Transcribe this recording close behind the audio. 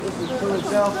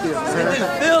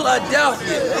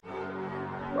Philadelphia.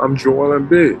 I'm Joel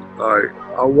Embiid. Like,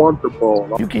 I want the ball.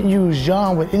 You can use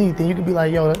John with anything. You can be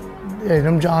like, yo,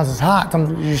 them Johns is hot.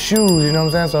 Your shoes, you know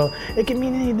what I'm saying? So it can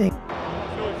mean anything.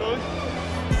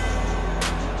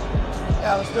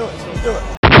 Yeah, let's do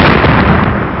it.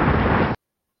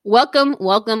 Welcome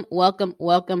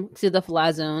to the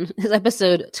Fly Zone. This is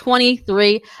episode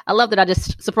 23. I love that I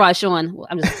just surprised Sean.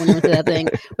 I'm just going into that thing.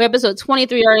 We're episode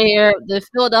 23 right here. The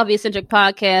Philadelphia-centric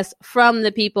podcast from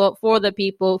the people, for the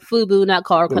people. FUBU, not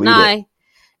Carl Kanai.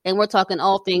 And we're talking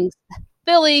all things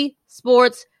Philly,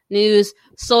 sports, news,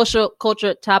 social,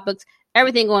 culture, topics,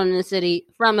 everything going on in the city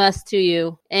from us to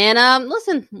you. And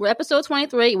listen, we're episode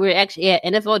 23. We're actually at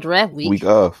NFL draft week. Week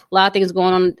of. A lot of things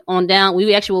going on down.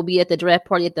 We actually will be at the draft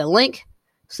party at the link.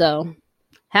 So,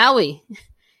 Howie,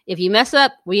 if you mess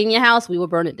up, we in your house, we will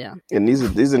burn it down. And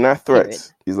these are not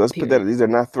threats. Let's put that. These are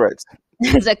not threats.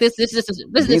 It's like this is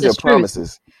these are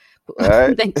promises. All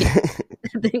right. Thank you.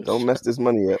 Don't mess this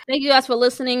money up. Thank you guys for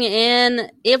listening.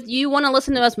 And if you want to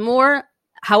listen to us more,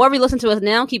 however you listen to us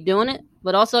now, keep doing it.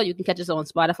 But also, you can catch us on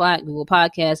Spotify, Google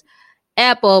Podcasts,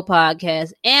 Apple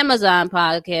Podcasts, Amazon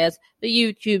Podcasts, the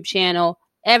YouTube channel,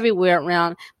 everywhere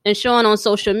around. And Sean on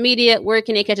social media, where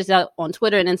can they catch us out on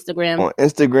Twitter and Instagram? On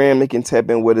Instagram, they can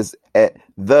tap in with us at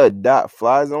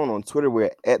the.flyzone. On Twitter, we're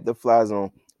at the Fly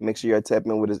Zone. Make sure you're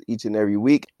tapping in with us each and every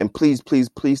week. And please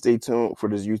stay tuned for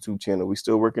this YouTube channel. We're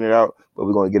still working it out, but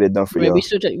we're going to get it done for y'all. We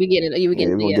get it together.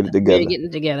 We're getting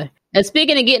it together. And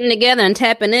speaking of getting together and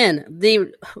tapping in,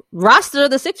 the roster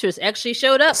of the Sixers actually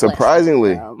showed up.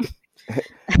 Surprisingly.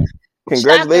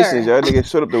 Congratulations, y'all. Niggas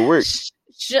showed up to work.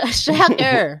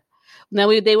 Shocker. Now,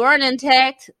 they weren't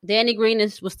intact. Danny Green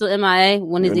was still MIA.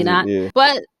 When is he not? Yeah.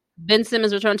 But Ben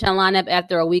Simmons returned to the lineup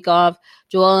after a week off.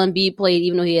 Joel Embiid played,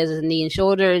 even though he has his knee and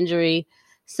shoulder injury.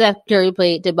 Seth Curry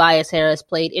played. Tobias Harris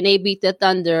played. And they beat the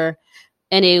Thunder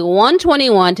in a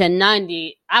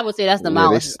 121-90. I would say that's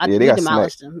demolished. They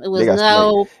demolished them. It was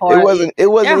no part. It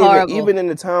wasn't even in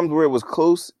the times where it was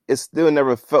close. It still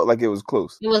never felt like it was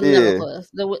close. It was never close.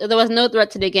 There was no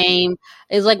threat to the game.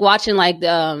 It's like watching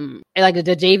the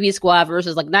JV squad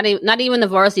versus not even the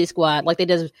varsity squad. Like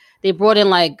they brought in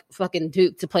like fucking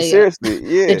Duke to play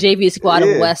the JV squad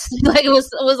of West. Like it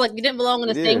was like you didn't belong on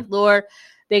the same floor.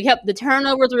 They kept the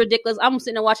turnovers were ridiculous. I'm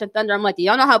sitting there watching Thunder. I'm like, do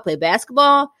y'all know how to play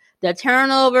basketball? The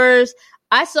turnovers.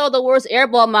 I saw the worst air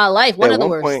ball of my life. One of the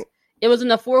worst. It was in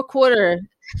the fourth quarter.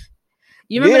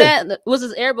 You remember that? It was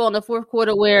this air ball in the fourth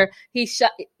quarter where he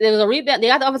shot. There was a rebound. They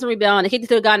got the offensive rebound. They kicked it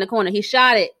to the guy in the corner. He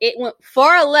shot it. It went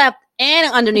far left and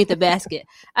underneath the basket.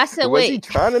 I said, was he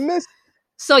trying to miss?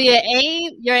 So your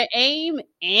aim,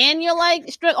 and your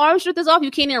arm strength is off.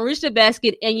 You can't even reach the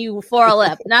basket, and you far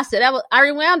left. And I said, I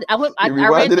rewound. I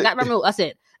remember. I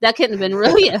said that couldn't have been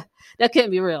real. Yeah, that couldn't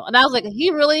be real. And I was like,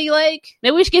 he really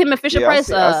maybe we should give him a Fisher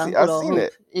Price. I seen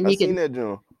it. And I seen that,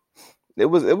 John. It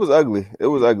was ugly. It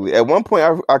was ugly. At one point,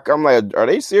 I'm like, are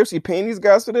they seriously paying these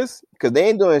guys for this? Because they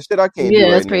ain't doing shit I can't do. Yeah,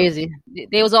 that's crazy.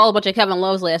 There was all a bunch of Kevin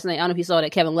Loves last night. I don't know if you saw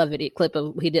that Kevin Love clip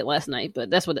of what he did last night,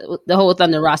 but that's what the whole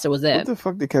Thunder roster was at. What the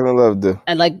fuck did Kevin Love do?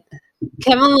 And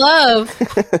Kevin Love,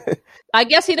 I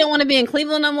guess he didn't want to be in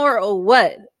Cleveland no more or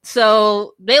what?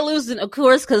 So they losing, of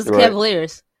course, because it's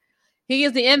Cavaliers. He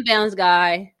is the inbounds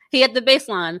guy. He had the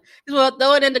baseline. He's going to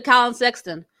throw it into Colin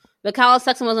Sexton. But Colin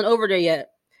Sexton wasn't over there yet.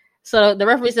 So the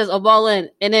referee says, ball in.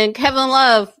 And then Kevin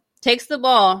Love takes the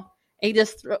ball. And he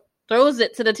just throws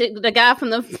it to the guy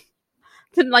from I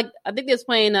think they was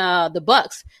playing the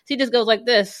Bucks. So he just goes like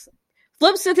this.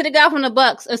 Flips it to the guy from the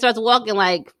Bucks and starts walking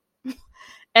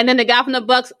and then the guy from the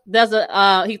Bucks does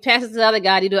he passes to the other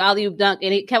guy. He do an alley-oop dunk.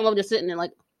 And Kevin Love just sitting there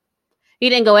he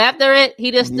didn't go after it.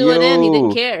 He just threw it in. He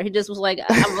didn't care. He just was like,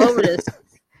 I'm over this.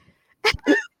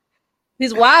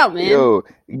 He's wild, man. Yo,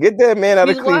 get that man out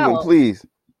of Cleveland, please.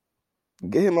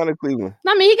 Get him out of Cleveland.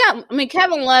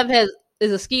 Kevin Love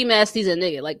is a ski mask season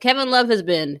nigga. Kevin Love has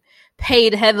been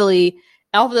paid heavily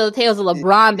off the tails of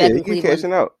LeBron back in Cleveland.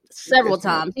 Cashing out several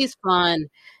times. He's fun.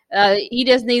 He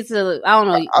just needs to. I don't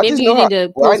know. Maybe you need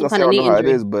to pull some kind of knee injury. I don't know how it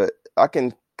is, but I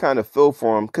can kind of feel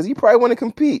for him because he probably want to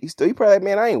compete. He probably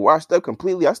man, I ain't washed up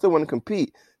completely. I still want to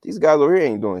compete. These guys over here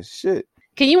ain't doing shit.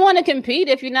 Can you want to compete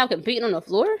if you're not competing on the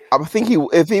floor? I think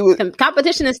if he was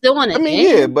competition is still on it.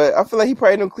 Yeah, but I feel like he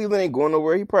probably know Cleveland ain't going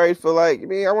nowhere. He probably feel like,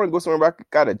 I want to go somewhere where I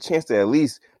got a chance to at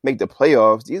least make the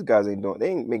playoffs. These guys they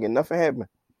ain't making nothing happen.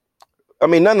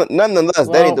 Nonetheless,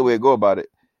 that ain't the way to go about it.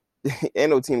 Ain't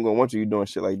no team gonna want you doing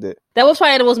shit like that. That was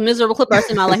probably the most miserable clip I've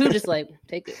seen in my life. He was just like,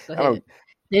 take it, go ahead.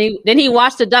 Then he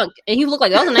watched the dunk, and he looked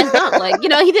like that was a nice dunk.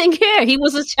 He didn't care. He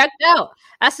was just checked out.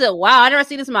 I said, wow, I never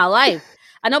seen this in my life.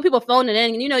 I know people phone it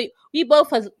in. And, you know, we both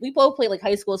play like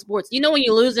high school sports. You know when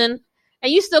you're losing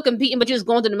and you still competing, but you're just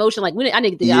going through the motion. Like I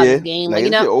need to get out of this game. Like, you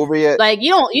know, over yet? Like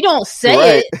you don't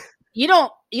say it. You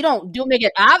don't make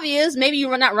it obvious. Maybe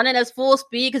you're not running as full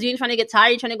speed because you ain't trying to get tired.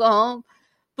 You're trying to go home,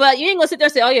 but you ain't gonna sit there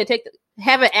and say, "Oh yeah,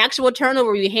 have an actual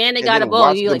turnover where you hand the guy the ball.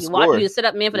 And you watch you set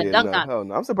up man for the dunk on." Hell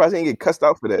no. I'm surprised he didn't get cussed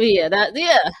out for that.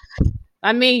 Yeah.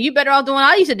 I mean, you better off doing what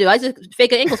I used to do. I used to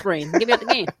fake an ankle sprain and give you out the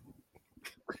game.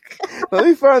 Let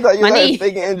me find out you like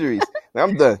faking injuries. Now,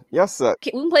 I'm done. Y'all suck.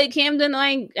 We played Camden. I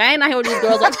ain't not here with these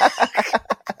girls.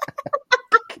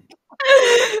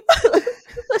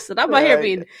 Listen, I'm out here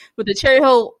being with the Cherry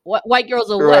Hill white girls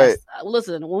of West.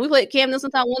 Listen, when we played Camden,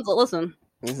 sometimes listen.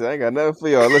 Listen, I ain't got nothing for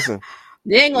y'all. Listen,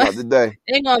 they ain't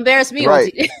gonna embarrass me on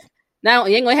tape. Now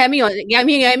you ain't gonna have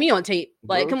me on tape.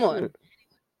 Like, come on.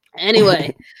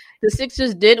 Anyway, the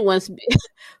Sixers did once.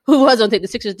 Who was on tape? The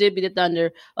Sixers did beat the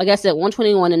Thunder. Like I said,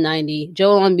 121-90.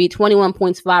 Joel Embiid, 21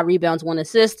 points, 5 rebounds, 1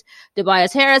 assist.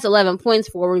 Tobias Harris, 11 points,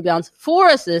 4 rebounds, 4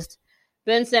 assists.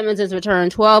 Ben Simmons has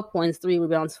returned 12 points, 3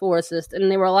 rebounds, 4 assists.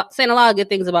 And they were saying a lot of good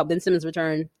things about Ben Simmons'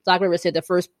 return. Doc Rivers said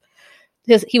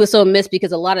he was so missed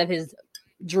because a lot of his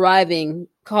driving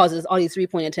causes all these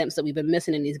 3-point attempts that we've been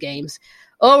missing in these games.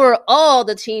 Overall,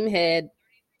 the team had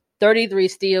 33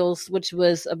 steals, which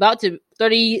was about to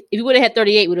 30. If we would have had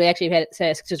 38, we would have actually had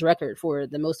Sixers record for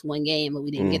the most one game, but we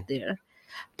didn't get there.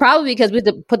 Probably because we had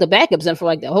to put the backups in for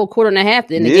like the whole quarter and a half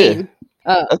in the game.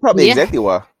 That's probably exactly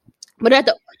why. But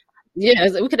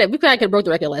we could have broke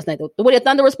the record last night. The way the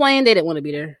Thunder was playing, they didn't want to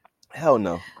be there. Hell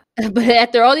no. But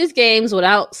after all these games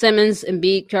without Simmons and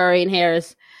Embiid, Curry, and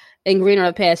Harris, and Green over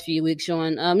the past few weeks,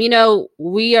 Sean,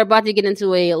 we are about to get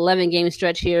into a 11-game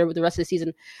stretch here with the rest of the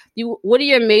season. What are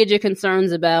your major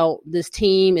concerns about this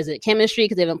team? Is it chemistry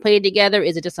because they haven't played together?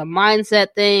 Is it just a mindset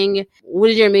thing? What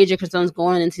are your major concerns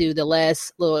going into the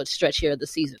last little stretch here of the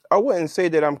season? I wouldn't say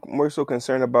that I'm more so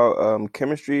concerned about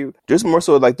chemistry, just more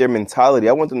so like their mentality.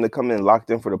 I want them to come in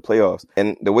locked in for the playoffs.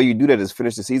 And the way you do that is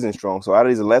finish the season strong. So out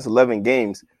of these last 11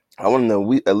 games, I want them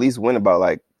to at least win about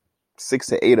like 6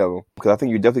 to 8 of them, because I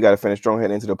think you definitely got to finish strong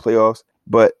heading into the playoffs.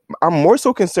 But I'm more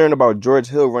so concerned about George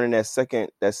Hill running that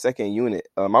second unit.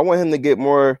 I want him to get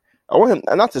more. I want him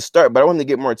not to start, but I want him to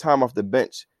get more time off the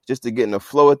bench, just to get in the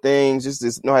flow of things, just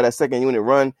to know how that second unit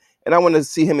run. And I want to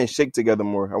see him and Shake together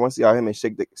more. I want to see how him and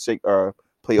Shake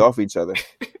play off each other.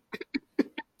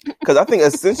 Because I think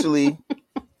essentially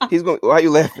he's going. Why are you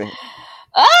laughing?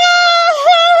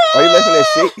 Are you laughing at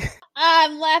Shake?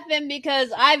 I'm laughing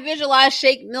because I visualize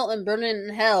Shake Milton burning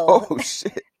in hell. Oh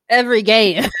shit! Every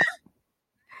game.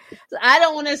 So I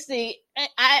don't want to see.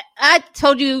 I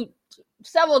told you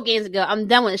several games ago, I'm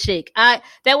done with Shake. That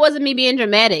wasn't me being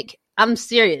dramatic. I'm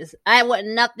serious. I want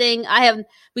nothing. I have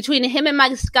between him and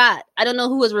Mike Scott. I don't know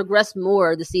who has regressed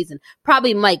more this season.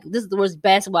 Probably Mike. This is the worst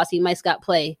basketball I've seen Mike Scott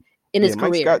play in his career.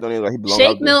 Mike Scott don't even like he belongs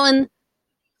Shake Milton.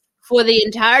 For the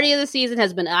entirety of the season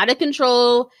has been out of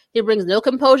control. He brings no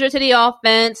composure to the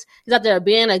offense. He's out there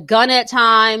being a gun at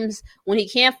times. When he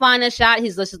can't find a shot,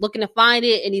 he's just looking to find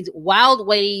it in these wild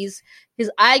ways.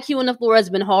 His IQ on the floor has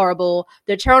been horrible.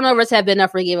 Their turnovers have been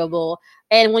unforgivable.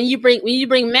 And when you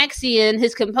bring Maxey in,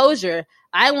 his composure,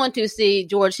 I want to see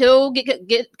George Hill get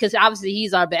because obviously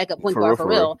he's our backup point guard for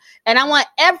real. And I want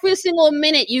every single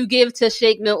minute you give to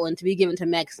Shake Milton to be given to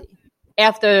Maxey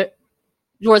after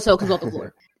George Hill comes off the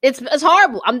floor. It's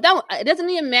horrible. I'm done. It doesn't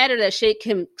even matter that Shake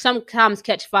can sometimes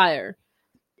catch fire.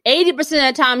 80% of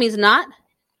the time he's not.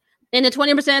 And the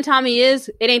 20% of the time he is,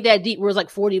 it ain't that deep where it's like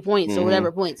 40 points or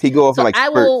whatever points. He go off like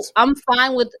spurts. I'm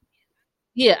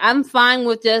fine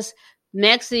with just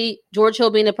Maxey, George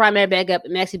Hill being the primary backup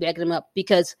and Maxey backing him up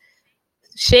because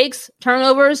Shake's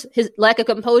turnovers, his lack of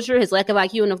composure, his lack of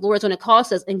IQ on the floor is when it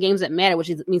costs us in games that matter,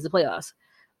 which means the playoffs.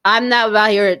 I'm not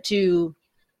about here to...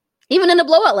 Even in the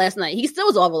blowout last night, he still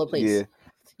was all over the place. Yeah.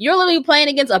 You're literally playing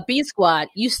against a B squad.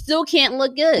 You still can't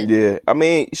look good. Yeah. I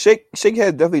mean, Shake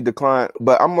has definitely declined,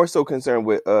 but I'm more so concerned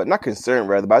with not concerned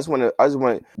rather, but I just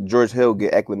want George Hill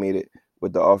get acclimated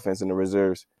with the offense and the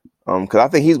reserves. Because I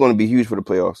think he's going to be huge for the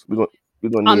playoffs. We're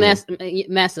going to need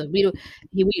him. Massive.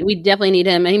 We definitely need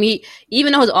him. I mean,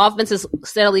 even though his offense is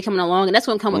steadily coming along, and that's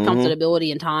going to come with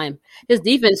comfortability and time. His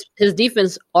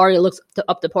defense already looks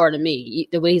up to par to me.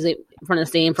 The way he's in front of the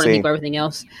stadium, in front of people, everything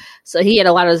else. So he had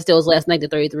a lot of steals last night to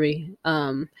 33.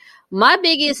 My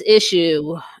biggest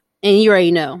issue, and you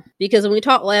already know, because when we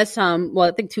talked last time, well,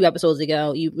 I think 2 episodes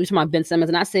ago, we were talking about Ben Simmons,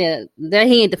 and I said that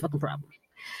he ain't the fucking problem.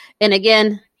 And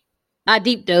again, I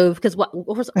deep dove because of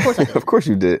course I did. Of course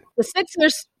you did. The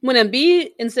Sixers, when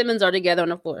Embiid and Simmons are together on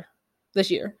the floor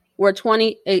this year, we're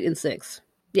 28-6.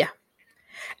 Yeah.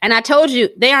 And I told you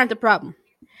they aren't the problem.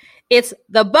 It's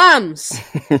the bums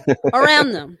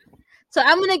around them. So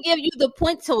I'm going to give you the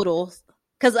point totals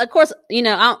because, of course,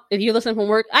 if you listen from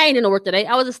work, I ain't doing no work today.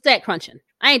 I was a stat crunching.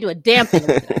 I ain't doing a damn thing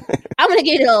today. I'm going to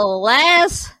give you the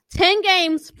last 10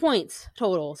 games points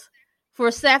totals for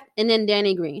Seth and then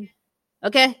Danny Green.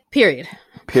 Okay? Period.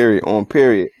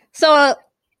 Period. So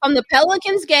from the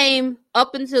Pelicans game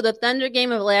up until the Thunder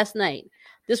game of last night,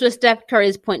 this was Steph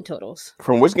Curry's point totals.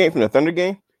 From which game? From the Thunder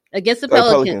game? Against the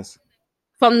Pelicans.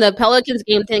 From the Pelicans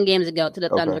game 10 games ago to the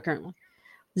Thunder currently.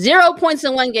 0 points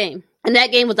in one game. And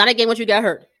that game was not a game in which you got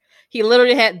hurt. He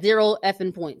literally had 0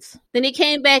 effing points. Then he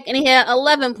came back and he had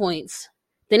 11 points.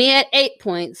 Then he had 8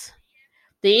 points.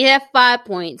 Then he had 5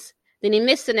 points. Then he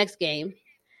missed the next game.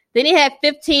 Then he had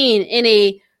 15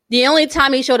 in the only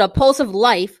time he showed a pulse of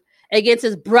life against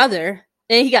his brother.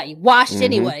 And he got washed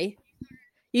anyway.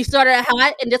 You started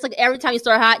hot, and just like every time you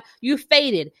start hot, you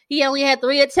faded. He only had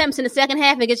 3 attempts in the second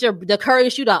half against the Curry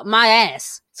shootout. My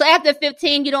ass. So after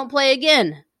 15, you don't play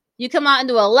again. You come out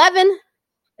into 11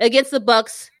 against the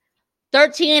Bucks,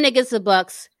 13 against the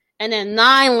Bucks, and then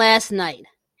 9 last night.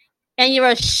 And you're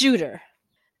a shooter.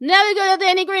 Now we go to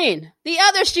Danny Green, the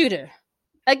other shooter,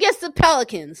 against the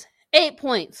Pelicans, 8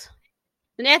 points.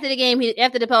 Then after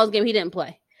the Pelicans game, he didn't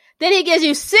play. Then he gives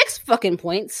you 6 fucking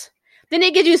points. Then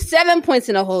he gives you 7 points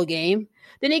in the whole game.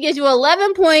 Then he gives you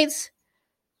 11 points,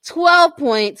 12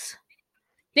 points.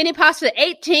 Then he pops for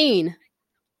 18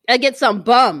 against some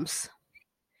bums.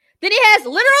 Then he has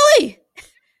literally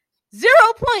 0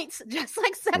 points, just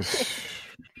like Seth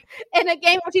in a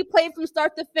game which he played from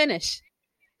start to finish.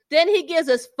 Then he gives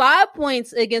us 5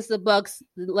 points against the Bucks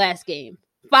last game.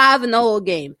 5 in the whole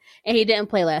game. And he didn't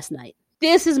play last night.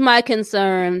 This is my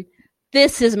concern.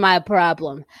 This is my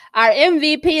problem. Our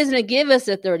MVP is going to give us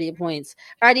the 30 points.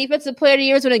 Our defensive player of the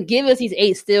year is going to give us these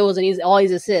 8 steals and all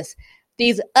these assists.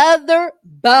 These other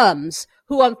bums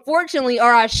who unfortunately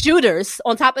are our shooters,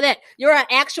 on top of that, you're our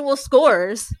actual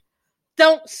scorers,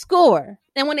 don't score.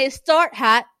 And when they start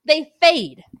hot, they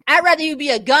fade. I'd rather you be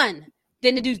a gun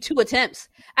than to do 2 attempts.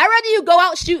 I'd rather you go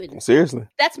out shooting. Seriously.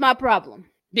 That's my problem.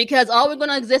 Because all we're going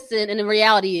to exist in the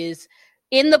reality is,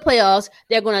 in the playoffs,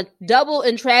 they're going to double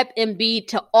and trap Embiid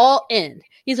to all end.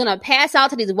 He's going to pass out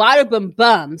to these wide open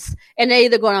bums, and they're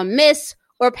either going to miss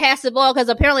or pass the ball because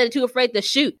apparently they're too afraid to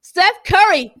shoot. Steph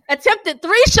Curry attempted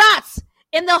 3 shots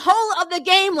in the whole of the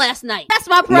game last night. That's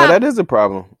my problem. No, that is a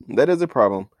problem. Calm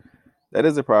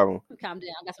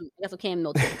down. I got some Cam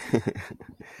notes.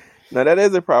 No, that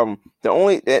is a problem.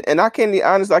 I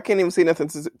can't even say nothing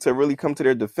to really come to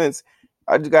their defense.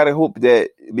 I just gotta hope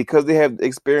that because they have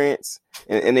experience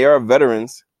and they are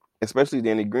veterans, especially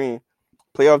Danny Green,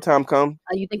 playoff time come.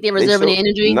 You think they're reserving the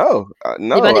energy? No. They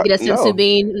about to get a Sensu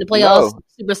bean in the playoffs,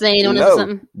 Super Saiyan on us or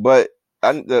something. But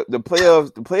the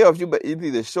playoffs, you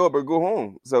either show up or go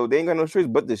home. So they ain't got no choice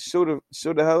but to show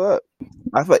the hell up.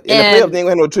 I feel like in the playoffs they ain't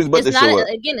got no choice but to show up.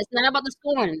 Again, it's not about the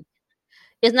scoring.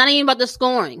 It's not even about the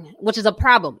scoring, which is a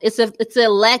problem. It's a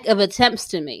lack of attempts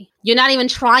to me. You're not even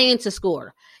trying to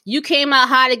score. You came out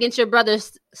hot against your brother,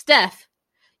 Steph.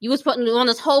 You was putting on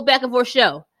this whole back and forth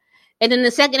show. And in the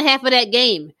second half of that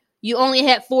game, you only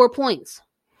had 4 points.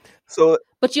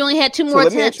 But you only had 2 more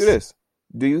attempts. Let me ask you this.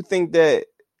 Do you think that,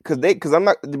 because I'm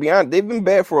not, to be honest, they've been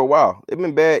bad for a while. They've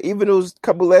been bad. Even those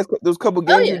couple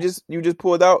games you just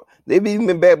pulled out, they've even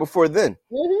been bad before then.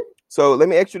 Mm-hmm. So let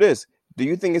me ask you this. Do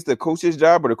you think it's the coach's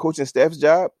job or the coaching staff's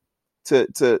job to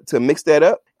mix that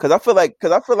up? Because I feel like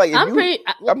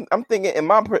I'm thinking in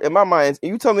my mind.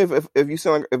 You tell me if you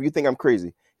think I'm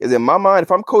crazy. Is in my mind,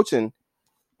 if I'm coaching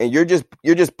and you're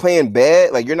just playing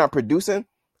bad, like you're not producing,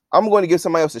 I'm going to give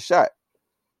somebody else a shot.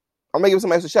 I'm gonna give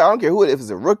somebody else a shot. I don't care who it is, if it's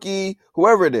a rookie,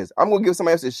 whoever it is. I'm gonna give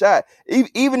somebody else a shot,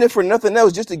 even if for nothing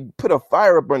else, just to put a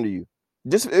fire up under you.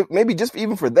 Maybe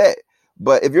even for that.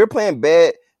 But if you're playing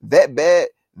bad,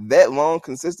 that long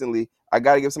consistently, I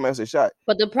got to give somebody else a shot.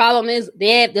 But the problem is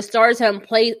the stars haven't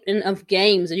played enough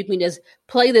games, and you can just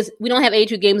play this. We don't have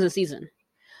 82 games in the season.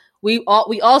 We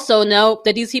also know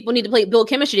that these people need to build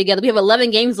chemistry together. We have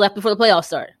 11 games left before the playoffs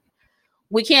start.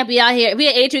 We can't be out here. If we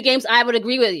had 82 games, I would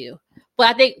agree with you. But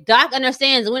I think Doc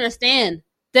understands, and we understand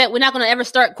that we're not going to ever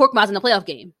start Korkmaz in the playoff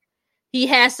game. He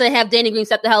has to have Danny Green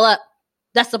step the hell up.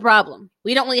 That's the problem.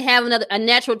 We don't really have a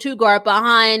natural 2 guard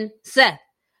behind Seth.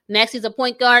 Maxi's a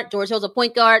point guard. George Hill's a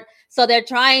point guard. So they're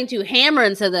trying to hammer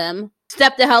into them,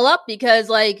 step the hell up, because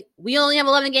we only have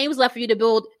 11 games left for you to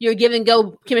build your give and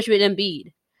go chemistry with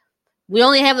Embiid. We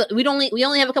only have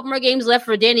a couple more games left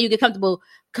for Danny. You get comfortable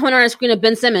coming on a screen of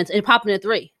Ben Simmons and popping a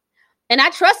 3. And I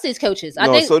trust these coaches. I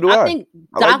think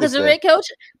Doc is a great coach.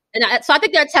 So I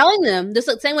think they're telling them this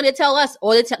the same way they tell us,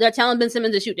 or they're telling Ben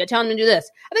Simmons to shoot. They're telling him to do this.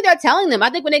 I think they're telling them. I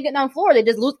think when they get on the floor, they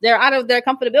just lose. They're out of their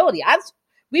comfortability.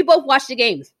 We both watched the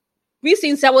games. We've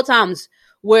seen several times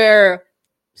where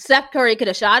Steph Curry could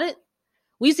have shot it.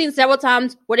 We've seen several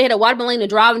times where they had a wide lane to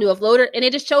drive and do a floater, and they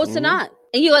just chose to not.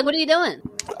 And you're like, what are you doing?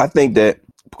 I think that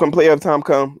when playoff time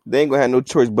come, they ain't gonna have no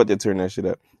choice but to turn that shit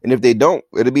up. And if they don't,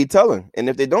 it'll be telling. And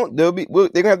if they don't, they're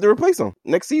gonna have to replace them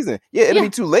next season. Yeah, it'll be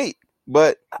too late.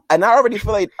 But I already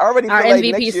feel like Our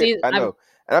MVP next year, season. I know,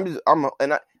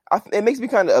 it makes me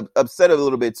kind of upset a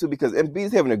little bit too because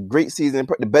Embiid's having a great season,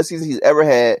 the best season he's ever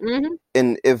had. Mm-hmm.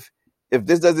 And if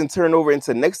this doesn't turn over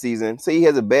into next season, say he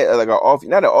has a bad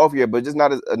not an off year, but just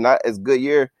not as good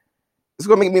year, it's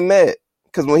gonna make me mad.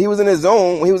 Because when he was in his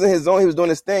zone, he was doing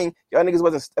his thing. Y'all niggas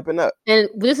wasn't stepping up. And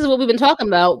this is what we've been talking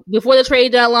about before the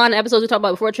trade deadline. Episodes we talked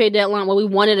about before the trade deadline. Well, we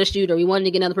wanted a shooter. We wanted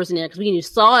to get another person there because we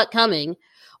saw it coming.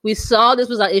 We saw this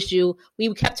was our issue.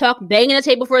 We kept banging the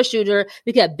table for a shooter.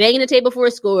 We kept banging the table for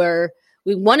a scorer.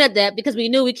 We wanted that because we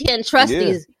knew we can't trust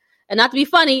these. And not to be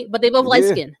funny, but they both light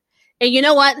skinned. And you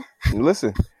know what?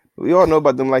 Listen, we all know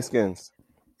about them light skins.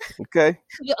 Okay?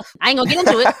 I ain't gonna get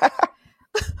into it.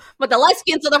 But the light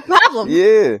skins are the problem.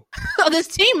 Yeah. Of this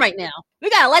team right now. We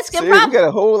got a light skin problem. We got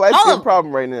a whole light skin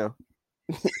problem right now.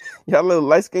 Y'all little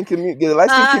light skin community, get a light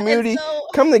skin community,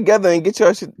 come together and get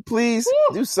your shit. Please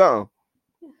do something.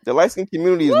 The light skin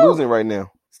community is losing right now.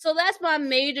 So that's my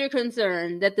major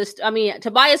concern.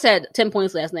 Tobias had 10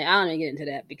 points last night. I don't even get into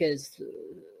that because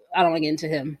I don't want to get into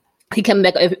him. He came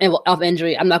back off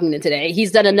injury. I'm not going to get into that.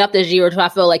 He's done enough this year to I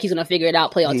feel like he's going to figure it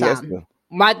out, play all time.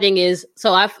 My thing is,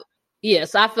 I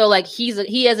feel like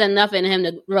he has enough in him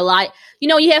to rely.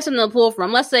 You have something to pull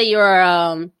from. Let's say you're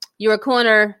a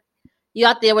corner, you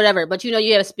out there, whatever, but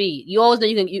you have speed. You always know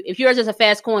you can. If you're just a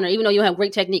fast corner, even though you have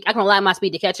great technique, I can rely on my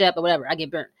speed to catch up or whatever. I get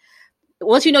burnt.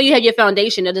 Once you have your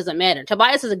foundation, it doesn't matter.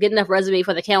 Tobias is a good enough resume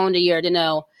for the calendar year to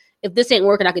know if this ain't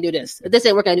working, I can do this. If this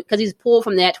ain't working, because he's pulled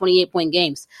from that 28-point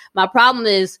games. My problem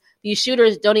is these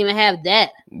shooters don't even have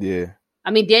that. Yeah.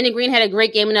 Danny Green had a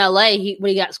great game in LA when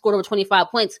he got scored over 25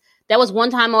 points. That was one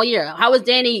time all year. How is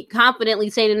Danny confidently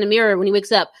saying in the mirror when he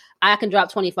wakes up, I can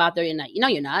drop 25, 30 a night?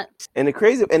 You're not. And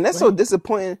that's so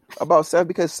disappointing about Seth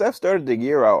because Seth started the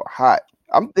year out hot.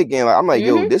 I'm thinking,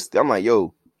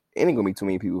 yo, ain't gonna be too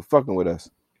many people fucking with us.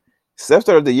 Seth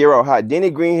started the year out hot. Danny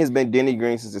Green has been Danny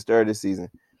Green since the start of the season.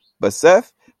 But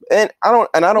Seth, and I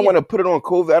don't want to put it on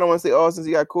COVID. I don't want to say, since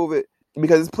he got COVID,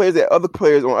 because it's other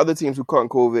players on other teams who caught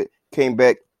COVID came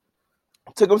back,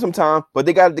 took them some time, but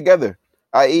they got it together.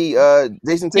 I.e.,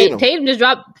 Jason Tatum. Tatum just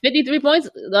dropped 53 points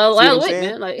last week,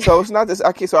 man. So it's not this.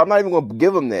 Okay, so I'm not even going to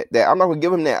give him that. I'm not going to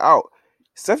give him that out.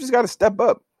 Seth just got to step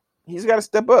up. He's got to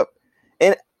step up.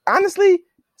 And honestly,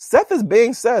 Seth is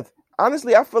being Seth.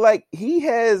 Honestly, I feel like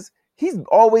he's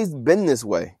always been this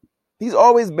way. He's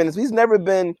always been this. He's never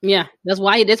been. Yeah, that's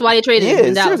why they traded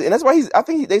him. Yeah, seriously, and that's why I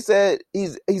think they said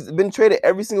he's been traded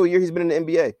every single year he's been in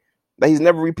the NBA. Like he's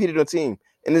never repeated a team,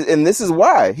 and this is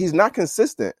why he's not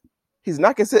consistent. He's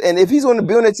not consistent, and if he's going to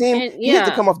be on a team, he has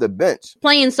to come off the bench.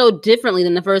 Playing so differently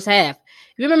than the first half.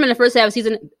 If you remember in the first half of the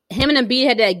season, him and Embiid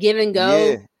had that give and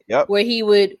go, where he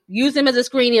would use him as a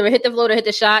screen, he would hit the floater, hit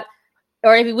the shot,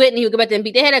 or if he wouldn't, he would go back to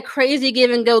Embiid. They had a crazy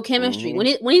give and go chemistry.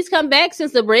 Mm-hmm. When he's come back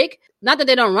since the break, not that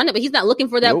they don't run it, but he's not looking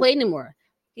for that play anymore.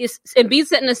 Embiid's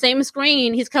setting the same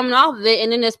screen, he's coming off of it,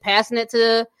 and then just passing it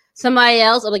to somebody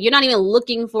else. Like you're not even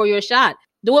looking for your shot.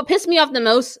 What pissed me off the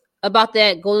most about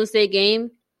that Golden State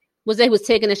game was that he was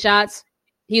taking the shots,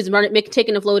 he was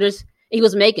taking the floaters, and he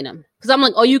was making them. Because I'm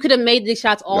like, you could have made these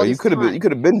shots all this time. You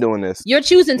could have been doing this. You're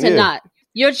choosing to not.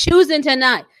 You're choosing to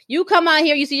not. You come out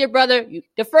here, you see your brother,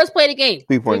 the first play of the game,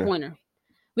 three-pointer.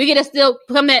 We get a steal,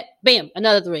 come back, bam,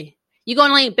 another three. You go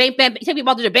in the lane, bam, bam, take people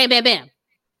out to the bam, bam, bam.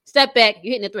 Step back,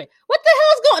 you're hitting the three. What the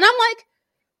hell is going on? I'm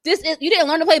like, you didn't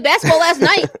learn to play basketball last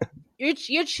night.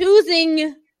 You're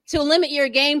choosing to limit your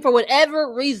game for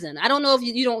whatever reason. I don't know if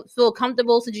you don't feel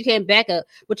comfortable since you can't back up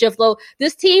with your flow.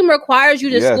 This team requires you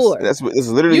to score. It's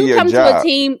literally your job. You come to a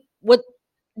team with,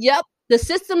 the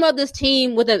system of this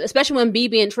team, especially when B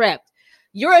being trapped.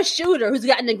 You're a shooter who's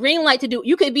gotten the green light to do.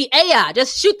 You could be AI.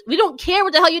 Just shoot. We don't care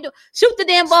what the hell you do. Shoot the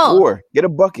damn ball. Score. Get a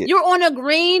bucket. You're on a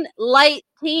green light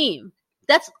team.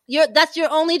 That's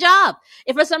your only job.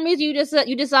 If for some reason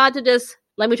you decide to just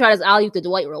let me try this alley-oop to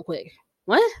Dwight real quick.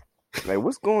 What? Like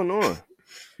what's going on?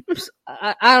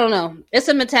 I don't know. It's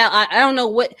a mentality. I don't know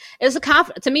what. It's a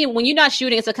to me, when you're not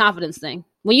shooting, it's a confidence thing.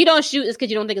 When you don't shoot, it's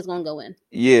because you don't think it's going to go in.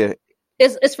 Yeah.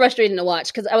 It's frustrating to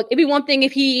watch because it'd be one thing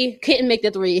if he couldn't make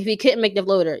the three, if he couldn't make the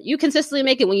floater. You consistently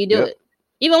make it when you do it.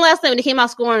 Even last night when he came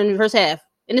out scoring in the first half,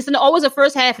 And it's always the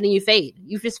first half, and then you fade.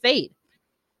 You just fade.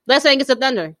 Let's say against the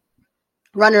Thunder.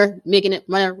 Runner, making it.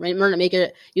 Runner, make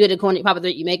it. You hit the corner, you pop a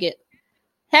three, you make it.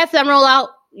 Halftime rollout,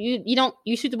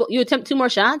 you shoot the ball, you attempt 2 more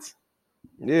shots.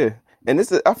 Yeah. And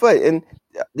I feel like, and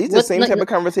these are the same type of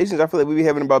conversations I feel like we be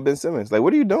having about Ben Simmons. Like,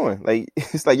 what are you doing? Like,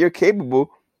 it's like you're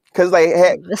capable. Because, like,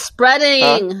 it's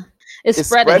spreading. Huh? It's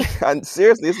spreading.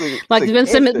 Seriously, it's like Ben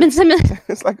Simmons.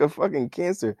 It's like a fucking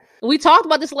cancer. We talked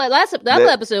about this last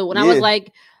episode when I was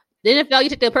like, the NFL, you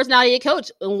take the personality of your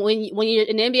coach. When you're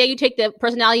in the NBA, you take the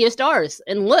personality of your stars.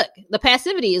 And look, the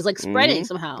passivity is like spreading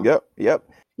somehow. Yep.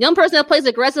 Young person that plays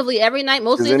aggressively every night,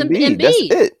 mostly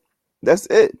Embiid. That's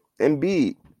it.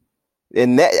 Embiid.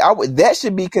 And that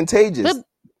should be contagious.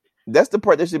 That's the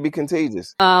part that should be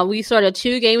contagious. We started a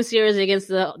 2-game series against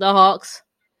the Hawks.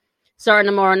 Starting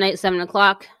tomorrow night,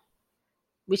 7:00.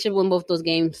 We should win both those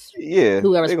games. Yeah.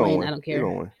 Whoever's playing, I don't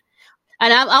care.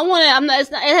 And I want to.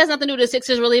 It has nothing to do with the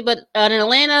Sixers really, but an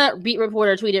Atlanta beat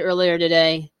reporter tweeted earlier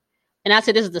today, and I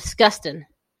said this is disgusting.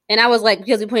 And I was like,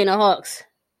 because we're playing the Hawks.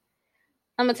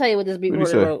 I'm gonna tell you what this beat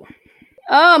reporter wrote.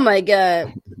 Oh my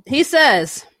god, he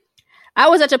says, I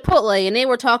was at Chipotle and they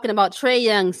were talking about Trae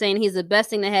Young, saying he's the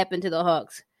best thing that happened to the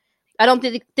Hawks. I don't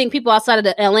think people outside of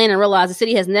Atlanta realize the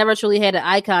city has never truly had an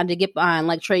icon to get behind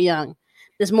like Trae Young.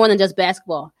 There's more than just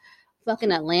basketball.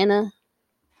 Fucking Atlanta,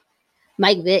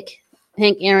 Mike Vick.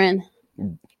 Hank Aaron,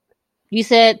 you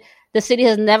said the city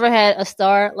has never had a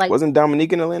star like. Wasn't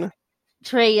Dominique in Atlanta?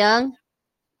 Trae Young,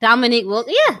 Dominique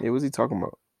Wilkins. Yeah. Yeah, what's he talking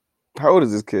about? How old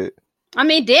is this kid? I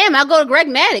mean, damn, I'll go to Greg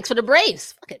Maddux for the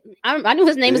Braves. I knew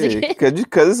his name as a kid.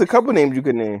 Because there's a couple names you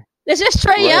could name. It's just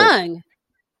Trae Young.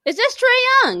 It's just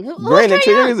Trae Young. Brandon,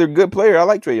 Trae Young is a good player. I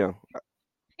like Trae Young.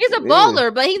 He's a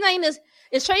baller, but he's not even this.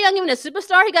 Is Trae Young even a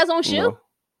superstar? He got his own shoe?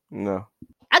 No.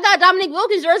 I got Dominique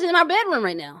Wilkins jersey in my bedroom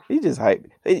right now. He just hyped.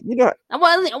 I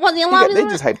wasn't they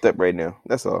just hyped up right now.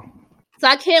 That's all. So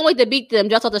I can't wait to beat them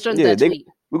just off the strength of that tweet.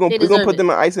 We're gonna put them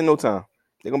on ice in no time.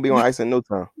 They're gonna be on ice in no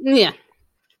time. Yeah.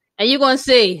 And you're gonna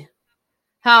see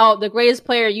how the greatest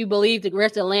player you believe the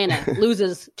rest of Atlanta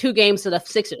loses 2 games to the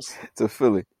Sixers. To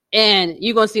Philly. And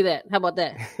you're gonna see that. How about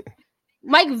that?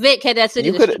 Mike Vick had that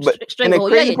city straight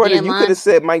hold. The crazy part is you could have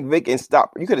said Mike Vick and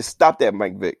stop. You could have stopped at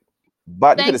Mike Vick.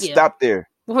 But you could have stopped there.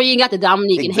 Before you got the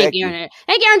Dominique and Hank Aaron.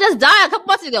 Hank Aaron just died a couple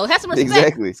months ago. Have some respect.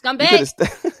 Exactly.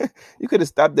 Scumbag. You could have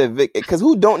stopped that Vic. Because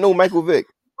who don't know Michael Vick?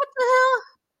 What the hell?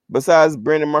 Besides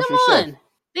Brandon Marshall. Come on.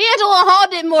 D'Angelo Hall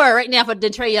did more right now than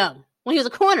Trae Young when he was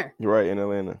a corner. Right, in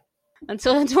Atlanta.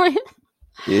 Until yeah,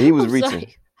 he was reaching.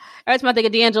 Sorry. Every time I think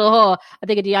of D'Angelo Hall, I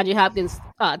think of DeAndre Hopkins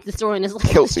destroying his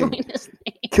name.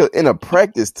 In a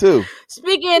practice, too.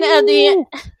 Speaking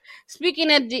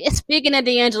of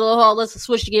D'Angelo Hall, let's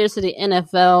switch gears to the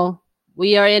NFL.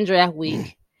 We are in draft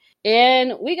week.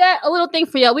 And we got a little thing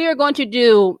for y'all. We are going to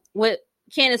do what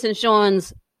Candace and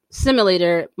Sean's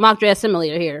mock draft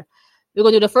simulator here. We're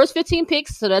going to do the first 15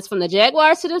 picks. So that's from the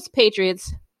Jaguars to the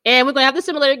Patriots. And we're going to have the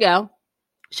simulator go.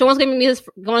 Sean's going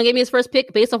to give me his first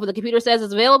pick based off what the computer says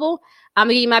is available. I'm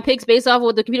going to give you my picks based off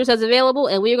what the computer says is available.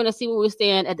 And we're going to see where we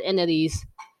stand at the end of these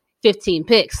 15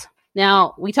 picks.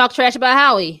 Now, we talk trash about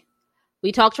Howie.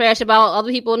 We talk trash about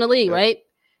other people in the league, right?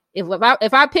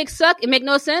 If our picks suck and make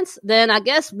no sense, then I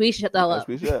guess we shut the hell up.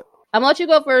 I'm gonna let you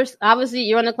go first. Obviously,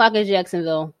 you're on the clock at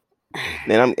Jacksonville.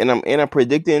 And I'm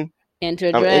predicting. Enter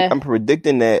a draft. I'm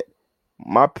predicting that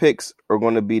my picks are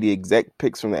going to be the exact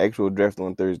picks from the actual draft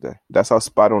on Thursday. That's how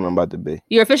spot on I'm about to be.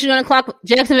 You're officially on the clock,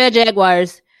 Jacksonville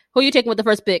Jaguars. Who are you taking with the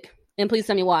first pick? And please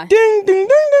tell me why. Ding ding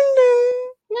ding ding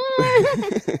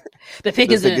ding. The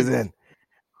pick is in.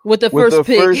 With the first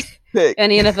pick in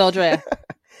the NFL draft.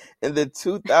 In the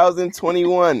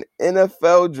 2021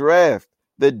 NFL draft,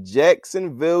 the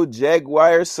Jacksonville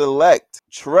Jaguars select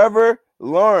Trevor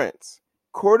Lawrence,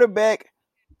 quarterback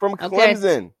from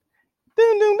Clemson.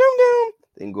 Dum, dum, dum, dum.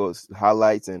 They can go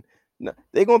highlights and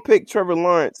they're going to pick Trevor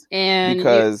Lawrence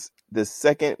because the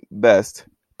second best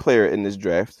player in this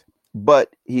draft, but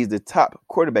he's the top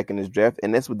quarterback in this draft,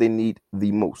 and that's what they need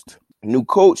the most. New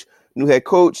coach, new head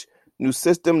coach, new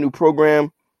system, new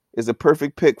program is a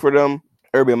perfect pick for them.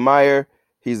 Urban Meyer,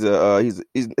 he's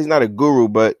not a guru,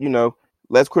 but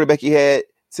last quarterback he had,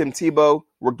 Tim Tebow,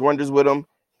 worked wonders with him.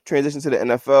 Transitioned to the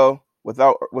NFL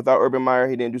without Urban Meyer,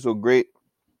 he didn't do so great.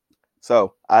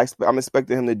 So I'm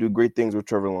expecting him to do great things with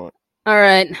Trevor Lawrence. All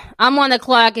right, I'm on the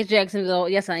clock at Jacksonville.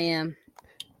 Yes, I am.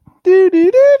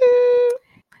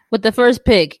 With the first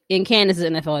pick in Candace's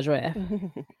NFL draft,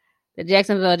 the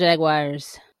Jacksonville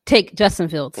Jaguars take Justin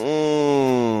Fields.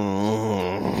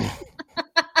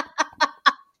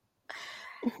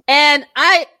 And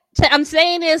I'm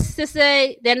saying this to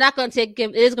say they're not going to take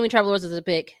him. It is going to be Trevor Lawrence as a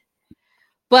pick.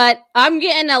 But I'm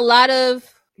getting a lot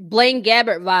of Blaine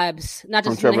Gabbert vibes, not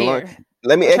just from the hair.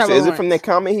 Let me ask you, is it from that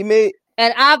comment he made?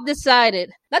 And I've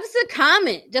decided, not just a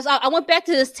comment, just I went back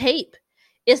to this tape.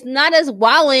 It's not as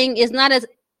wowing, it's not as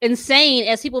insane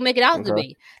as people make it out to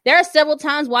be. There are several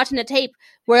times watching the tape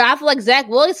where I feel like Zach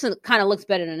Wilson kind of looks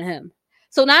better than him.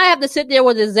 So now I have to sit there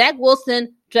with the Zach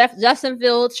Wilson, Justin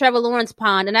Fields, Trevor Lawrence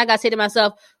pond, and I got to say to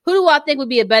myself, who do I think would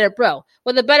be a better pro?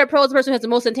 Well, the better pro is the person who has the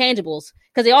most intangibles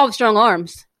because they all have strong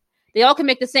arms. They all can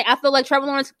make the same. I feel like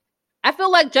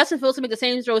Justin Fields can make the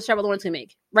same throws Trevor Lawrence can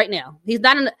make right now. He's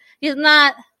a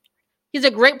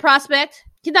great prospect.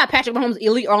 He's not Patrick Mahomes'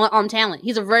 elite arm talent.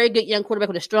 He's a very good young quarterback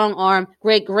with a strong arm,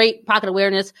 great pocket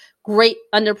awareness, great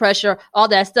under pressure, all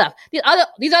that stuff.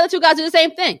 These other two guys do the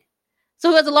same thing. So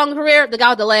who has a long career? The guy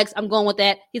with the legs. I'm going with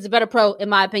that. He's a better pro, in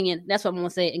my opinion. That's what I'm going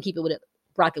to say and keep it with it.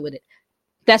 Rock it with it.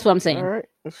 That's what I'm saying. All right.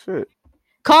 That's it.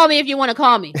 Call me if you want to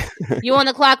call me. You on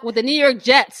the clock with the New York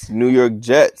Jets. New York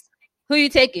Jets. Who you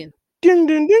taking? Ding,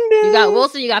 ding, ding, ding. You got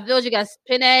Wilson, you got Fields, you got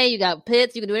Penny, you got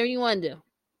Pitts. You can do whatever you want to do.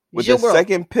 With the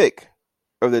second pick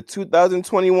of the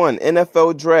 2021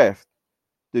 NFL Draft,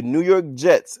 the New York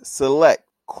Jets select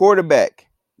quarterback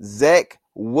Zach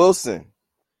Wilson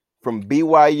from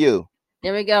BYU.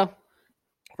 There we go.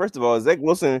 First of all, Zach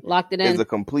Wilson locked it in. Is a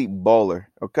complete baller.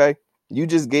 Okay, you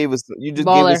just gave us some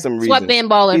reasons. Sweatband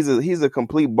baller. He's a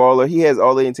complete baller. He has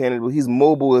all the intangibles. He's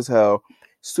mobile as hell.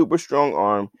 Super strong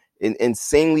arm.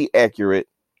 Insanely accurate.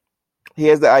 He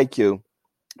has the IQ,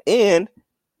 and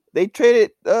they traded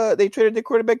their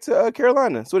quarterback to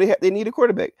Carolina, so they need a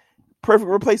quarterback. Perfect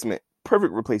replacement.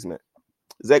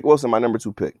 Zach Wilson, my number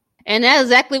 2 pick. And that's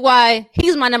exactly why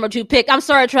he's my number 2 pick. I'm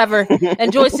sorry, Trevor.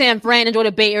 Enjoy San Fran. Enjoy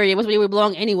the Bay Area. What's where we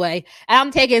belong anyway. And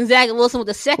I'm taking Zach Wilson with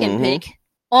the second pick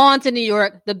on to New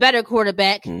York, the better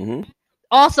quarterback,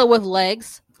 also with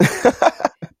legs.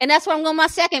 And that's why I'm going my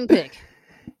second pick.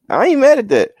 I ain't mad at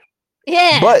that.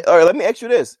 Yeah. But, all right, let me ask you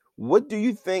this. What do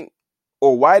you think,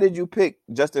 or why did you pick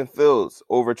Justin Fields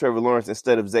over Trevor Lawrence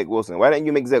instead of Zach Wilson? Why didn't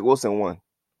you make Zach Wilson 1?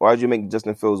 Why did you make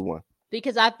Justin Fields 1?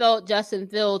 Because I felt Justin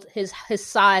Fields, his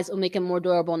size will make him more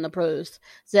durable in the pros.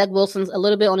 Zach Wilson's a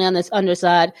little bit on the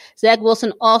underside. Zach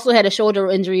Wilson also had a shoulder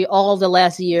injury all of the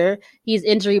last year. He's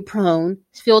injury prone.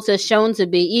 Fields has shown to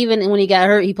be, even when he got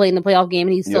hurt, he played in the playoff game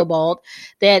and he's still bald.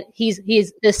 That he's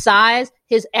the size,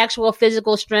 his actual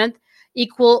physical strength,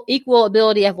 equal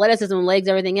ability, athleticism, legs,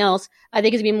 everything else. I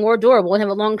think he's going to be more durable and have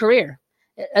a long career.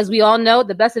 As we all know,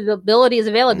 the best ability is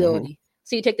availability.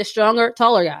 So you take the stronger,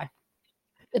 taller guy.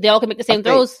 They all can make the same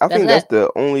throws. I think that's the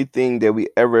only thing that we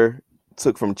ever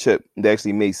took from Chip that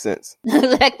actually made sense.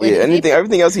 Exactly. Yeah,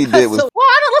 everything else he did was. Well,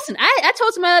 I don't listen. I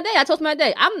told him the other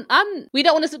day. We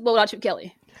don't want to Super Bowl without Chip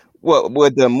Kelly. Well,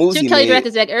 with the moves Chip Kelly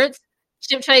drafted Zach Ertz.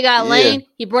 Chip Kelly got Lane.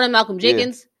 He brought in Malcolm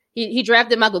Jenkins. He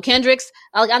drafted Michael Kendricks.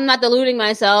 I'm not deluding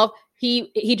myself.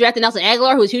 He drafted Nelson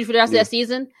Aguilar, who was huge for the rest of that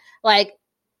season. Like,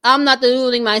 I'm not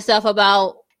deluding myself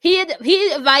about. He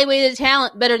evaluated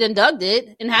talent better than Doug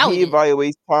did, and Howie he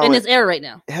evaluates talent in his era right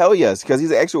now. Hell yes, because he's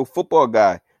an actual football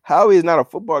guy. Howie is not a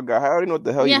football guy. Howie, I don't know what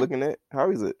the hell you're looking at.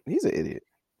 Howie's he's an idiot.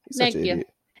 He's such an idiot.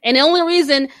 And the only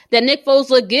reason that Nick Foles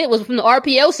looked good was from the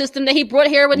RPO system that he brought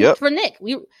here for Nick.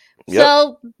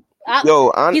 So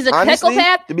he's a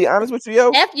psychopath. To be honest with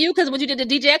you, F you, because what you did to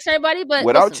DJX, everybody. But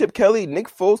without Chip Kelly, Nick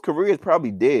Foles' career is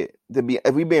probably dead.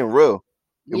 If we being real,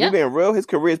 his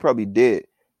career is probably dead.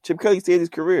 Chip Kelly saved his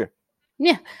career.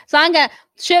 Yeah. So I got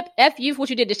Chip, F you for what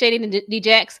you did to Shady and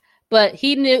DJX, but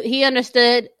he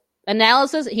understood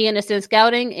analysis, he understood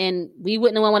scouting, and we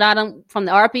wouldn't have won without him from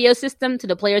the RPO system to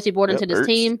the players he brought into this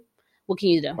team. What can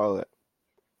you do? All that.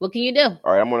 What can you do?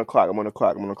 All right, I'm on the clock.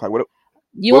 What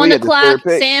you on the clock,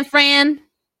 San Fran?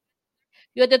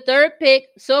 You're at the third pick.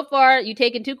 So far, you've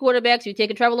taken 2 quarterbacks. You've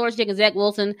taken Trevor Lawrence, you've taken Zach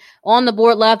Wilson. On the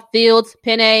board left, Fields,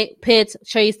 Penny, Pitts,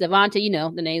 Chase, Devontae, you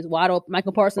know the names, Waddle,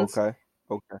 Michael Parsons. Okay.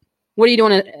 What are you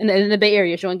doing in the Bay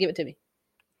Area? Show and give it to me.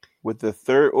 With the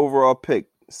 3rd overall pick,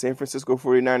 San Francisco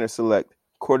 49ers select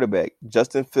quarterback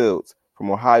Justin Fields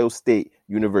from Ohio State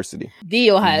University.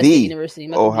 The Ohio State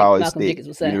University. Ohio State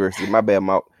University. My bad,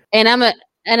 Mount. And I'm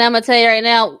gonna tell you right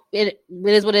now, it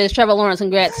is what it is. Trevor Lawrence,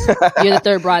 congrats. You're the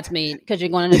 3rd bridesmaid because you're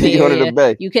going to the Bay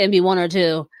Area. You couldn't be 1 or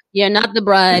 2. You're not the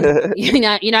bride. You're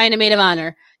not in the maid of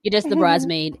honor. You're just the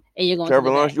bridesmaid, and you're going.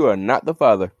 Trevor Lawrence, you are not the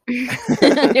father. There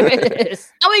it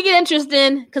is. Now we get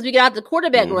interesting because we got out the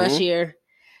quarterback rush here.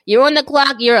 You're on the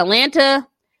clock. You're Atlanta.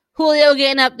 Julio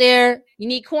getting up there. You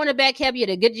need cornerback help. You had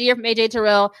a good year from AJ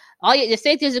Terrell. All your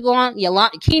safeties are gone.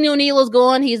 Keenan O'Neal is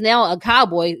gone. He's now a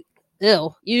Cowboy.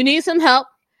 Ew. You need some help.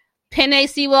 Penny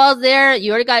Sewell's there.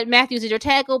 You already got Matthews as your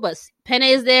tackle, but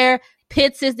Penny is there,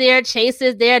 Pitts is there, Chase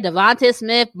is there, Devontae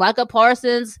Smith, Micah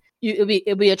Parsons. It'll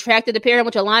be attracted to pair him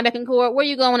with your linebacking core. Where are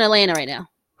you going in Atlanta right now?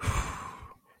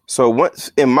 So once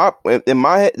in my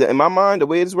mind, the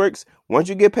way this works, once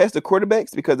you get past the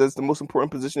quarterbacks, because that's the most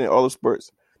important position in all of sports.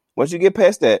 Once you get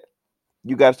past that,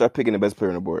 you got to start picking the best player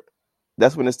on the board.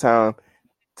 That's when it's time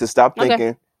to stop thinking.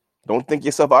 Okay. Don't think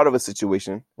yourself out of a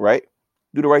situation, right?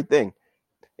 Do the right thing.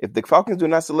 If the Falcons do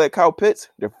not select Kyle Pitts,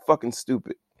 they're fucking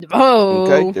stupid. Oh.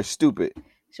 Okay? They're stupid.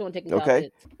 She won't take okay?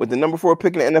 Pitts. With the number 4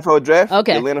 pick in the NFL draft,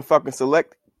 okay. The Atlanta Falcons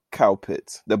select Kyle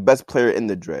Pitts, the best player in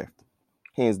the draft.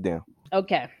 Hands down.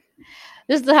 Okay.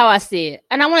 This is how I see it.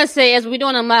 And I want to say, as we're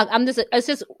doing a mock, it's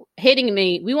just hitting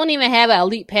me. We won't even have an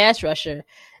elite pass rusher.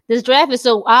 This draft is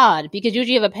so odd because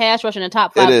usually you have a pass rusher in the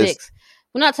top 5 picks.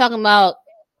 We're not talking about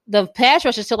the pass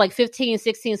rush is still like 15,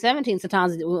 16, 17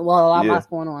 sometimes. Well, a lot of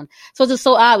going on. So it's just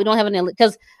so odd. We don't have an elite.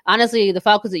 Because honestly, the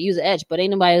Falcons that use the edge, but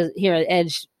ain't nobody here at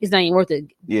edge. It's not even worth it.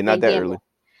 Yeah, not that early.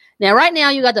 Now, right now,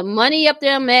 you got the money up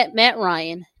there, Matt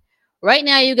Ryan. Right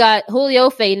now, you got Julio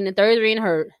fading at 33 and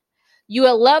hurt. You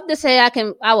would love to say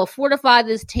I will fortify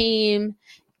this team,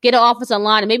 get an offensive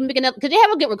line, and maybe make another, because they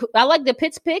have a good I like the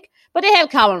Pitts pick, but they have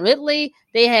Calvin Ridley.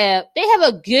 They have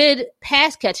a good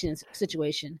pass catching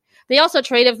situation. They also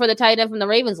traded for the tight end from the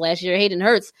Ravens last year, Hayden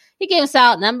Hurst. He gave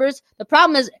solid numbers. The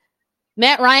problem is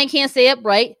Matt Ryan can't stay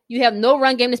upright. You have no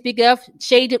run game to speak of.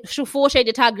 Full shade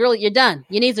to Todd Gurley. You're done.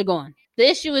 Your needs are gone. The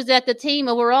issue is that the team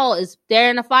overall is there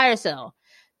in a fire cell.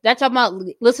 That's talking about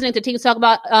listening to teams talk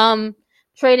about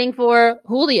trading for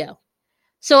Julio.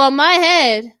 So in my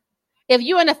head, if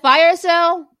you're in a fire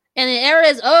cell and the era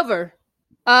is over,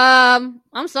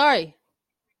 I'm sorry.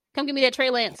 Come give me that Trey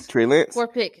Lance. Trey Lance?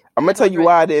 4th pick. I'm going to tell you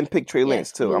why I didn't pick Trey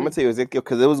Lance, too. I'm going to tell you, Ezekiel,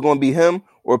 because it was going to be him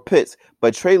or Pitts.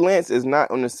 But Trey Lance is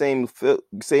not on the same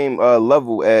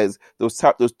level as those 3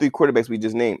 quarterbacks we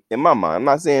just named, in my mind. I'm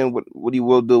not saying what he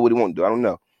will do, what he won't do. I don't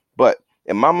know. But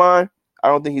in my mind, I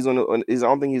don't think he's I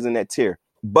don't think he's in that tier.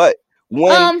 But when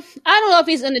I don't know if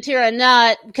he's in the tier or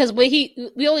not, because we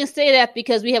only say that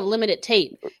because we have limited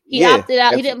tape. He opted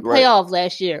out. He didn't play off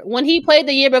last year. When he played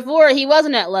the year before, he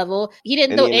wasn't at level. He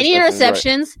didn't throw any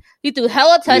interceptions. Right. He threw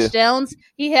hella touchdowns. Yeah.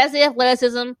 He has the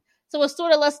athleticism. So it's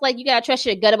sort of less like you gotta trust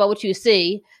your gut about what you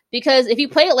see, because if he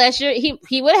played it last year,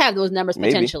 he would have those numbers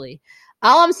potentially.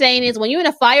 All I'm saying is when you're in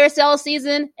a fire sale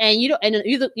season and you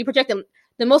project them,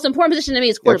 the most important position to me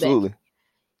is quarterback. Absolutely.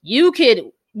 You could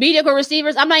mediocre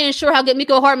receivers. I'm not even sure how good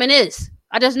Mecole Hardman is.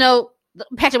 I just know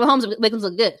Patrick Mahomes makes him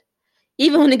look good,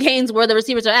 even when the games where the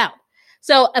receivers are out.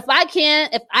 So if I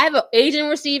have an aging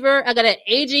receiver, I got an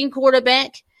aging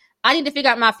quarterback, I need to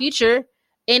figure out my future.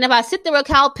 And if I sit there with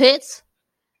Kyle Pitts,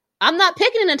 I'm not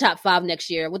picking in the top 5 next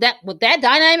year. With that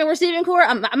dynamic receiving core,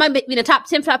 I might be in the top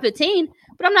 10, top 15,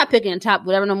 but I'm not picking in top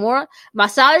whatever no more. My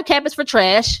salary cap is for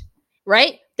trash,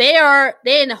 right? They're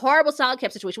in a horrible salary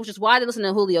cap situation, which is why they listen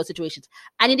to Julio situations.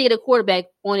 I need to get a quarterback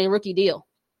on a rookie deal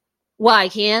while I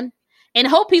can, and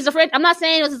hope he's a friend. I'm not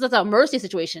saying this is a mercy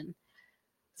situation.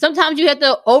 Sometimes you have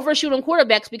to overshoot on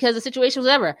quarterbacks because the situation was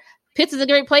ever. Pitts is a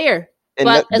great player,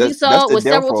 but as you saw with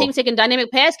several teams taking dynamic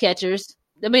pass catchers,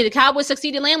 I mean, the Cowboys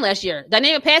succeeded land last year.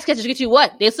 Dynamic pass catchers get you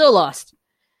what? They still lost.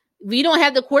 If you don't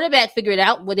have the quarterback figured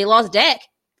out, when they lost Dak,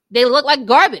 they look like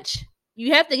garbage.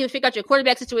 You have to figure out your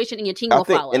quarterback situation, and your team will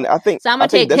follow. And I think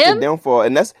that's the downfall.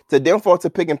 And that's the downfall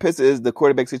to picking Pitts is the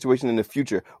quarterback situation in the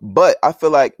future. But I feel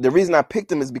like the reason I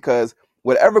picked him is because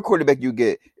whatever quarterback you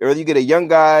get, whether you get a young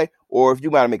guy or if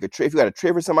you got to make a trade, if you got to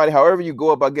trade for somebody, however you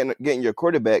go about getting your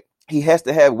quarterback, he has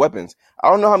to have weapons. I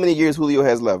don't know how many years Julio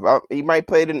has left. He might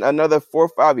play it in another 4 or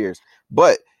 5 years.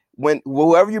 But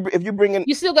if you bring in,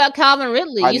 you still got Calvin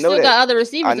Ridley. You still got other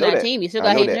receivers in that team. You still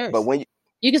got Hayden Hurst. But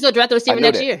you can still draft the receiver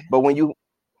next year. But you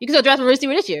can still draft the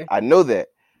receiver this year. I know that.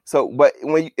 So, but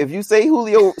if you say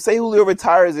Julio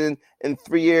retires in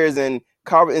 3 years and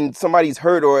somebody's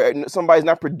hurt or somebody's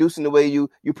not producing the way you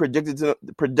projected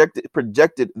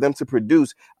them to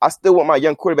produce, I still want my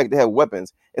young quarterback to have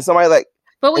weapons. And somebody like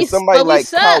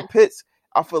Kyle Pitts,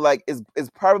 I feel like is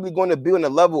probably going to be on the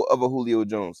level of a Julio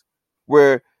Jones,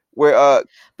 where but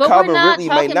Calvin we're not Ridley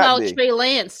talking might not about be. Trey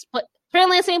Lance. But Trey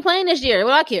Lance ain't playing this year.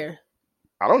 What do I care?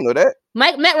 I don't know that.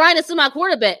 Matt Ryan is still my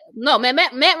quarterback. No, Matt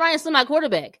Ryan is still my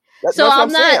quarterback. That's what I'm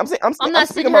saying. I'm not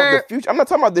speaking about the future. I'm not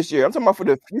talking about this year. I'm talking about for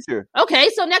the future. Okay,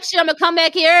 so next year I'm gonna come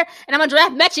back here and I'm gonna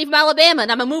draft Mechie from Alabama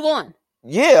and I'm gonna move on.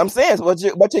 Yeah, I'm saying, but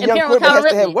your young quarterback has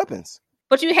to have weapons.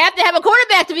 But you have to have a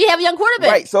quarterback to have a young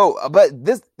quarterback. Right. So, but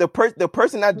the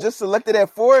person I just selected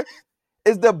at 4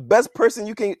 is the best person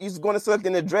you're going to select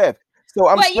in the draft. So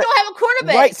you don't have a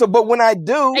quarterback, right? So, but when I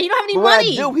do, and you don't have any money.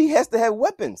 When I do, he has to have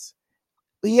weapons.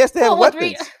 He has to have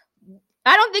weapons.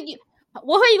 I don't think you.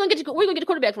 Well, where are you gonna get the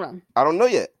quarterback from? I don't know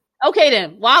yet. Okay,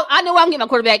 then. Well, I know where I'm getting my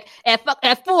quarterback at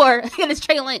 4. And it's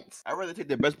Trey Lance. I'd rather take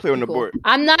the best player on the board.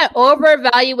 I'm not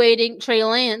over-evaluating Trey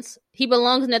Lance. He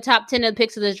belongs in the top 10 of the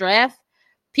picks of this draft.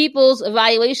 People's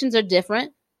evaluations are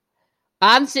different.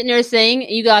 I'm sitting there saying,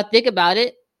 you gotta think about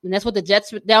it. And that's what the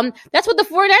Jets that's what the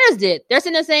 49ers did. They're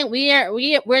sitting there saying,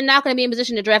 we're not going to be in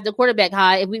position to draft the quarterback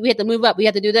high. If we have to move up, we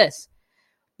have to do this.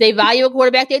 They value a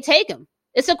quarterback, they take him.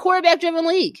 It's a quarterback-driven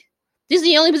league. This is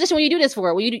the only position where you do this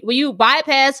for. Will you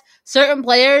bypass certain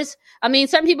players? I mean,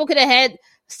 certain people could have had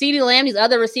CeeDee Lamb, these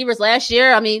other receivers last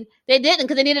year. I mean, they didn't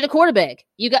because they needed a quarterback.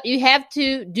 You have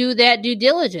to do that due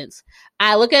diligence.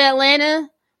 I look at Atlanta.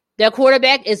 Their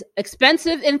quarterback is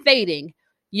expensive and fading.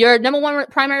 Your number one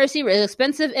primary receiver is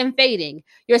expensive and fading.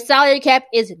 Your salary cap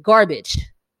is garbage.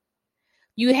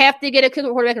 You have to get a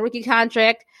quarterback a rookie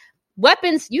contract.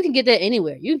 Weapons, you can get that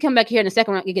anywhere. You can come back here in the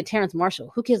second round and get Terrence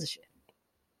Marshall. Who gives a shit?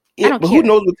 Yeah, but who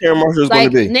knows what Terrence Marshall is going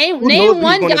to be? Name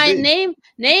one guy.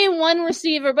 Name one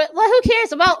receiver. But who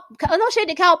cares about? No shade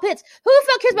to Kyle Pitts. Who the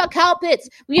fuck cares about Kyle Pitts?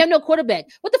 We have no quarterback.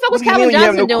 What the fuck was Calvin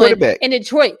Johnson doing in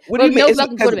Detroit? What do you mean? No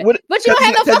fucking quarterback. But you don't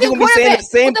have no fucking quarterback. You're going to be saying the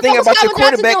same thing about your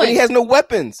quarterback when he has no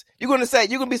weapons. You're going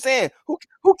to be saying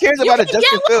who cares about a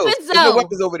Justin Fields? There's no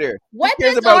weapons over there.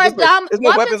 Weapons are a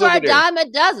dime a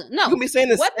dozen. No, you're going to be saying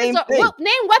the same thing.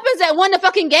 Name weapons that won the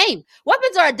fucking game.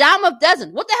 Weapons are a dime a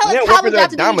dozen. What the hell is Calvin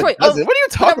Johnson in Detroit? What are you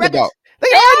talking about? They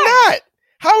are not.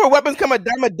 How are weapons come a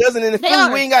dime a dozen in the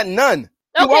Philly? We ain't got none.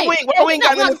 Okay. Why we ain't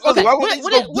got none in Philly? Why wouldn't they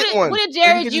just go get one? What did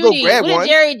Jerry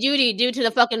Jeudy do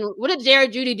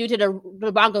to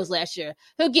the Broncos last year?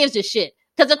 Who gives a shit?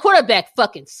 Because the quarterback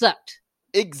fucking sucked.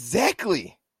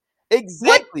 Exactly. So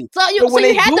you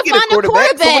have to find a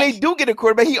quarterback. So when they do get a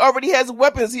quarterback, he already has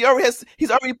weapons. He's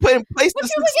already put in place to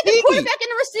succeed. But you can get the quarterback and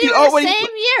the receiver the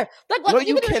same year. No,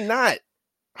 you cannot.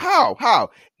 How?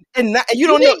 And you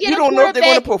don't know if they're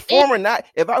going to perform or not.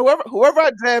 If whoever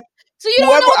I draft, so you don't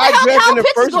know what the hell Kyle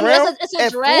Pitts is going to do. It's a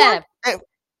draft.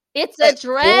 It's a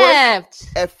draft.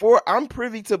 At 4, I'm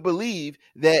privy to believe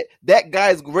that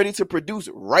guy is ready to produce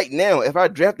right now. If I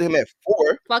drafted him at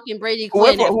 4, fucking Brady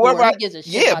Quinn who gives a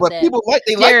shit about but that. People like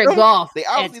Jared Goff. They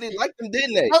obviously liked him,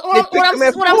 didn't they?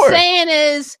 What I'm saying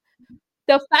is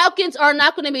the Falcons are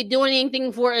not going to be doing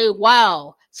anything for a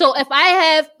while. So if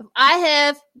I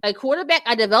have a quarterback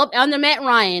I developed under Matt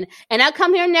Ryan, and I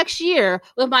come here next year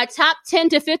with my top 10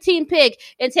 to 15 pick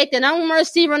and take the number one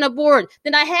receiver on the board,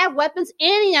 then I have weapons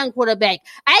and a young quarterback.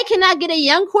 I cannot get a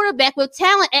young quarterback with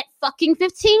talent at fucking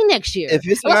 15 next year.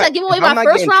 Unless I give away my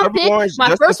first round pick,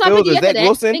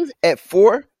 at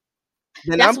 4.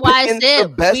 Then that's why I said the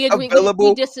best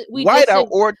available wideout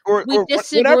or we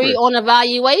disagree whatever. On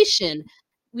evaluation.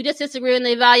 We just disagree on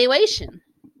the evaluation.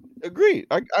 Agreed.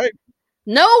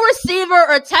 No receiver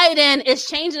or tight end is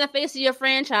changing the face of your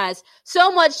franchise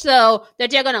so much so that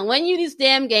they're going to win you these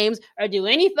damn games or do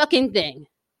any fucking thing.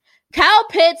 Kyle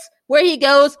Pitts, where he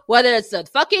goes, whether it's the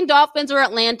fucking Dolphins or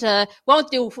Atlanta, won't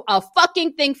do a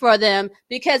fucking thing for them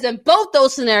because in both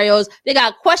those scenarios, they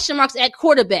got question marks at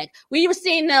quarterback. We've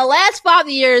seen in the last 5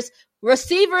 years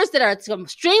receivers that are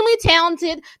extremely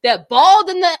talented, that balled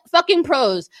in the fucking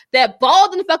pros, that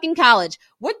balled in fucking college,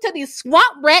 went to these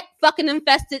swamp rat fucking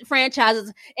infested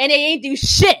franchises, and they ain't do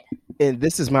shit. And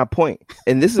this is my point.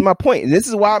 And this is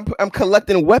why I'm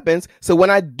collecting weapons. So when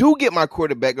I do get my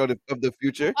quarterback of the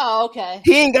future, okay,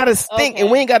 he ain't got to stink, and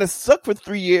we ain't got to suck for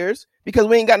 3 years because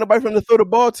we ain't got nobody for him to throw the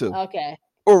ball to,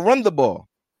 or run the ball,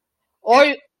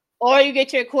 Or you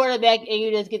get your quarterback and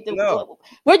you just get the. No.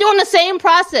 We're doing the same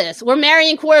process. We're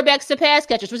marrying quarterbacks to pass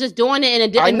catchers. We're just doing it in a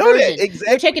different version. That,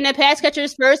 exactly. You're taking the pass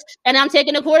catchers first, and I'm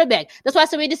taking the quarterback. That's why I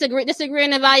said we disagree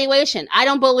in evaluation. I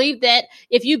don't believe that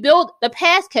if you build the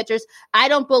pass catchers, I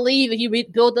don't believe if you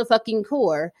build the fucking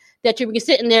core that you're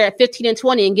sitting there at 15 and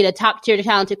 20 and get a top tier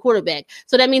talented quarterback.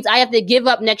 So that means I have to give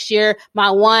up next year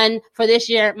my one for this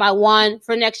year, my one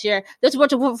for next year. This is what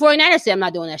the 49ers say. I'm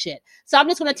not doing that shit. So I'm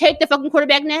just going to take the fucking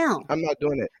quarterback now. I'm not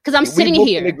doing it. Because I'm sitting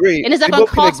here. And it's not going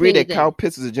to cost me anything. That Kyle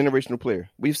Pitts is a generational player.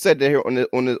 We've said that here on this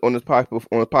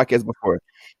podcast before.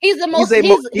 He's the most.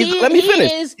 Let me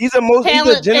finish. He's a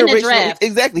generational.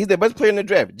 Exactly. He's the best player in the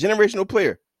draft. Generational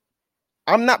player.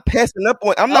 I'm not passing up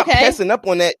on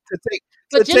that to take.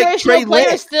 But generational Trey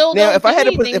Lance. Still now, if I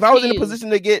was in a position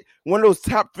to get one of those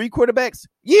top 3 quarterbacks,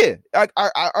 yeah, I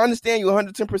understand you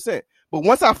 110%. But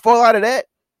once I fall out of that,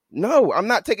 no, I'm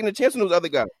not taking a chance on those other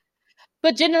guys.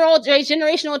 But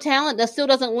generational talent that still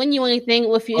doesn't win you anything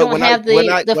if you don't have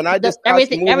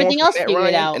everything else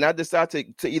figured out. And I decide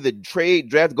to either trade,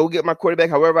 draft, go get my quarterback.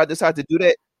 However, I decide to do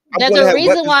that. There's a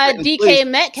reason why DK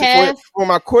Metcalf for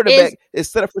my quarterback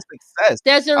is set up for success.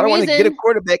 There's a I don't want to get a reason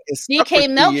quarterback and DK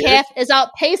Metcalf is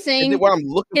outpacing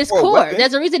his core.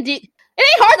 There's a reason. It ain't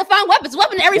hard to find weapons.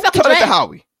 Weapon in every fucking draft. Tell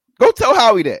Howie. Go tell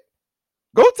Howie that.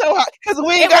 Go tell Howie because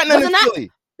we ain't got nothing in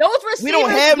Philly. Those receivers, we don't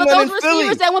have those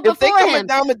receivers that went before him.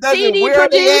 CD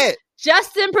produced,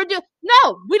 Justin produced.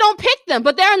 No, we don't pick them,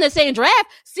 but they're in the same draft.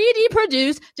 CD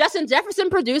produced, Justin Jefferson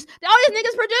produced. All these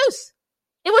niggas produce.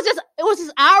 It was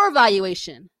just our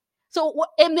evaluation. So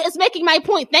it's making my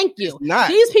point. Thank you.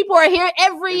 These people are here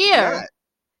every year. Not.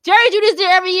 Jerry Jeudy's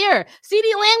there every year.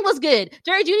 CeeDee Lamb was good.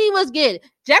 Jerry Jeudy was good.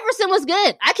 Jefferson was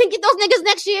good. I can get those niggas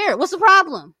next year. What's the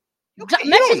problem?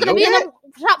 Metcalf's gonna be in the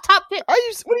top pick. What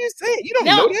are you saying? You don't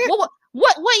know that.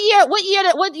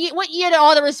 What year did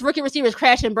all the rookie receivers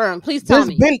crash and burn? Please tell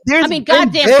me.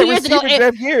 Goddamn, 2 years ago. 2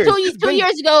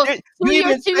 years ago.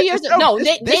 2 years ago. No,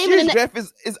 this year's draft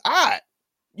is odd.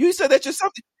 You said that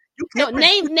yourself.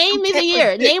 Name me the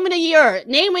year. Name me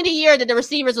the year that the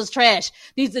receivers was trash.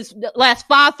 The last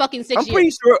 5 fucking 6 years. I'm pretty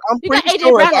sure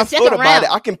if I thought about it,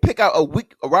 I can pick out a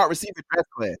wide receiver draft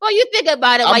class. Well, you think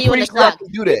about it while you on the clock.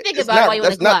 You think about it while you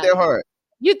on the clock. That's not that hard.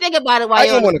 You think about it while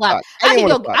you're on the clock. I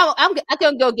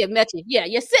can go get Mechie. Yeah,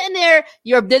 you're sitting there.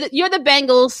 You're the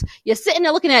Bengals. You're sitting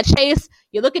there looking at Chase.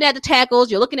 You're looking at the tackles.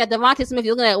 You're looking at Devontae Smith.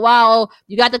 You're looking at Wow.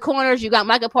 You got the corners. You got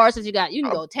Micah Parsons. You can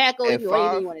go tackle. You can do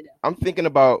anything you want to do. I'm thinking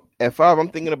about at 5. I'm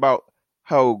thinking about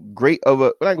how great of a.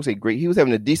 I'm not gonna say great. He was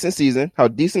having a decent season. How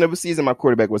decent of a season my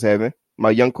quarterback was having.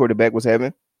 My young quarterback was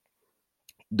having.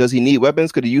 Does he need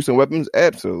weapons? Could he use some weapons?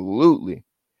 Absolutely.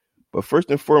 But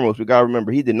first and foremost, we gotta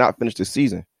remember he did not finish the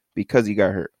season because he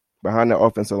got hurt behind the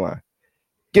offensive line.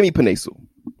 Give me Penei Sewell.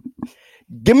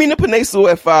 Give me the Penei Sewell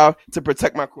at 5 to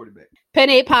protect my quarterback.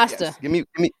 Penei pasta. Yes. Give me.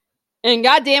 And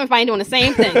goddamn if I ain't doing the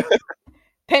same thing.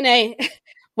 Penei,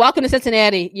 welcome to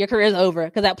Cincinnati. Your career is over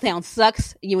because that town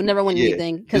sucks. You will never win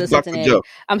anything because of Cincinnati.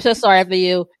 I'm so sorry for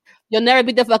you. You'll never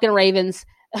beat the fucking Ravens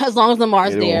as long as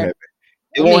Lamar's there.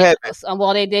 It won't happen.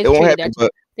 Well, they did.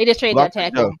 They just traded that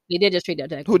tackle. They did just trade that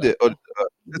tackle. Who did?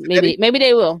 Maybe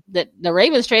they will. The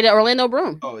Ravens traded Orlando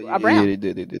Brown. Yeah, they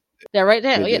did. They're right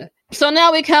there. Yeah. So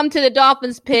now we come to the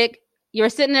Dolphins pick. You're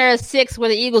sitting there at 6 where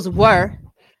the Eagles were.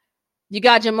 You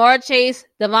got Jamar Chase,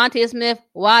 Devontae Smith,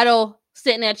 Waddle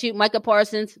sitting at you, Micah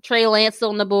Parsons, Trey Lance still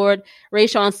on the board,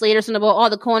 Rashawn Slater still on the board, all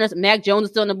the corners, Mac Jones is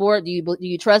still on the board. Do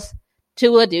you trust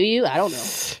Tua? Do you? I don't know.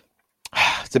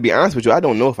 To be honest with you, I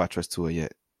don't know if I trust Tua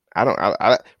yet.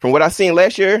 I from what I seen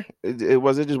last year, it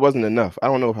just wasn't enough. I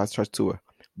don't know if I trust Tua,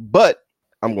 but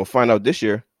I'm gonna find out this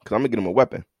year because I'm gonna get him a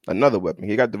weapon, another weapon.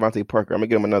 He got Devontae Parker. I'm gonna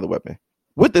get him another weapon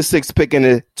with the 6th pick in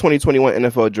the 2021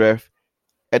 NFL Draft.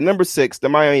 At number 6, the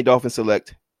Miami Dolphins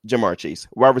select Jamar Chase,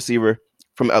 wide receiver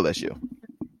from LSU.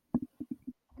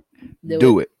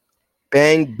 Do it.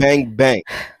 Bang, bang, bang.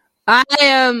 I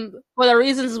am, for the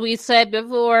reasons we said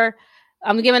before,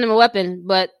 I'm giving him a weapon,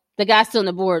 but the guy's still on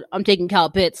the board. I'm taking Kyle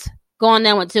Pitts. Going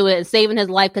down with Tua and saving his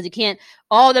life because he can't.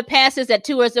 All the passes that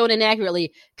Tua is throwing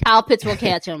inaccurately, Kyle Pitts will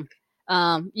catch him.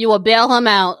 You will bail him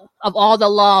out of all the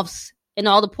lofts and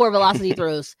all the poor velocity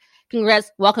throws.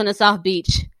 Congrats. Welcome to South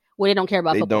Beach, where they don't care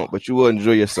about football. They don't, but you will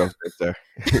enjoy yourself right there.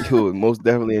 You will most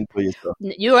definitely enjoy yourself.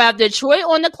 You have Detroit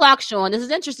on the clock, Sean. This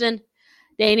is interesting.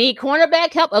 They need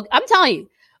cornerback help. I'm telling you,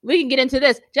 we can get into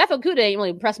this. Jeff Okudah ain't really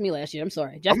impressed me last year. I'm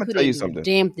sorry. Jeff Okudah tell you something.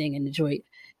 Damn thing in Detroit.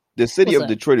 The city of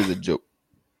Detroit is a joke.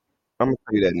 I'm going to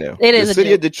tell you that now. It is the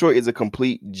city of Detroit is a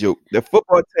complete joke. The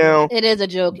football town. It is a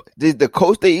joke. The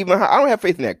coach they even I don't have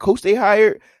faith in that coach they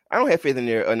hired. I don't have faith in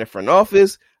their front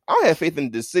office. I don't have faith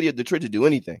in the city of Detroit to do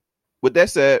anything. With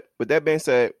that being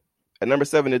said, at number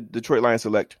 7, the Detroit Lions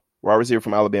select wide receiver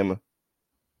from Alabama,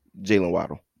 Jalen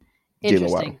Waddle.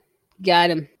 Interesting.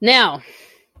 Got him. Now,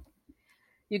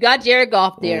 you got Jared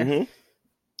Goff there. Mm-hmm.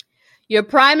 Your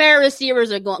primary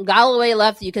receivers are going. Galloway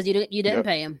left you because you didn't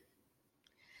pay him.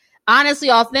 Honestly,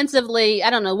 offensively, I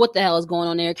don't know what the hell is going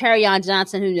on there. Kerryon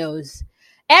Johnson, who knows?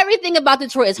 Everything about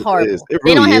Detroit is horrible.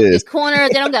 They don't have good corners.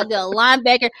 They don't got good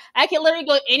linebacker. I can literally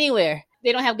go anywhere.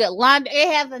 They don't have good linebacker. They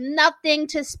have nothing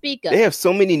to speak of. They have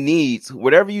so many needs.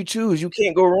 Whatever you choose, you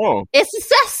can't go wrong. It's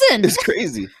disgusting. It's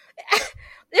crazy.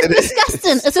 It's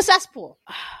disgusting. It's a cesspool.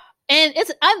 And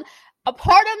a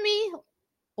part of me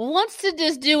wants to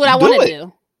just do what I want to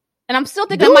do. And I'm still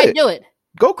thinking I might do it.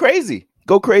 Go crazy.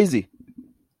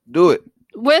 Do it.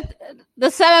 With the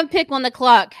 7th pick on the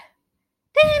clock,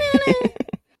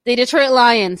 the Detroit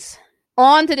Lions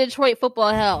on to Detroit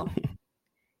football hell.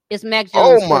 It's Mac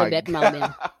Jones quarterback from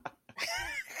Alabama.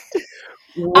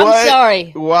 I'm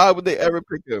sorry. Why would they ever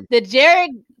pick him? The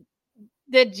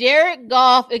Jared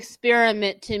Goff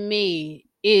experiment to me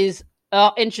is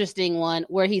interesting one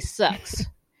where he sucks.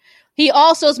 He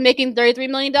also is making $33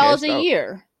 million a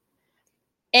year.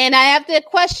 And I have to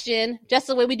question, just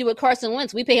the way we do with Carson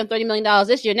Wentz, we pay him $30 million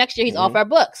this year. Next year, he's off our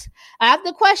books. I have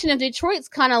to question if Detroit's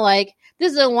kind of like,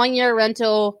 this is a 1-year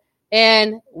rental,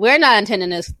 and we're not intending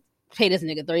to pay this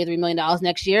nigga $33 million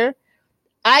next year.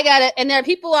 I got it. And there are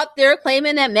people out there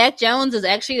claiming that Mac Jones is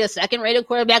actually the second-rated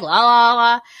quarterback. La, la,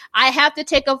 la. I have to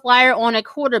take a flyer on a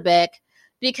quarterback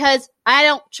because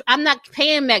I'm not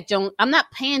paying Mac Jones. I'm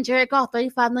not paying Jared Goff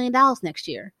 $35 million next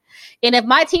year. And if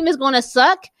my team is going to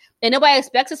suck, and nobody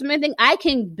expects us from anything, I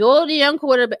can build a young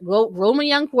quarterback, groom a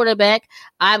young quarterback.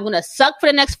 I'm going to suck for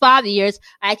the next 5 years.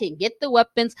 I can get the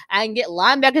weapons. I can get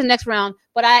linebackers in the next round.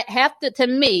 But I have to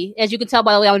me, as you can tell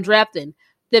by the way I'm drafting,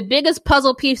 the biggest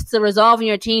puzzle piece to resolving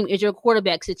your team is your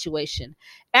quarterback situation.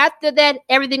 After that,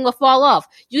 everything will fall off.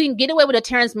 You can get away with a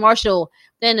Terrence Marshall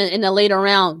in the later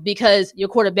round because your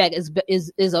quarterback is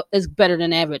better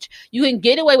than average. You can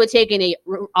get away with taking a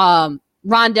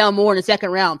Rondell Moore in the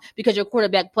second round because your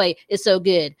quarterback play is so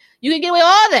good. You can get away with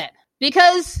all that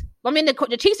because,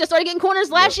 the Chiefs just started getting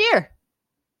corners last year.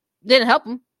 Didn't help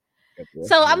them.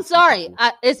 So I'm sorry.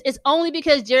 It's only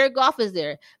because Jared Goff is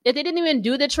there. If they didn't even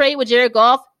do the trade with Jared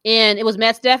Goff and it was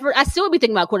Matt Stafford, I still would be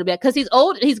thinking about quarterback because he's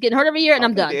old, he's getting hurt every year, and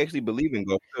I'm done. They actually believe in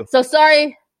Goff too. So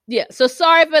sorry. Yeah, so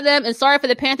sorry for them, and sorry for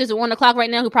the Panthers at 1 o'clock right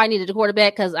now who probably needed a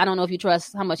quarterback because I don't know if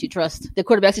how much you trust the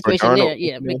quarterback situation there.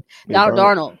 Yeah,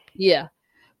 Darnold. Yeah.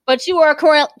 But you are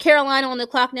Carolina on the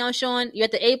clock now, Sean. You're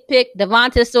at the 8th pick.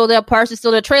 Devonta's still there. Parsons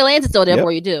still there. Trey Lance is still there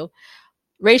for you, do.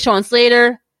 Rashawn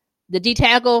Slater, the D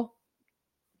tackle,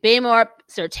 Baymar,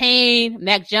 Surtain,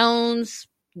 Mac Jones,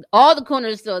 all the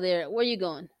corners still there. Where are you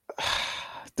going?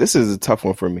 This is a tough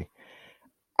one for me.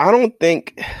 I don't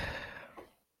think...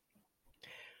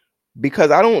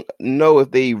 Because I don't know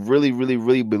if they really, really,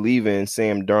 really believe in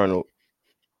Sam Darnold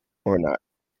or not.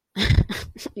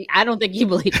 I don't think you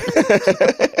believe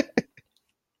it.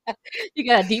 You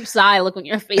got a deep sigh look on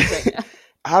your face right now.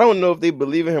 I don't know if they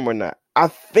believe in him or not. I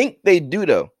think they do,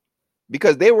 though.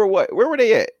 Because they were what? Where were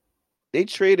they at? They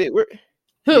traded...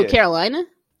 Who, Carolina?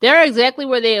 They're exactly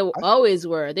where they always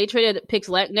were. They traded picks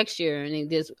next year and they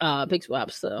did pick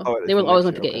swaps. So they were always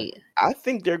going to pick 8. I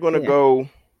think they're going to go...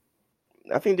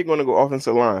 I think they're going to go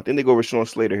offensive line. I think they go with Rashawn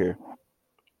Slater here.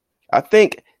 I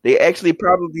think they actually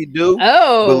probably do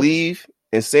believe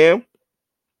in Sam,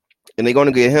 and they're going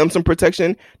to get him some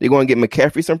protection. They're going to get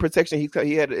McCaffrey some protection.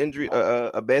 He had an injury,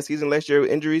 a bad season last year with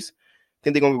injuries. I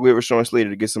think they're going to go with Rashawn Slater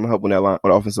to get some help on that line,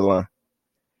 on the offensive line.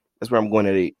 That's where I'm going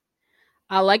at 8.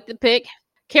 I like the pick.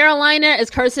 Carolina is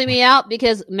cursing me out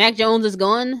because Mac Jones is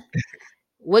gone.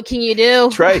 What can you do?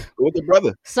 Trey, go with the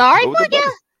brother. Sorry, but yeah.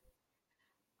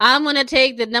 I'm going to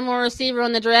take the number 1 receiver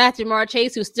on the draft, Jamar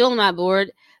Chase, who's still on my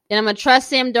board. And I'm going to trust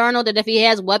Sam Darnold that if he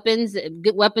has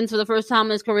good weapons for the first time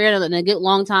in his career in a good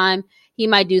long time, he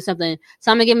might do something.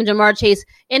 So I'm going to give him Jamar Chase.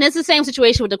 And it's the same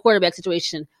situation with the quarterback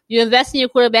situation. You invest in your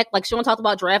quarterback, like Sean talked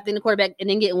about drafting the quarterback and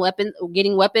then getting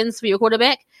weapons for your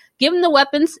quarterback. Give him the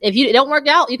weapons. If it don't work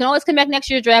out, you can always come back next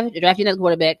year and draft your next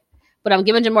quarterback. But I'm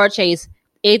giving Jamar Chase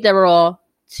 8th overall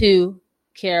to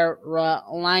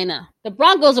Carolina. The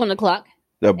Broncos on the clock.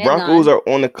 The Broncos are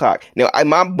on the clock. Now,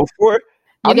 before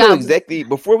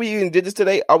we even did this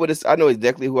today, I know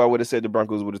exactly who I would have said the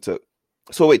Broncos would have took.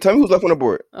 So wait, tell me who's left on the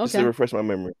board. Just to refresh my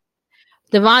memory.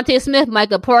 Devontae Smith,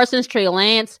 Micah Parsons, Trey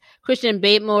Lance, Christian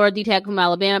Batemore, D-tackle from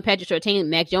Alabama, Patrick Surtain,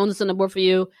 Mac Jones is on the board for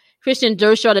you. Christian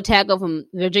Dershaw, the tackle from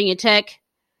Virginia Tech.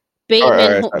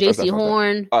 Bateman, J.C.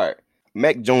 Horn. All right.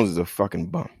 Mac Jones is a fucking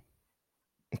bum.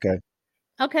 Okay.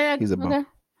 He's a bum. Okay.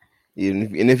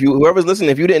 And if whoever's listening,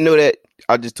 if you didn't know that,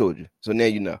 I just told you. So now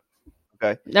you know.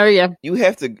 Okay. There you go. You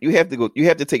have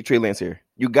to take Trey Lance here.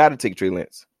 You got to take Trey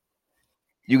Lance.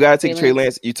 You got to take Trey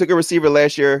Lance. You took a receiver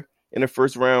last year in the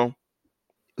first round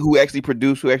who actually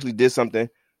produced, who actually did something.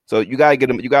 So you gotta get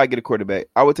him. You gotta get a quarterback.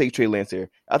 I would take Trey Lance here.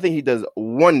 I think he does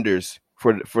wonders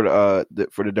for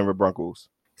the Denver Broncos.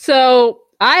 So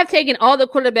I have taken all the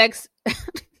quarterbacks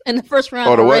in the first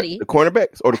round already. The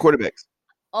cornerbacks or the quarterbacks?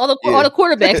 All the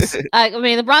quarterbacks. I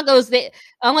mean, the Broncos. They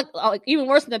even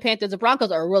worse than the Panthers. The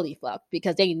Broncos are really fucked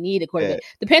because they need a quarterback. Yeah.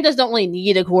 The Panthers don't really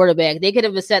need a quarterback. They could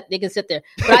have been set. They can sit there.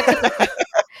 But I took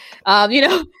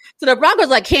so the Broncos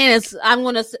like Candace. I'm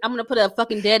gonna put a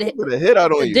fucking put a hit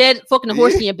out on you. Dead fucking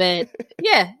horse in your bed.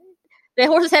 Yeah, that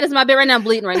horse's head is in my bed right now. I'm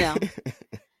bleeding right now.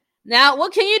 Now,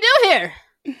 what can you do here?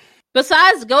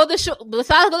 Besides go the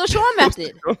Sean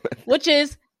method, which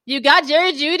is you got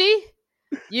Jerry Jeudy.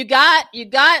 You got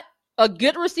a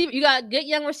good receiver. You got a good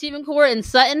young receiving core in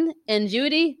Sutton and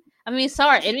Jeudy. I mean,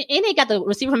 sorry, and they got the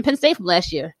receiver from Penn State from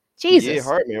last year. Jesus, yeah,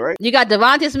 Hartman, right? You got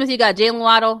Devontae Smith. You got Jalen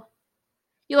Waddle.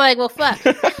 You're like, well, fuck.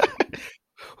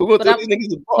 Who gonna throw these niggas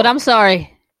the ball? But I'm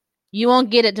sorry. You won't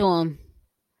get it to him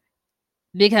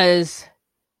because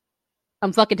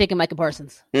I'm fucking taking Micah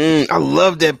Parsons. I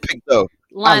love that pick, though.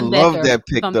 I love that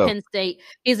pick, from though. Penn State.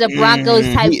 He's a Broncos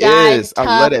type guy. Is. I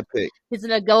love that pick. He's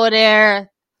gonna go there.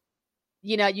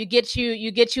 You know, you get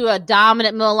you a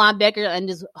dominant middle linebacker and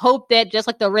just hope that just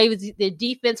like the Ravens, the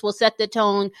defense will set the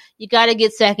tone. You got to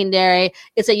get secondary.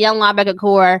 It's a young linebacker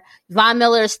core. Von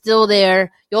Miller is still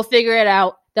there. You'll figure it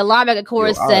out. The linebacker core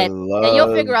is set, and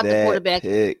you'll figure out the quarterback.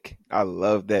 Pick. I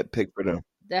love that pick for them.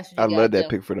 That's what I love that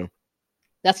pick for them.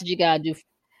 That's what you gotta do.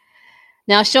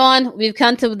 Now, Sean, we've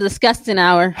come to the disgusting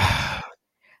hour.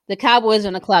 The Cowboys are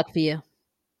on the clock for you.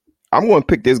 I'm going to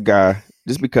pick this guy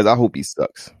just because I hope he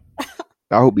sucks.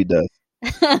 I hope he does.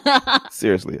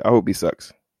 Seriously, I hope he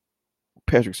sucks.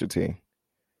 Patrick Surtain.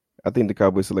 I think the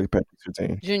Cowboys select Patrick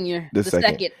Surtain. Junior, the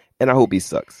second. And I hope he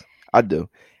sucks. I do.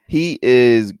 He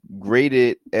is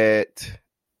graded at,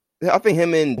 I think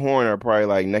him and Horn are probably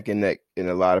like neck and neck in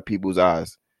a lot of people's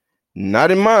eyes.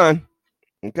 Not in mine.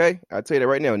 Okay? I'll tell you that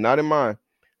right now. Not in mine.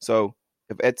 So,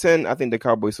 if at 10, I think the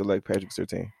Cowboys select Patrick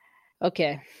Surtain.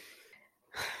 Okay.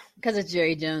 Because it's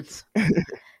Jerry Jones.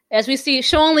 As we see,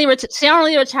 Sean Lee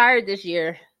retired this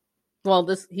year.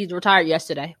 Well, he's retired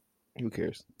yesterday. Who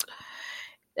cares?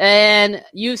 And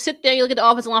you sit there, you look at the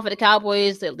offensive line for the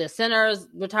Cowboys. The centers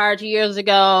retired 2 years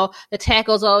ago. The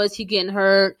tackles always keep getting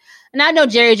hurt. And I know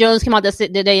Jerry Jones came out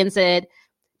today and said,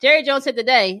 Jerry Jones said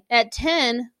today, at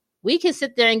 10, we can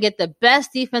sit there and get the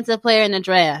best defensive player in the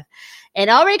draft. And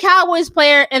every Cowboys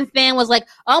player and fan was like,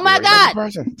 oh my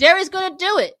God, Jerry's going to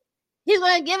do it. He's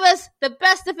going to give us the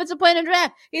best defensive player in the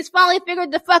draft. He's finally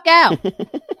figured the fuck out. But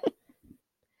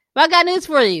I got news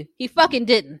for you. He fucking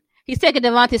didn't. He's taking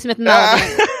Devontae Smith in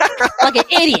Alabama like an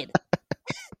idiot.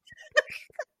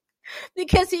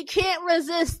 Because he can't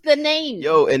resist the name.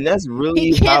 Yo, and that's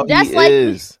really how he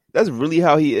is. That's really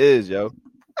how he is, yo.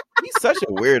 He's such a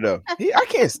weirdo. I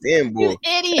can't stand bull.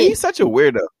 Idiot. He's such a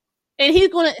weirdo. And he's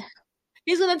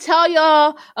gonna tell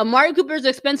y'all Amari Cooper is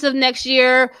expensive next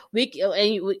year.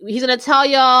 He's gonna tell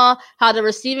y'all how the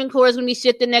receiving core is gonna be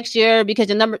shifted next year because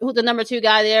who's the number 2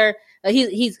 guy there?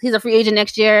 He's a free agent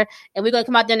next year, and we're gonna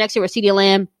come out there next year with CeeDee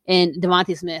Lamb and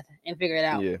Devontae Smith and figure it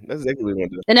out. Yeah, that's exactly what we're gonna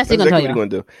do. And that's exactly what we're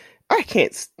gonna do. I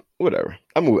can't. Whatever.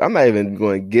 I'm not even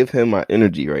going to give him my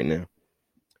energy right now.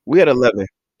 We had 11.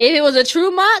 If it was a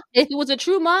true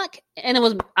mock, and it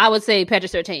was, I would say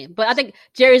Patrick Surtain. But I think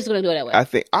Jerry's going to do it that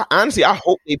way. Honestly, I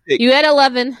hope they pick. You had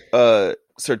 11.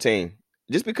 Surtain,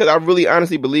 just because I really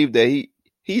honestly believe that he.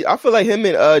 I feel like him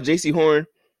and J.C. Horn,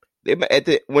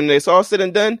 when it's all said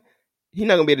and done, he's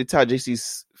not going to be able to tie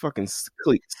J.C.'s fucking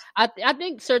cleats. I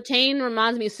think Surtain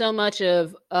reminds me so much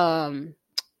of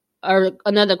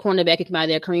another cornerback who came out of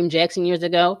there, Kareem Jackson, years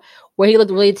ago, where he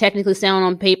looked really technically sound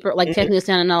on paper, like technically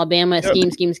sound in Alabama, scheme.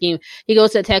 He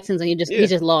goes to the Texans and he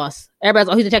just lost. Everybody's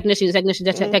like, oh, he's a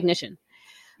technician.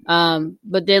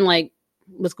 But then like,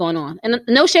 what's going on? And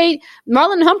no shade,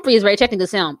 Marlon Humphrey is very technically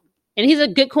sound, and he's a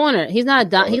good corner. He's not a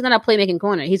playmaking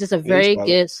corner. He's just a very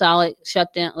good, solid,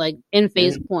 shutdown, like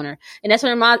in-phase corner. And that's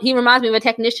what he reminds me of a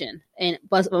technician.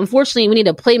 But unfortunately, we need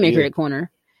a playmaker at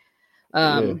corner.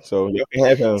 So you can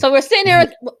have him. So we're sitting here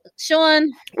with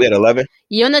Sean. We had 11.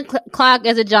 You're on the clock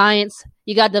as a Giants.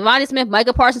 You got Devontae Smith,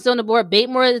 Micah Parsons still on the board.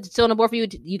 Batemore is still on the board for you.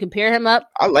 You can pair him up.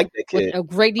 I like that kid. With a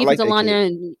great defensive line there.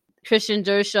 Christian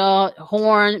Dershaw,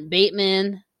 Horn,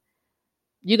 Bateman.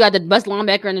 You got the best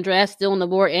linebacker in the draft still on the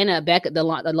board, and the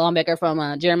linebacker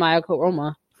from Jeremiah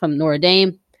Koroma from Notre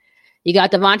Dame. You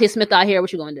got Devontae Smith out here.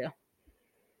 What you going to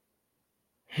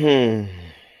do?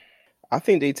 I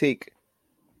think they take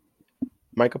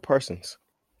Micah Parsons.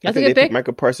 That's a good pick.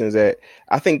 Micah Parsons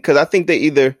because I think they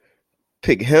either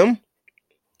pick him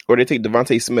or they take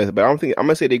Devontae Smith. But I'm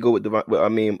gonna say they go with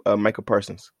Micah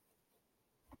Parsons.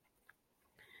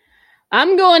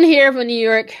 I'm going here for New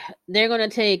York. They're going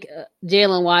to take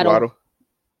Jalen Waddle.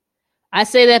 I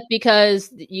say that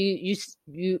because you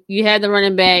had the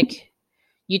running back.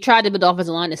 You tried to build the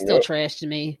offensive line. It's still trash to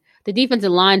me. The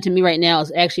defensive line to me right now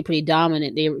is actually pretty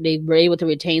dominant. They were able to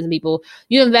retain some people.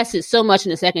 You invested so much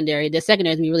in the secondary. The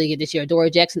secondary is going to be really good this year.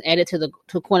 Dory Jackson added to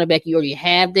cornerback you already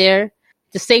have there.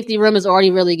 The safety room is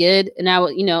already really good. And now,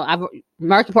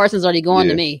 Marky Parsons is already going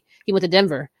to me. He went to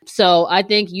Denver. So I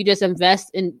think you just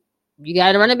invest in, you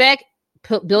got a running back,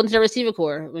 build into the receiver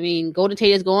core. I mean, Golden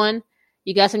Tate is going.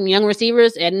 You got some young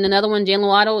receivers, adding another one, Jalen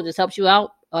Waddle, just helps you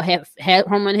out. Have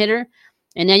home run hitter.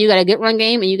 And then you got a good run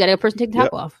game, and you got a person take the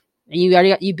top off. And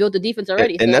you built the defense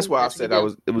already. And that's why I said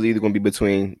it was either going to be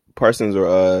between Parsons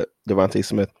or Devontae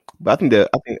Smith. But I think I'm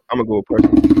going to go with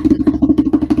Parsons.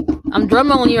 I'm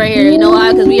drumming on you right here. You know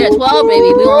why? Because we at 12, baby.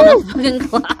 We on the fucking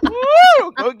clock.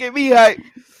 Don't get me hype.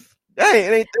 Dang,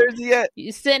 it ain't Thursday yet.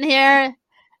 You sitting here,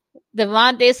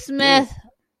 Devontae Smith,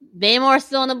 Baymore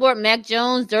still on the board, Mac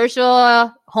Jones,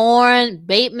 Dershaw, Horn,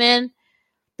 Bateman,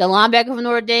 the linebacker from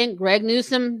Notre Dame, Greg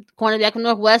Newsome, cornerback from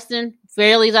Northwestern,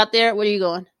 Fairley's out there. Where are you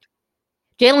going?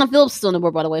 Jalen Phillips still on the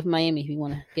board, by the way, from Miami, if you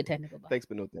want to get technical about it. Thanks,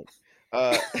 but no thanks.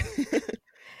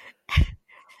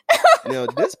 Now,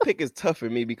 this pick is tough for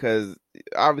me because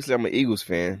obviously I'm an Eagles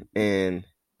fan, and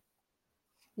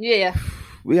Yeah.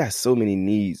 we got so many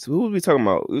needs. Who was we talking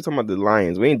about? We were talking about the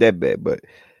Lions. We ain't that bad, but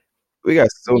we got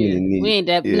so many needs. We ain't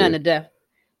that none of death.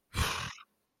 At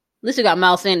least we got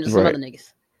Miles Sanders and some other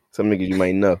niggas. Some niggas you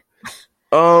might know.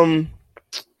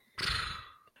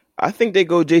 I think they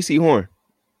go JC Horn.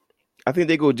 I think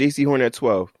they go JC Horn at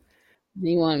 12.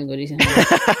 You want him to go JC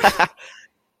Horn?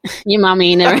 Your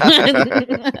mommy ain't never.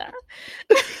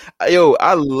 Yo,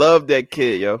 I love that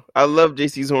kid, yo. I love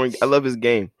JC Horn. I love his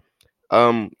game.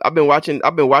 I've been watching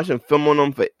film on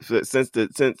him since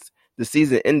the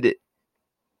season ended.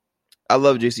 I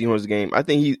love JC Horn's game. I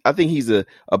think he's a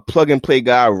plug and play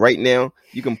guy right now.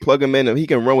 You can plug him in and he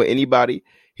can run with anybody.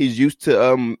 He's used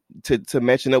to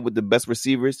matching up with the best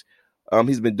receivers.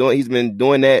 He's been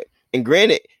doing that. And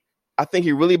granted, I think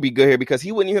he'd really be good here because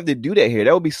he wouldn't even have to do that here.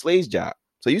 That would be Slade's job.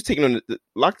 So he's taking on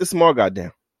lock the small guy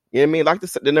down. You know what I mean? Lock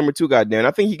the number 2 guy down.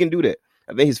 I think he can do that.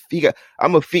 I think his feet.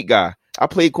 I'm a feet guy. I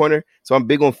played corner, so I'm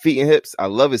big on feet and hips. I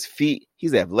love his feet.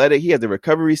 He's athletic. He has the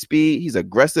recovery speed. He's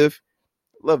aggressive.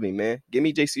 Love me, man. Give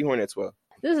me JC Horn at 12.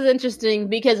 This is interesting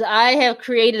because I have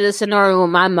created a scenario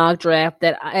in my mock draft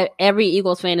that every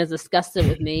Eagles fan is disgusted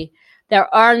with me.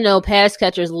 There are no pass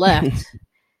catchers left.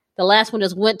 The last one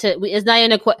just went to. It's not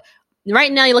in a.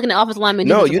 Right now, you're looking at offensive linemen.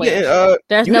 No, you didn't.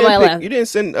 There's nobody left. You didn't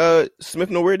send Smith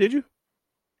nowhere, did you?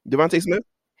 Devontae Smith.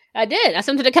 I did. I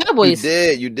sent him to the Cowboys.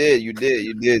 You did.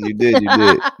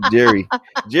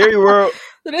 Jerry World.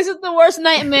 So this is the worst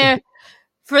nightmare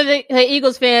for the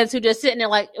Eagles fans who just sitting there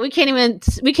like we can't even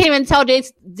tell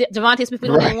Devontae Smith we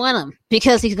don't even want him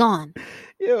because he's gone.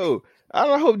 Yo,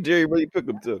 I hope Jerry really picked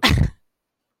him too.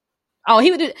 Oh,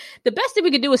 he would do the best thing we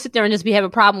could do is sit there and just have a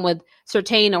problem with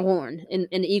Surtain or Horn in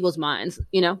the Eagles' minds,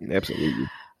 you know? Absolutely.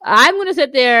 I'm going to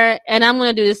sit there and I'm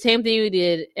going to do the same thing you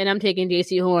did, and I'm taking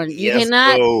JC Horn. You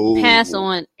cannot pass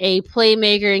on a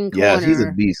playmaker in corner. Yeah, he's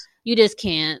a beast. You just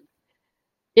can't.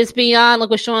 It's beyond, like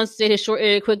what Sean said, his short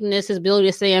area quickness, his ability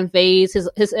to stay in phase,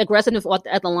 his aggressiveness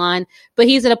at the line, but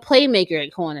he's a playmaker in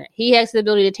corner. He has the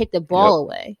ability to take the ball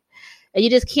away. And you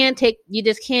just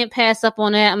can't pass up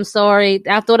on that. I'm sorry.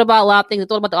 I've thought about a lot of things. I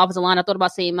thought about the offensive line. I thought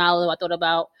about St. Malo. I thought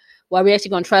about why we're actually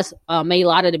going to trust May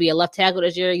Lotta to be a left tackle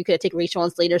this year. You could take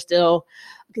Rashawn Slater still.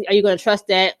 Are you going to trust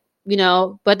that? You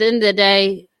know, but at the end of the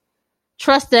day,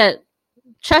 trust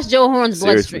Joe Horn's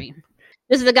bloodstream.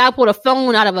 This is the guy who pulled a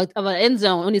phone out of an end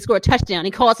zone when he scored a touchdown.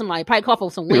 He called somebody, probably called for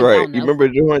some wings. Right. You remember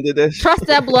Joe Horn did that? Trust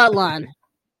that bloodline.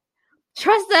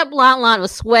 Trust that bloodline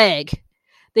with swag.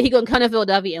 That he gonna come to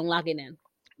Philadelphia and lock it in.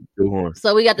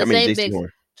 So we got the same picks.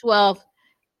 12.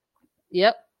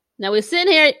 Yep. Now we're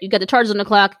sitting here. You got the Chargers on the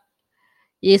clock.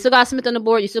 You still got Smith on the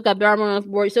board. You still got Barrymore on the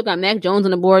board. You still got Mac Jones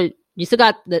on the board. You still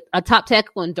got a top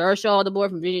tackle and Dershaw on the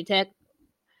board from Virginia Tech.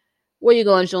 Where you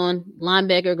going, Sean?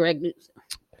 Linebacker Greg Newsome.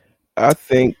 I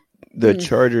think the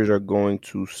Chargers are going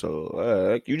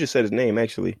to you just said his name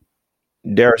actually.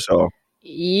 Dershaw.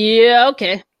 Yeah.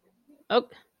 Okay.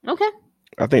 Okay.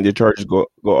 I think the Chargers go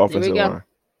offensive line.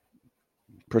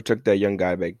 Protect that young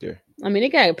guy back there. I mean,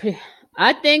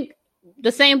 I think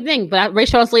the same thing, but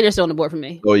Rashawn Slater's still on the board for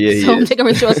me. Oh, yeah, so I'm taking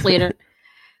Rashawn Slater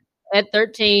at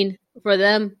 13 for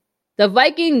them. The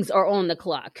Vikings are on the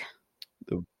clock.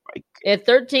 At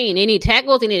 13, they need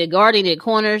tackles, they need a guard, they need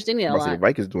corners, they need a lot. The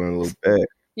Vikings doing a little bad.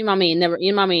 Your mommy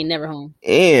ain't never home.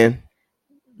 And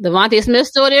Devontae Smith's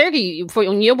still there.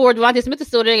 On your board, Devontae Smith is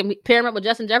still there. Pair him up with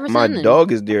Justin Jefferson. My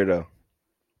dog is there, though.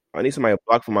 I need somebody to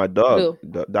block for my dog,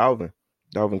 Dalvin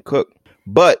Cook.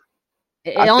 But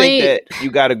I think that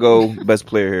you got to go best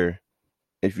player here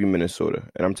if you're Minnesota,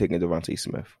 and I'm taking Devontae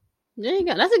Smith. There you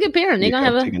go. That's a good pairing. They're gonna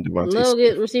have a little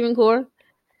good receiving core.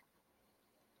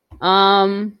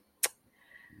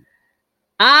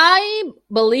 I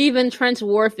believe in trench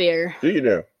warfare. Do you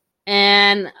know?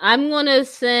 And I'm gonna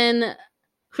send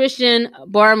Christian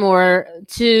Barmore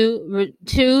to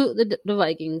the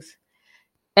Vikings.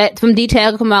 From D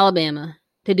tackle from Alabama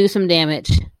to do some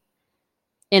damage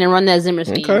and run that Zimmer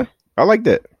scheme. Okay, I like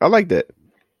that.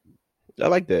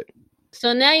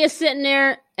 So now you're sitting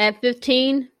there at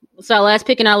 15. So our last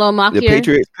pick in our little mock here. The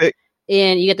Patriots pick,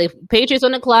 and you get the Patriots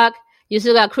on the clock. You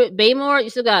still got Baymore.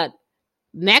 You still got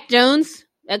Mac Jones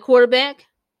at quarterback.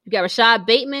 You got Rashad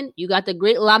Bateman. You got the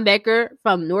great linebacker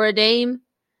from Notre Dame,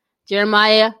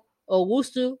 Jeremiah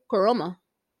Owusu-Koroma.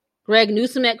 Greg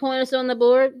Newsome at corner still on the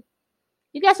board.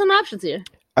 You got some options here.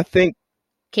 I think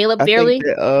Caleb Fairley,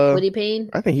 Woody Payne.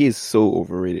 I think he is so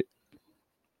overrated.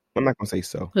 I'm not gonna say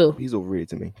so. Who? He's overrated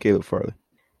to me. Caleb Farley.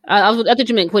 I thought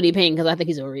you meant Quiddy Payne because I think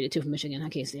he's overrated too from Michigan. I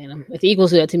can't stand him. If the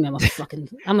Eagles do that to me,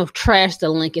 I'm gonna trash the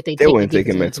link if they wouldn't take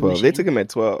him at 12. They took him at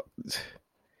 12.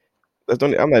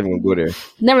 I'm not even gonna go there.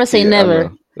 Never say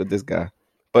never with this guy.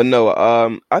 But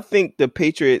no, I think the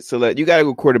Patriots select. You gotta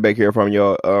go quarterback here from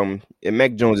y'all. And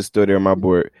Mac Jones is still there on my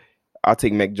board. I'll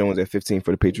take Mac Jones at 15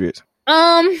 for the Patriots.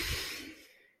 This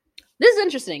is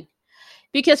interesting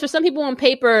because for some people on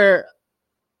paper,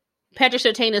 Patrick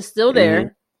Surtain is still there.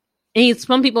 Mm-hmm. And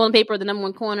some people on paper the number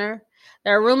one corner.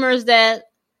 There are rumors that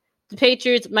the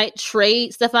Patriots might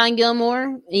trade Stephon Gilmore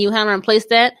and you have to replace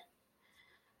that.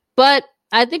 But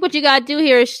I think what you got to do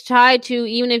here is try to,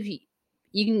 even if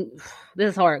you can,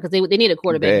 this is hard because they need a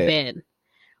quarterback bad.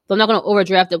 So I'm not going to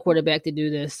overdraft a quarterback to do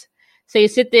this. So you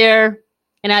sit there,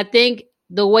 and I think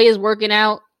the way it's working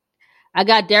out, I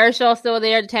got Darrisaw still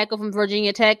there to tackle from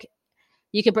Virginia Tech.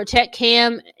 You can protect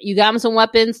Cam. You got him some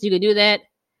weapons. You can do that.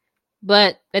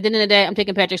 But at the end of the day, I'm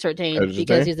taking Patrick Surtain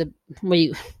because he's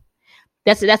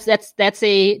that's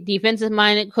a defensive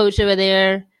minded coach over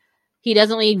there. He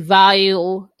doesn't really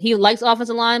value. He likes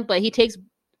offensive line, but he takes.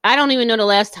 I don't even know the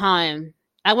last time.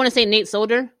 I want to say Nate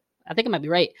Solder. I think I might be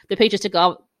right. The Patriots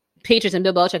and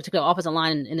Bill Belichick took the offensive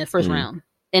line in the first round,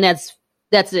 and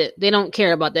that's it. They don't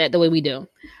care about that the way we do.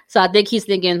 So I think he's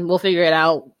thinking we'll figure it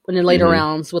out in the later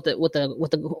rounds with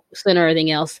the center and everything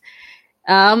else.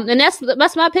 And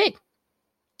that's my pick.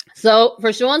 So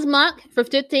for Sean's mock for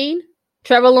 15,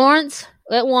 Trevor Lawrence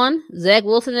at 1, Zach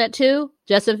Wilson at 2,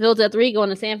 Justin Fields at 3 going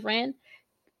to San Fran,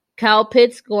 Kyle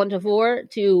Pitts going to 4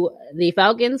 to the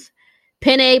Falcons,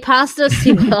 Penne Pasta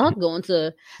Sewell going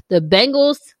to the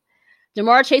Bengals,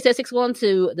 Jamar Chase at 6 going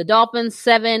to the Dolphins,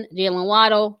 7 Jalen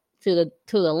Waddle to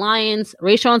the Lions,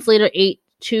 Rashawn Slater 8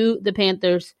 to the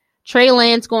Panthers, Trey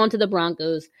Lance going to the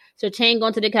Broncos, Surtain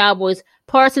going to the Cowboys,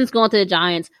 Parsons going to the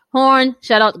Giants, Horn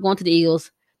shout out going to the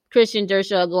Eagles, Christian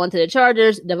Dershaw going to the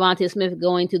Chargers, Devontae Smith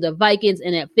going to the Vikings,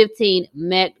 and at 15,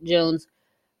 Mac Jones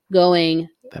going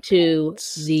to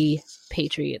the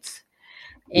Patriots.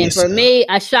 And for me,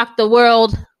 I shocked the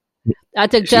world. I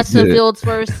took Justin Fields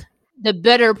first, the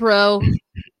better pro,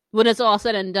 when it's all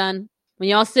said and done. When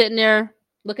y'all sitting there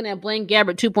looking at Blaine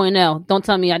Gabbert 2.0, don't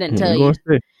tell me I didn't tell you.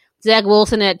 Zach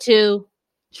Wilson at 2,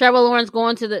 Trevor Lawrence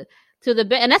going to the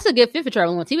and that's a good fit for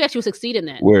Trevor Lawrence. He actually would succeed in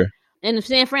that. Where? And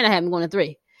San Fran, I have him going to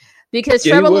 3. Because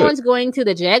Trevor Lawrence going to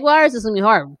the Jaguars is going to be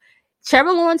hard.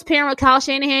 Trevor Lawrence pairing with Kyle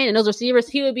Shanahan and those receivers,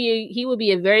 he would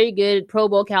be a very good Pro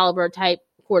Bowl caliber type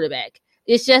quarterback.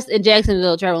 It's just in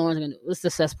Jacksonville, Trevor Lawrence was the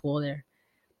cesspool there.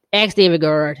 Ask David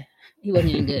Garrard. He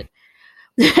wasn't even good.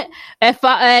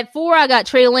 At 4, I got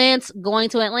Trey Lance going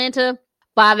to Atlanta.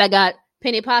 5, I got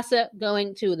Penny Pasta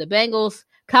going to the Bengals.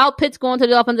 Kyle Pitts going to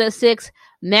the Dolphins at 6.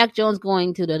 Mac Jones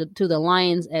going to the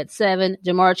Lions at 7.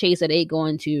 Jamar Chase at 8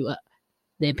 going to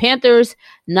the Panthers.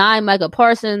 9, Micah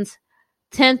Parsons.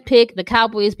 10th pick, the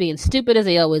Cowboys being stupid as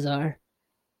they always are.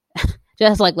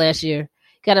 Just like last year.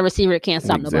 Got a receiver that can't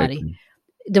stop nobody.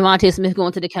 Devontae Smith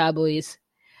going to the Cowboys.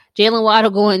 Jalen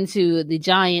Waddle going to the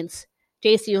Giants.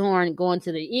 J.C. Horn going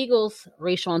to the Eagles.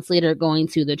 Rashawn Slater going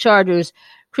to the Chargers.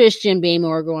 Christian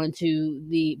Barmore going to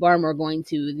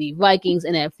the Vikings.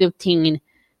 And at 15,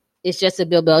 it's just that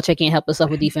Bill Belichick can't help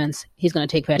himself with defense. He's going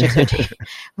to take Patrick Surtain.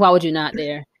 Why would you not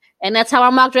there? And that's how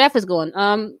our mock draft is going.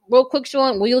 Real quick,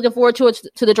 Sean, were you looking forward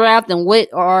to the draft? And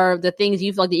what are the things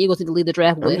you feel like the Eagles need to lead the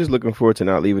draft with? I'm just looking forward to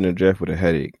not leaving the draft with a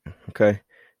headache. Okay?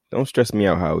 Don't stress me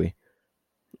out, Howie.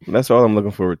 That's all I'm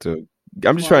looking forward to.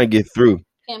 I'm just trying to get through.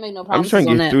 Can't make no I'm promises. just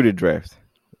trying to get through the draft.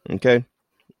 Okay?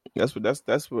 That's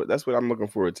what I'm looking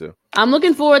forward to. I'm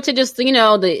looking forward to just, obviously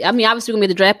we're going to be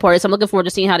the draft party, so I'm looking forward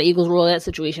to seeing how the Eagles roll that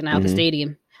situation out the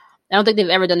stadium. I don't think they've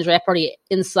ever done a draft party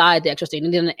inside the actual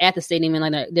stadium. They've done it at the stadium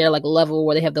in their level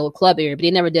where they have the little club area, but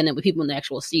they've never done it with people in the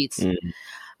actual seats.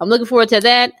 I'm looking forward to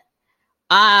that.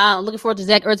 I'm looking forward to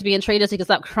Zach Ertz being traded so he can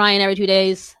stop crying every 2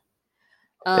 days.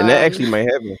 And that actually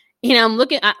might happen. I'm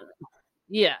looking at,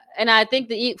 and I think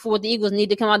for what the Eagles need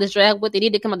to come out of this draft with, they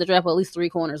need to come out of the draft with at least 3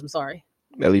 corners. I'm sorry.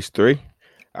 At least 3?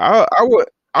 I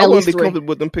wouldn't be comfortable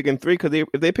with them picking 3 because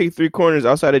if they pick 3 corners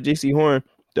outside of J.C. Horn,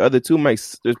 the other 2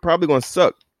 they're probably going to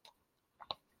suck.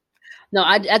 No,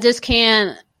 I just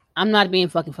can't. I'm not being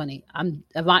fucking funny.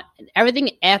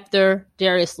 Everything after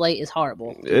Darius Slay is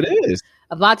horrible. It is.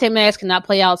 Avonte Maddox cannot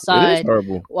play outside. It is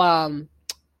horrible.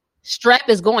 Strap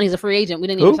is gone. He's a free agent. We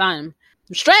didn't even sign him.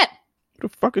 Strap.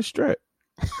 What the fuck is Strap?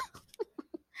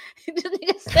 This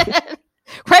nigga said,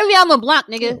 "Write me on the block,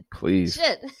 nigga." Please.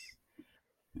 Shit.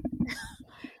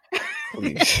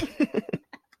 Please.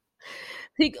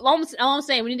 All I'm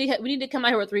saying, we need to come out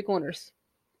here with 3 corners.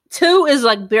 2 is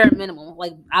like bare minimum.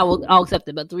 Like I'll accept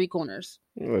it, but 3 corners.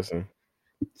 Listen.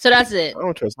 So that's it. I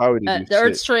don't trust Howard to do The shit.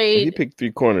 Earth's trade. He picked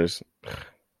 3 corners.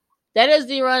 That is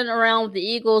the run around with the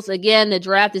Eagles. Again, the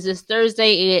draft is this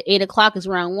Thursday. 8 o'clock is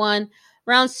round 1.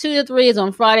 Rounds 2 to 3 is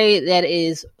on Friday. That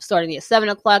is starting at 7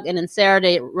 o'clock. And then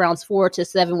Saturday, rounds 4 to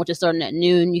 7, which is starting at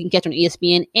noon. You can catch on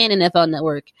ESPN and NFL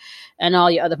Network and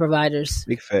all your other providers.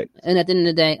 Big fact. And at the end of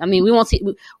the day, I mean, we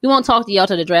won't talk to y'all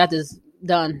till the draft is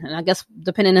done. And I guess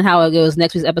depending on how it goes,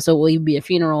 next week's episode will either be a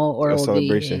funeral or a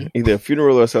celebration. Either a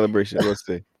funeral or a celebration. Let's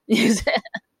say.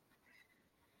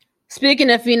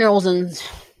 Speaking of funerals and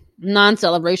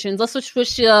non-celebrations, let's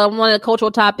switch one of the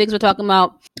cultural topics. We're talking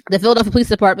about the Philadelphia Police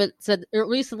Department said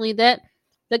recently that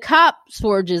the cops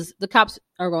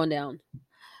are going down.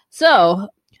 So,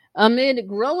 amid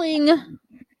growing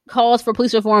calls for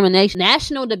police reform and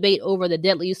national debate over the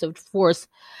deadly use of force,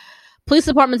 police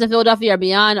departments in Philadelphia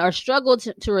are struggling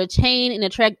to retain and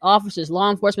attract officers.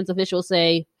 Law enforcement officials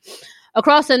say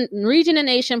across the region and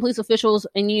nation, police officials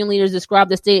and union leaders describe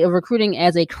the state of recruiting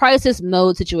as a crisis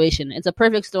mode situation. It's a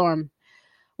perfect storm.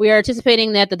 We are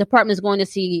anticipating that the department is going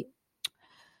to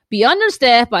be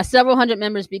understaffed by several hundred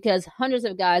members because hundreds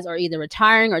of guys are either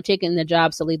retiring or taking their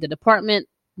jobs to leave the department,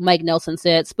 Mike Nelson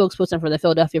said, spokesperson for the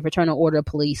Philadelphia Fraternal Order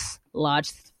Police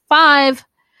Lodge 5.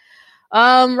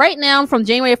 Right now, from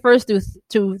January 1st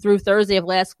through Thursday of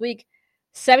last week,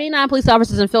 79 police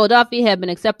officers in Philadelphia have been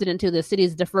accepted into the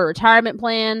city's deferred retirement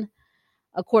plan,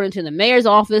 according to the mayor's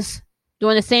office.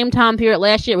 During the same time period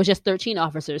last year, it was just 13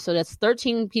 officers. So that's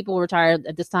 13 people retired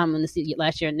at this time in the city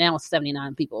last year. Now it's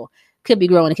 79 people. Could be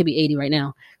growing. It could be 80 right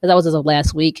now, because that was as of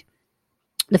last week.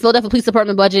 The Philadelphia Police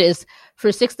Department budget is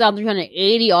for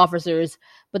 6,380 officers,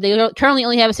 but they currently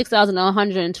only have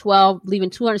 6,112, leaving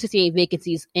 268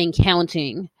 vacancies and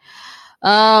counting.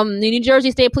 The New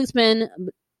Jersey State Policeman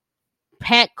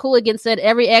Pat Cooligan said,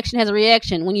 "Every action has a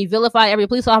reaction. When you vilify every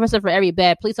police officer for every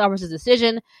bad police officer's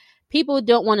decision, people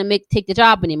don't want to take the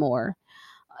job anymore.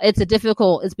 It's been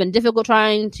difficult in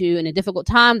a difficult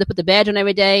time to put the badge on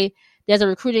every day. There's a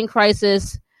recruiting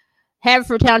crisis."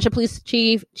 Haverford Township Police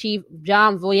Chief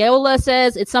John Viola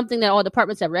says it's something that all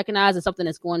departments have recognized. It's something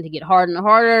that's going to get harder and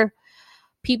harder.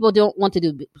 People don't want to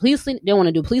do police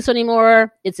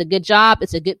anymore. It's a good job.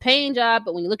 It's a good paying job.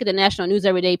 But when you look at the national news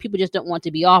every day, people just don't want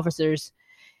to be officers.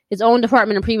 His own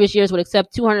department in previous years would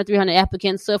accept 200, 300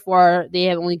 applicants. So far, they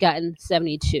have only gotten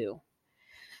 72.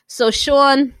 So,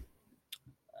 Sean,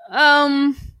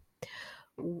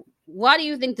 why do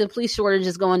you think the police shortage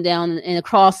is going down and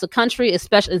across the country,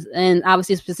 especially and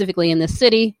obviously specifically in this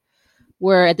city,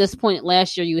 where at this point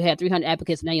last year you had 300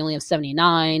 applicants, now you only have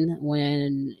 79?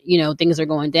 When things are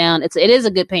going down, it is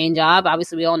a good paying job.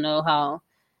 Obviously, we all know how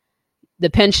the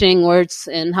pensioning works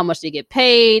and how much they get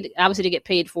paid. Obviously, they get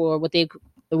paid for what they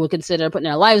would consider putting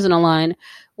their lives on the line.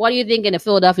 Why do you think in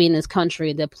Philadelphia, in this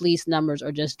country, the police numbers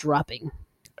are just dropping?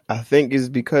 I think it's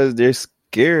because they're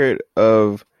scared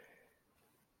of.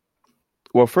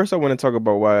 Well, first I want to talk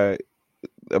about why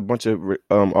a bunch of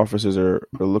officers are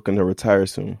looking to retire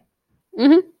soon.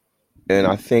 Mm-hmm. And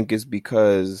I think it's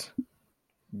because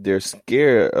they're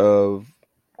scared of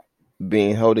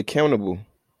being held accountable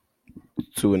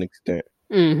to an extent.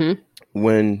 Mm-hmm.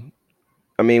 When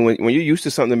you're used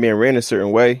to something being ran a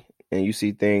certain way and you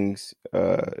see things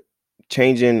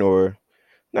changing, or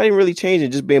not even really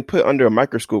changing, just being put under a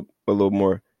microscope a little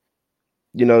more,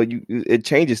 it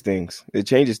changes things.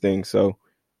 So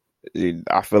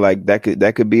I feel like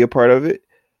that could be a part of it.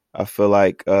 I feel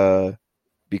like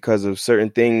because of certain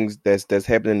things that's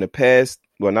happened in the past,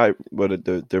 the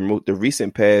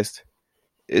recent past,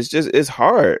 it's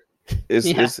hard.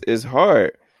 It's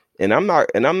hard. And I'm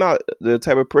not the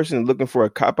type of person looking for a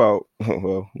cop out.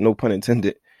 Well, no pun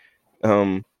intended.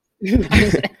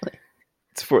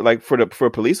 It's for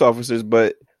police officers,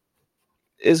 but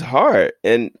it's hard.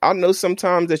 And I know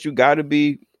sometimes that you got to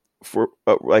be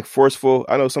forceful.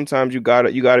 I know sometimes you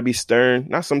gotta be stern.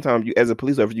 Not sometimes, you as a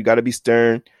police officer, you gotta be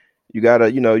stern. You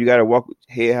gotta walk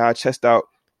head high, chest out,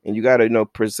 and you gotta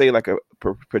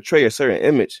portray a certain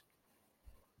image.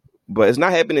 But it's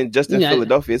not happening just in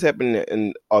Philadelphia. It's happening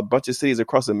in a bunch of cities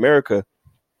across America.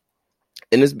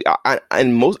 And I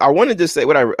wanted to say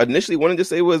what I initially wanted to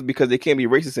say was because they can't be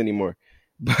racist anymore.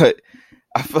 But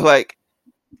I feel like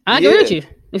I agree with you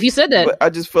if you said that. But I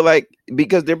just feel like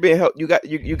because they're being held, you got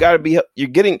to be. You're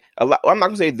getting a lot. I'm not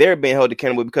gonna say they're being held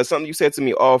accountable, because something you said to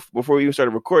me off before we even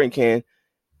started recording, Ken.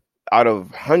 out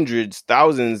of hundreds,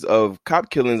 thousands of cop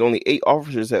killings, only 8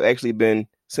 officers have actually been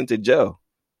sent to jail.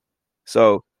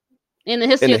 So in the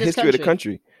history of the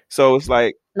country. So it's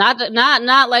like not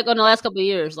like on the last couple of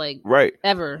years, like right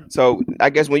ever. So I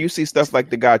guess when you see stuff like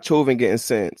the guy Chauvin getting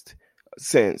sentenced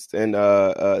and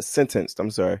sentenced,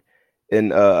 I'm sorry,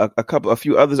 and a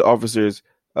few other officers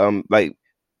like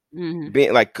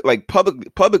being like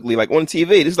publicly like on TV,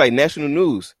 this is like national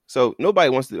news. So nobody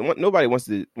wants the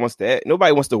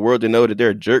world to know that they're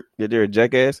a jerk, that they're a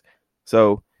jackass.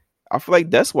 So I feel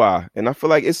like that's why, and I feel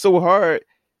like it's so hard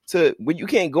to when you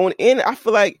can't go in. I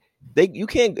feel like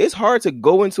it's hard to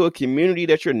go into a community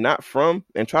that you're not from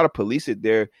and try to police it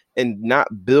there and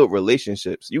not build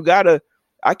relationships.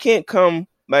 I can't come,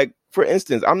 like, for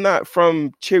instance, I'm not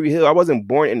from Cherry Hill. I wasn't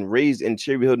born and raised in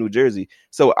Cherry Hill, New Jersey.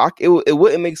 So it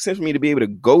wouldn't make sense for me to be able to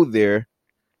go there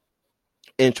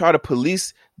and try to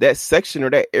police that section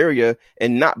or that area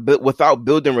and without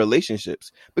building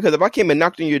relationships. Because if I came and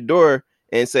knocked on your door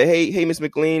and said, hey, Miss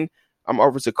McLean, I'm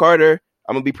Officer Carter.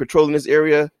 I'm going to be patrolling this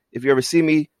area. If you ever see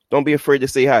me, don't be afraid to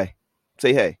say hi.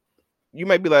 Say hey. You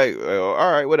might be like, oh,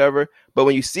 all right, whatever. But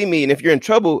when you see me and if you're in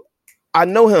trouble, I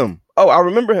know him. Oh, I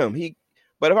remember him.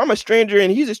 But if I'm a stranger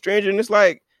and he's a stranger and it's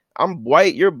like, I'm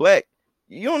white, you're black,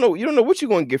 you don't know what you're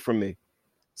going to get from me.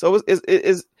 So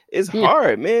it's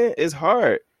hard, man. It's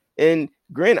hard. And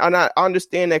granted, I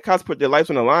understand that cops put their lives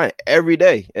on the line every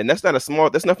day. And that's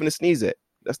nothing to sneeze at.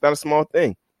 That's not a small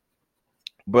thing.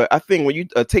 But I think when you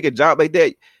take a job like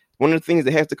that, one of the things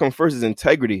that has to come first is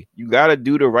integrity. You got to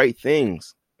do the right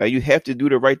things. Like, you have to do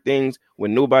the right things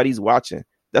when nobody's watching.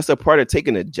 That's a part of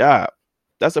taking a job.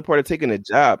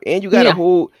 And you got to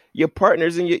hold your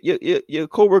partners and your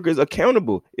coworkers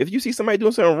accountable. If you see somebody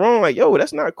doing something wrong, like, yo,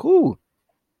 that's not cool.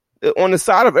 On the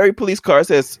side of every police car, it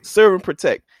says serve and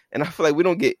protect. And I feel like we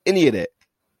don't get any of that.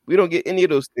 We don't get any of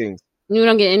those things. We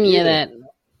don't get any of that.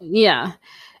 Yeah.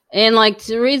 And like,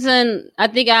 the reason I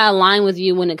think I align with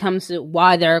you when it comes to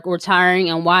why they're retiring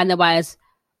and why nobody's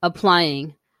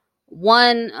applying.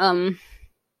 One,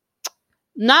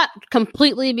 not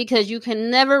completely, because you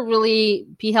can never really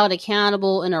be held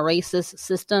accountable in a racist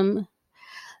system,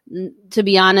 to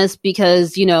be honest,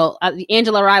 because,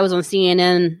 Angela Rye was on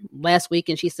CNN last week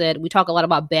and she said, we talk a lot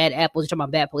about bad apples, you're talking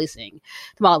about bad policing,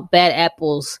 about bad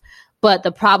apples. But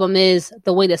the problem is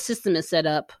the way the system is set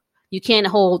up, you can't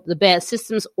hold the bad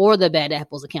systems or the bad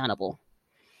apples accountable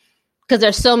because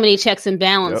there's so many checks and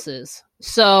balances. Yep.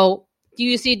 So do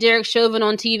you see Derek Chauvin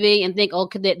on TV and think, oh,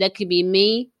 that could be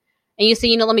me? And you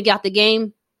say, let me get out the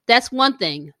game. That's one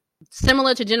thing.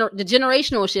 Similar to the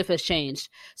generational shift has changed.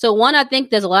 So one, I think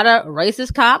there's a lot of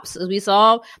racist cops, as we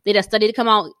saw. They had a study to come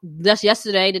out just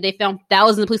yesterday that they found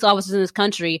thousands of police officers in this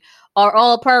country are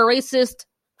all part of racist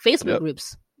Facebook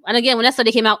groups. And again, when that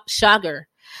study came out, shocker.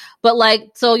 But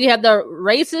so you have the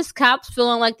racist cops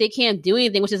feeling like they can't do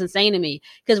anything, which is insane to me.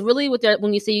 Because really,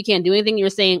 when you say you can't do anything, you're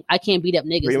saying I can't beat up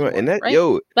niggas anymore, and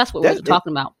right? That's what we're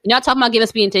talking about. We're not talking about giving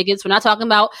speeding tickets. We're not talking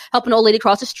about helping an old lady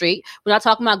cross the street. We're not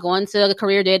talking about going to a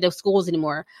career day at the schools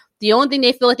anymore. The only thing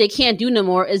they feel like they can't do no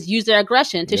more is use their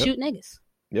aggression to shoot niggas.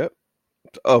 Yep.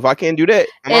 Oh, if I can't do that,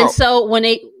 I'm out. So when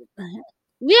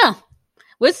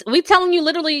we telling you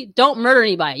literally don't murder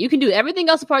anybody. You can do everything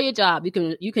else as part of your job. You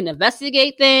can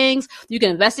investigate things. You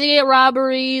can investigate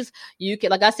robberies. You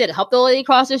can, like I said, help the lady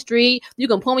cross the street. You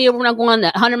can pull me over when I'm going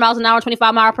at 100 miles an hour,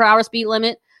 25 mile per hour speed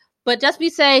limit. But just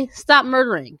say stop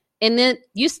murdering, and then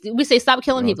we say stop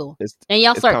killing people, and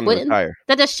y'all start quitting.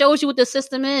 That just shows you what the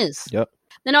system is. Yep.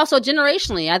 Then also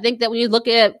generationally, I think that when you look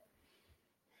at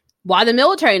why the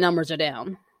military numbers are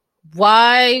down,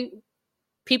 why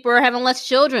people are having less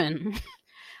children.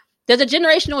 There's a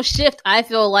generational shift, I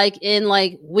feel like, in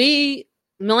we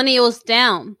millennials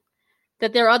down,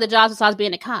 that there are other jobs besides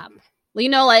being a cop.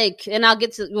 Well, and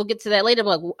we'll get to that later,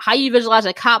 but how you visualize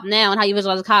a cop now and how you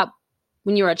visualize a cop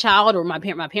when you were a child, or my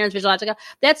parents visualize a cop,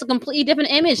 that's a completely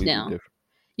different image now. Different.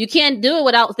 You can't do it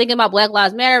without thinking about Black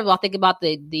Lives Matter, without thinking about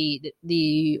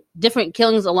the different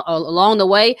killings along the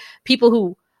way, people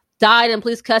who died in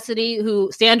police custody,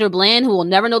 Sandra Bland, who will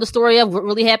never know the story of what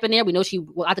really happened there. We know she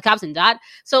got the cops and died.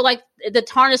 So the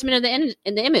tarnishment of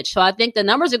the image. So I think the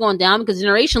numbers are going down because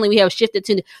generationally we have shifted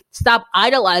to stop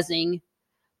idolizing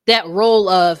that role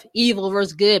of evil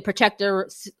versus good, protector,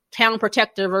 town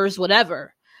protector versus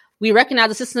whatever. We recognize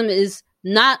the system is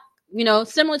not,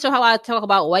 similar to how I talk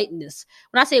about whiteness.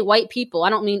 When I say white people,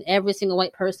 I don't mean every single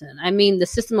white person. I mean the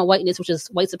system of whiteness, which is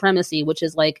white supremacy, which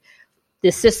is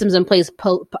the systems in place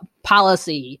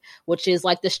policy, which is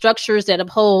the structures that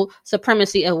uphold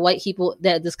supremacy of white people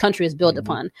that this country is built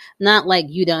upon. Not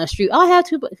you down the street. Oh, I have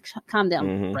to, but calm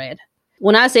down, Brad.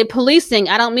 When I say policing,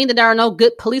 I don't mean that there are no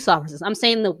good police officers. I'm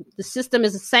saying the system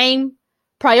is the same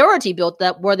priority built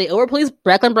up where they over-police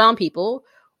black and brown people,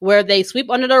 where they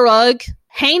sweep under the rug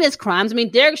heinous crimes. I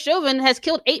mean, Derek Chauvin has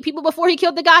killed 8 people before he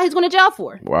killed the guy he's going to jail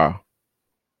for. Wow.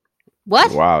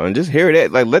 What? Wow. And just hear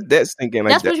that. Like, let that sink in.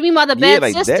 Like, that's what you mean by the bad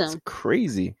system. That's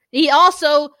crazy. He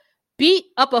also beat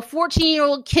up a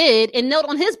 14-year-old kid and knelt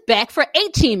on his back for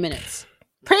 18 minutes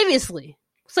previously.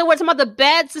 So we're talking about the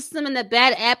bad system and the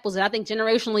bad apples, and I think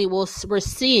generationally we're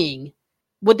seeing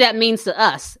what that means to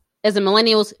us as the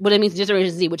millennials, what it means to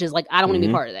Generation Z, which is like, I don't want to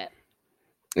be part of that.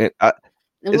 And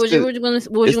it's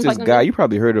this guy, you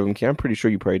probably heard of him, Ken. I'm pretty sure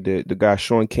you probably did. The guy,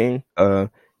 Sean King.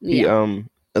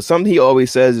 Something he always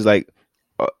says is like,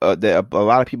 that a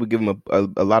lot of people give him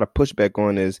a lot of pushback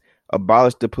on is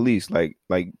abolish the police, like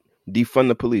defund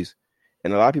the police.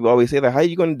 And a lot of people always say, like, how are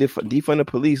you going to defund the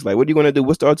police? Like, what are you going to do?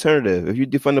 What's the alternative? If you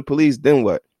defund the police, then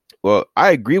what? Well, I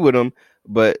agree with him,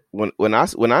 but when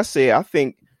I say, I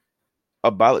think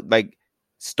about, like,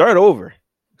 start over.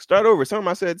 Something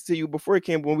I said to you before it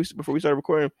came, before we started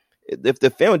recording. If the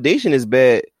foundation is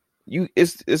bad, you're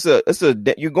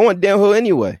going downhill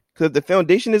anyway. Because if the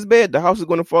foundation is bad, the house is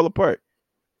going to fall apart.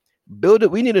 Build it.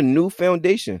 We need a new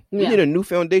foundation. We need a new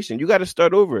foundation. You got to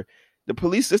start over. The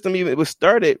police system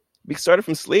we started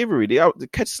from slavery. They out to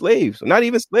catch slaves, not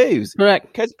even slaves.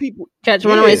 Correct. Catch people,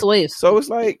 runaway slaves. So it's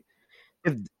like,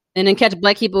 and then catch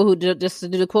black people who just to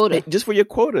do the quota, just for your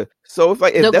quota. So it's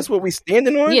like, if that's what we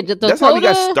standing on, that's quota, how we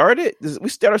got started. We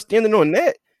started standing on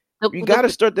that. You got to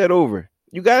start that over.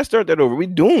 We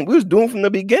was doomed from the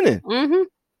beginning. Mm-hmm.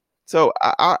 So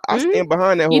I stand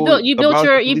behind that. You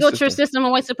built your system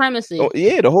on white supremacy. Oh,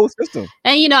 yeah, the whole system.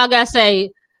 And I gotta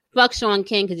say, fuck Sean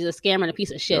King because he's a scammer and a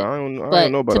piece of shit. I don't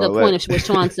know about to the point that. of what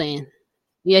Sean's saying.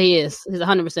 Yeah, he is. He's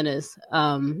 100% is.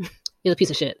 He's a piece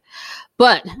of shit.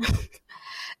 But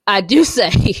I do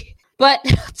say, but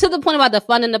to the point about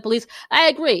defunding the police, I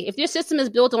agree. If your system is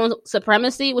built on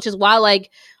supremacy, which is why, like,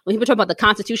 when people talk about the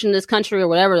Constitution of this country or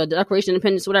whatever, the Declaration of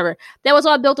Independence, whatever, that was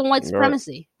all built on white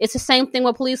supremacy. Right. It's the same thing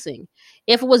with policing.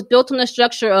 If it was built on the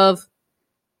structure of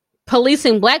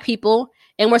policing black people,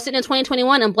 and we're sitting in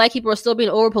 2021 and black people are still being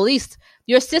over-policed,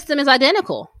 your system is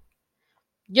identical.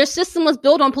 Your system was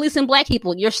built on policing black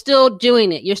people. You're still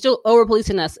doing it. You're still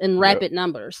over-policing us in rapid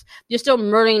numbers. You're still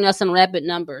murdering us in rapid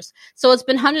numbers. So it's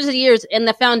been hundreds of years, and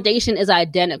the foundation is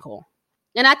identical.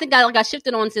 And I think I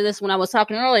shifted onto this when I was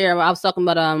talking earlier. I was talking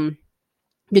about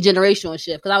the generational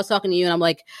shift, because I was talking to you, and I'm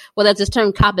like, well, that's this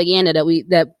term propaganda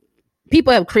that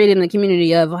people have created in the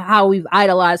community of how we've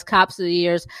idolized cops through the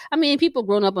years. I mean, people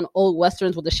growing up on old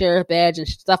Westerns with the sheriff badge and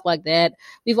stuff like that.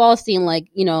 We've all seen, like,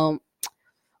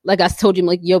 like I told you,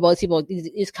 like,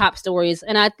 these cop stories.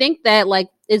 And I think that, like,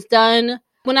 it's done.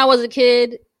 When I was a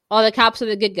kid, all the cops are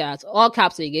the good guys. All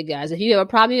cops are the good guys. If you have a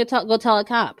problem, you go tell a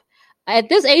cop. At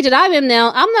this age that I'm in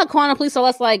now, I'm not calling the police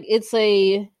unless, like,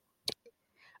 I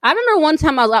remember one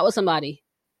time I was out with somebody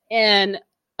and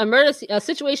a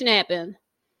situation happened.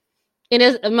 And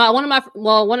one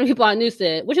of the people I knew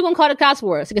said, "What you gonna call the cops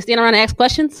for? So you can stand around and ask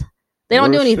questions? They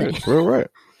don't do anything." Real right.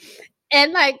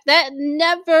 And, like, that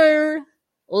never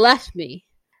left me.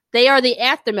 They are the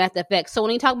aftermath effects. So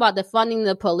when you talk about defunding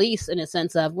the police, in a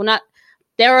sense of,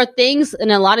 there are things in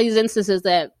a lot of these instances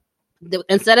that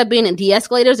instead of being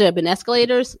de-escalators, there have been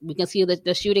escalators. We can see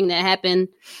the shooting that happened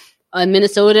in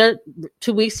Minnesota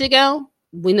 2 weeks ago.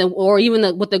 Or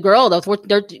even with the girl, the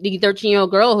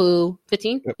 13-year-old girl who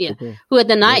had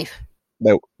the knife.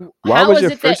 Why was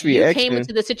your first reaction? You came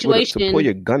into the situation to pull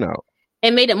your gun out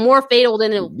and made it more fatal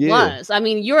than it was? I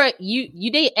mean,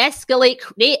 they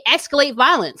escalate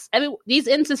violence. I mean, these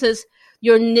instances,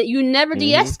 you never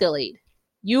de-escalate.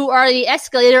 You are the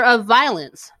escalator of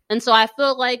violence, and so I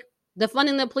feel like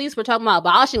defunding the police, we're talking about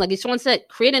abolishing, like someone said,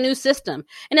 create a new system.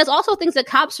 And there's also things that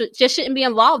cops just shouldn't be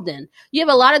involved in. You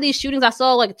have a lot of these shootings. I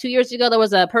saw, like, 2 years ago, there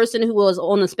was a person who was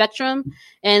on the spectrum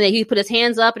and he put his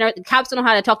hands up, and cops don't know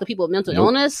how to talk to people with mental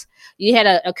illness. You had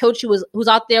a coach who's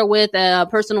out there with a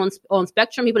person on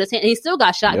spectrum. He put his hand, and he still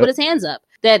got shot. He put his hands up.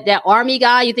 That army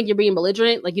guy, you think you're being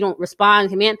belligerent, like you don't respond,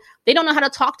 command. They don't know how to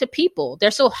talk to people.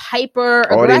 They're so hyper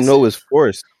aggressive. All they know is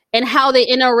force. And how they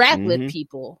interact with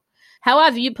people. How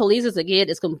I viewed police as a kid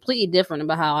is completely different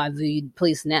about how I viewed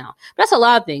police now. But that's a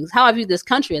lot of things. How I viewed this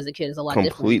country as a kid is a lot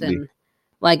different than,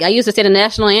 like, I used to say the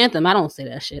national anthem. I don't say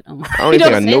that shit. I don't even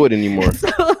think I know it anymore. So,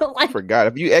 like, I forgot.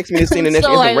 If you ask me to sing the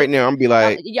national anthem right now, I'm be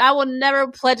like, I will never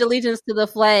pledge allegiance to the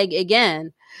flag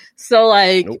again. So,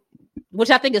 like, which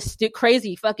I think is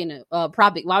crazy fucking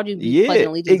propaganda. Why would you be pledging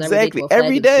allegiance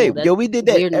every day? Yo, we did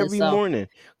that every morning.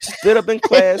 Stood up in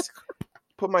class.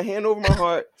 put my hand over my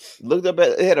heart, looked up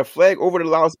at it, had a flag over the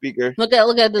loudspeaker. Look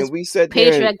at this and we sat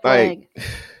patriot there flag.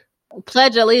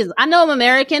 Pledge allegiance. I know I'm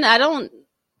American.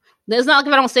 It's not like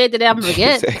if I don't say it today, I'm gonna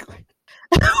forget. Exactly.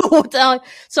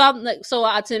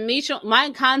 To me, my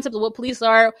concept of what police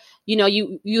are,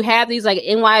 you have these like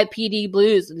NYPD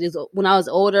Blues. When I was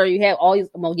older, you have all these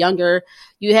younger.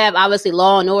 You have obviously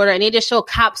Law and Order, and they just show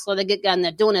cops so they get gun.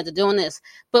 They're doing it. They're doing this.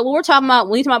 But when you talk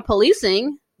about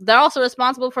policing, they're also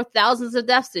responsible for thousands of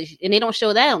deaths, and they don't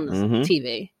show that on the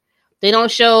TV. They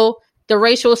don't show the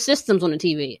racial systems on the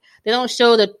TV. They don't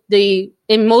show the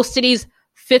in most cities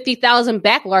 50,000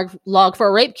 backlog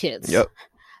for rape kits. Yep.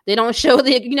 They don't show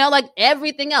like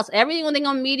everything else. Everything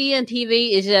on media and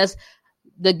TV is just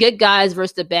the good guys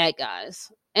versus the bad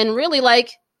guys. And really,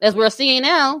 like, as we're seeing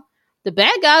now, the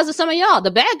bad guys are some of y'all.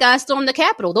 The bad guys stormed the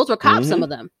Capitol. Those were cops, some of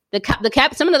them.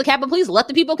 Some of the Capitol Police let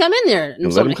the people come in there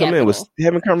and let them come in. Was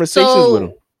having conversations with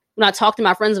them. When I talk to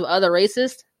my friends of other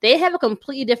races, they have a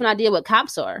completely different idea what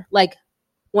cops are. Like,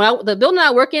 the building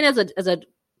I work in as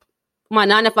my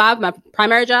 9 to 5, my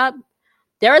primary job,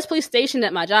 there is police stationed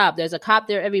at my job. There's a cop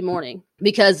there every morning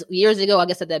because years ago, I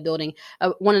guess at that building,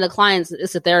 one of the clients,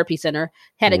 it's a therapy center,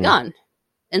 had a gun.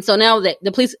 And so now the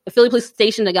Philly police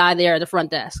stationed a guy there at the front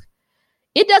desk.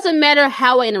 It doesn't matter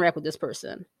how I interact with this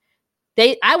person.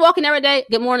 I walk in every day.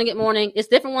 Good morning, good morning. It's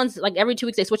different ones. Like every 2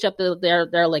 weeks, they switch up their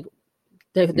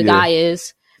guy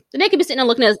is. Then they could be sitting there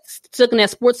looking at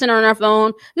Sports Center on their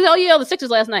phone. Oh yeah, the Sixers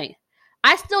last night.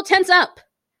 I still tense up.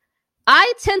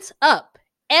 I tense up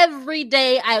every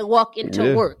day I walk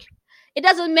into work. It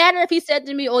doesn't matter if he said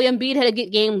to me, "Oh, Embiid had a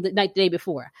good game the day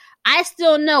before." I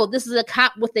still know this is a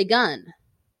cop with a gun.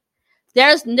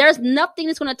 There's nothing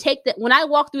that's going to take that. When I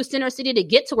walk through Center City to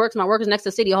get to work, my work is next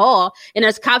to City Hall, and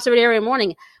there's cops over there every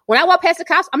morning. When I walk past the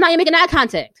cops, I'm not even making eye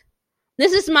contact.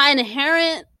 This is my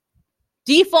inherent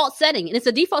default setting, and it's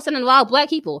a default setting of a lot of Black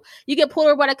people. You get pulled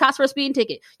over by the cops for a speeding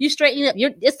ticket. You straighten up.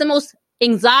 It's the most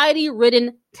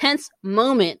anxiety-ridden, tense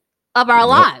moment of our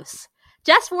lives.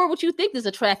 Just for what you think is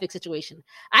a traffic situation.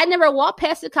 I never walk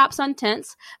past the cops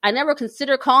untense. I never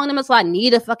consider calling them until I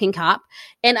need a fucking cop.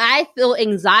 And I feel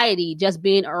anxiety just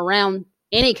being around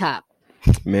any cop.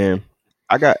 Man,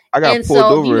 I got and pulled so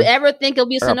over. Do you ever think it'll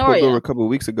be a scenario? I got pulled over a couple of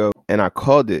weeks ago, and I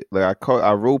called it. I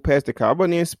rolled past the car. I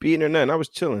wasn't even speeding or nothing. I was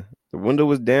chilling. The window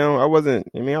was down. I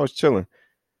was chilling.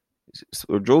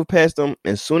 So I drove past him.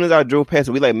 And as soon as I drove past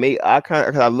him, we made eye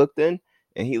contact. Because I looked in,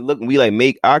 and he looked, and we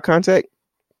made eye contact.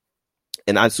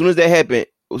 And as soon as that happened,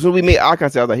 as soon as we made eye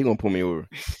contact, I was like, he's going to pull me over.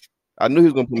 I knew he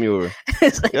was going to pull me over.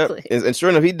 Exactly. Yep. And sure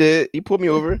enough, he did. He pulled me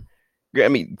over. I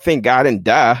mean, thank God I didn't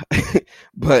die.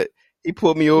 But he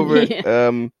pulled me over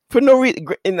for no reason.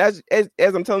 And as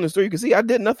I'm telling the story, you can see I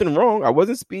did nothing wrong. I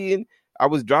wasn't speeding. I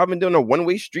was driving down a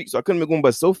one-way street, so I couldn't be going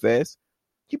but so fast.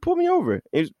 He pulled me over.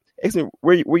 He was asking me,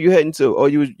 where you heading to? Oh,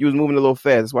 you was moving a little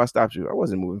fast. That's why I stopped you. I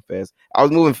wasn't moving fast. I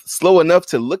was moving slow enough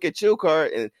to look at your car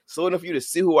and slow enough for you to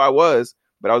see who I was,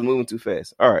 but I was moving too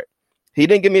fast. All right. He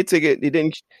didn't give me a ticket. He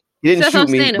didn't shoot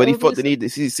me, but he felt the need to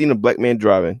see a Black man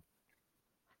driving.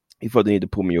 He felt the need to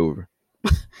pull me over.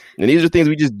 And these are things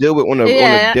we just deal with on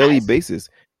a daily basis.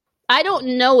 I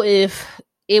don't know if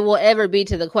it will ever be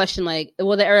to the question, like,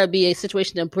 will there ever be a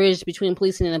situation, a bridge between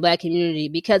policing and the Black community?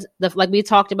 Because, like we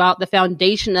talked about, the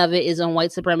foundation of it is on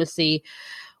white supremacy.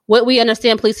 What we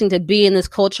understand policing to be in this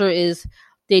culture is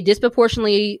they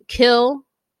disproportionately kill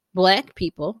Black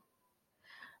people.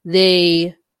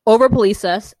 They over-police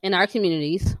us in our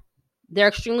communities. They're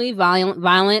extremely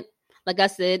violent. Like I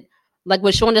said, like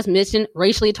what Sean just mentioned,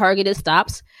 racially targeted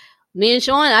stops. Me and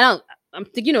Sean, I'm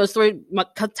thinking, the story.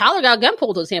 Tyler got a gun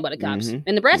pulled to his hand by the cops in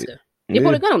Nebraska. They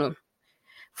pulled a gun on him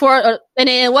and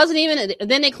it wasn't even.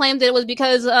 Then they claimed that it was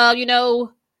because, the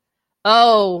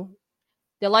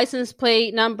license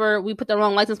plate number. We put the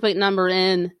wrong license plate number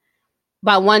in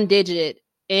by one digit,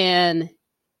 and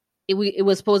it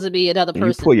was supposed to be another person.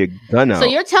 You pull your gun out. So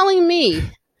you're telling me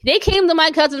they came to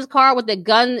my cousin's car with a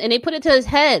gun and they put it to his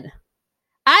head?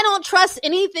 I don't trust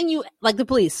anything like the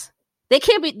police. They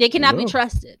cannot be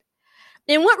trusted.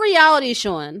 In what reality,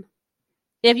 Sean,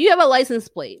 if you have a license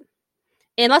plate,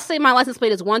 and let's say my license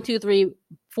plate is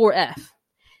 1234F,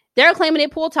 they're claiming they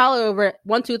pulled Tyler over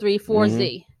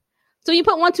 1234Z. So you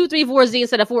put 1234Z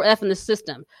instead of 4F in the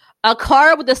system. A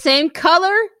car with the same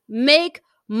color, make,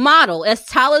 model as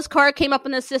Tyler's car came up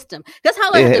in the system. That's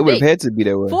how it would have had to be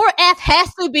that way. 4F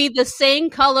has to be the same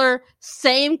color,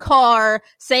 same car,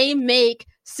 same make,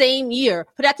 same year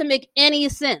for that to make any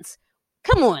sense.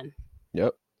 Come on.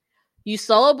 Yep. You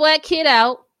saw a Black kid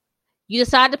out. You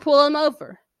decide to pull him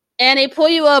over. And they pull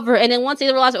you over. And then once they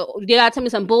realize, they got to tell me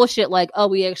some bullshit like,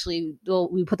 we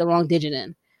put the wrong digit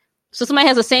in. So somebody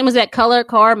has the same exact color,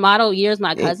 car, model, year as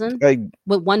my cousin,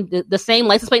 with the same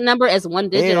license plate number as one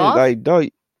digit off, dog,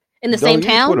 in the same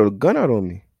town. You put a gun out on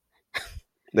me.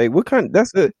 Like, what kind?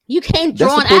 You came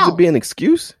drawn out. That's supposed to be an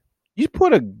excuse. You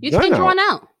put a gun out. You came drawn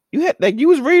out. You had you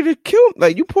was ready to kill.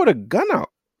 Like, you put a gun out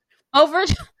over.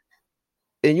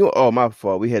 And my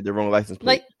fault. We had the wrong license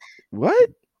plate. Like, what?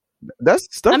 That's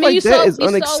stuff that is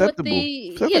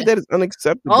unacceptable. Stuff like that is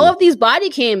unacceptable. All of these body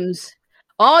cams,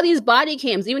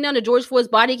 even down to George Floyd's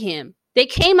body cam, they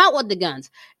came out with the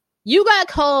guns. You got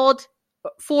called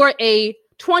for a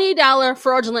 $20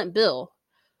 fraudulent bill.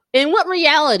 In what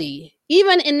reality,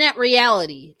 even in that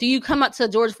reality, do you come up to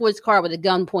George Floyd's car with a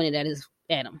gun pointed at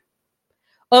him?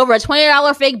 Over a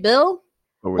 $20 fake bill?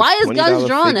 Why is guns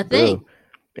drawn a thing? Bill.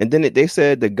 And then they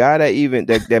said the guy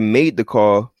that made the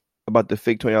call about the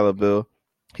fake $20 bill,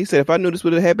 he said, if I knew this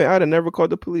would have happened, I'd have never called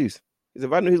the police. He said,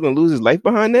 if I knew he was going to lose his life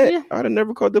behind that, I'd have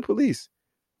never called the police.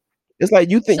 It's like,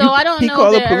 you think he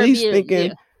called the police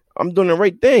thinking, I'm doing the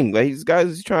right thing. Like, these guys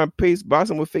is trying to boss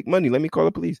him with fake money. Let me call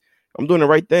the police. I'm doing the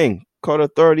right thing. Call the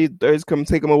authorities, come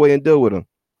take him away and deal with him.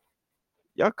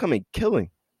 Y'all come and kill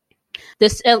him.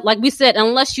 This, like we said,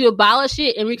 unless you abolish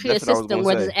it and recreate a system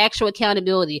where there's actual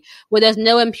accountability, where there's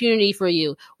no impunity for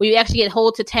you, where you actually get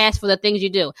held to task for the things you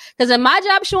do. Because in my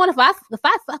job, Sean, if I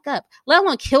fuck up, let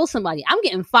alone kill somebody, I'm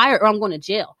getting fired or I'm going to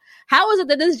jail. How is it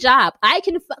that this job, I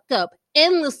can fuck up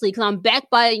endlessly because I'm backed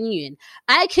by a union?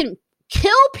 I can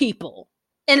kill people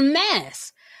en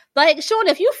masse. Like, Sean,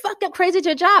 if you fuck up crazy at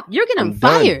your job, you're getting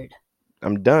fired.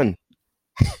 I'm done.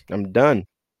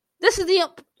 This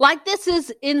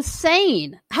is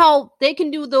insane how they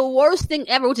can do the worst thing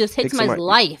ever, which is take somebody's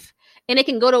life, and they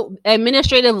can go to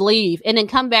administrative leave and then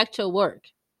come back to work.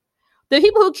 The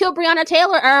people who killed Breonna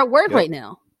Taylor are at work right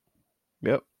now.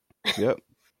 Yep.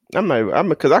 I'm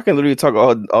because I can literally talk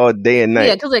all day and night.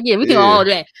 Yeah, because we can all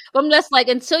day. But I'm just like,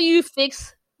 until you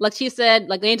fix, like she said,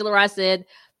 like Angela Rice said,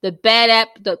 the bad app,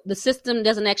 the system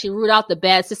doesn't actually root out the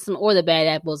bad system or the bad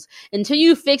apples. Until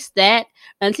you fix that,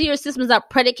 until your system is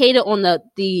not predicated on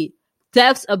the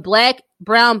deaths of black,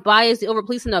 brown bodies, the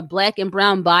over-policing of black and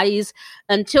brown bodies,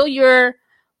 until your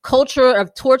culture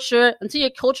of torture, until your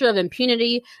culture of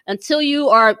impunity, until you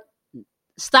are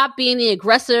stop being the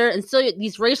aggressor, until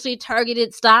these racially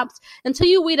targeted stops, until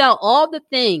you weed out all the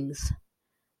things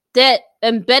that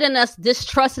embed in us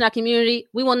distrust in our community,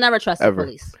 we will never trust the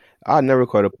police. I never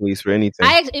call the police for anything.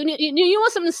 You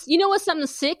know what's something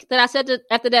sick that I said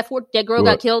after that girl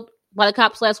got killed by the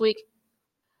cops last week?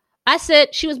 I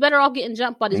said she was better off getting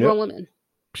jumped by these grown women.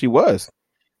 She was.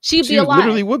 She'd be alive.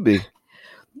 Literally would be.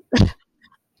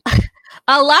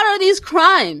 A lot of these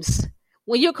crimes,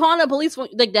 when you're calling the police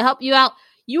to help you out,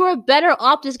 you are better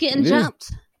off just getting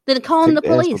jumped than calling the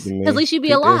police. At least you'd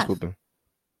be alive.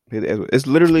 It's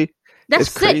literally,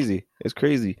 it's crazy. It's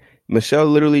crazy. Michelle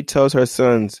literally tells her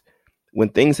sons, when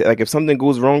things, like if something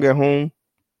goes wrong at home,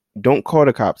 don't call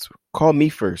the cops. Call me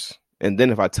first. And then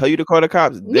if I tell you to call the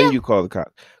cops, then you call the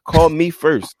cops. Call me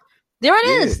first. There it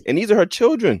is. And these are her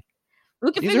children.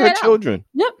 These are her children.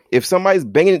 Yep. If somebody's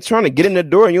banging, trying to get in the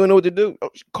door and you don't know what to do,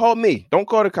 call me. Don't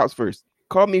call the cops first.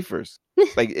 Call me first.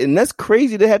 And that's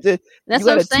crazy to have to. That's you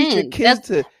gotta what I'm teach saying. your kids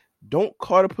to don't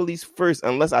call the police first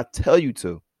unless I tell you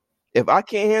to. If I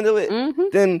can't handle it,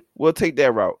 then we'll take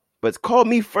that route. But call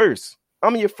me first.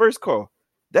 I'm your first call.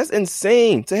 That's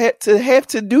insane to have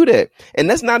to do that. And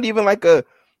that's not even like I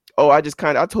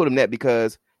told him that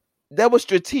because that was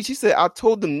strategic. She said, I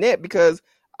told them that because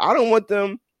I don't want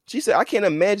them. She said, I can't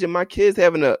imagine my kids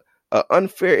having a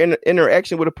unfair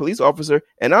interaction with a police officer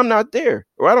and I'm not there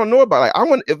or I don't know about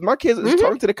it. If my kids is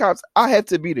talking to the cops, I have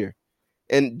to be there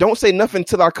and don't say nothing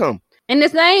till I come. And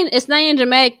it's not a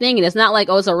dramatic thing. And it's not like,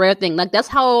 it's a rare thing. Like that's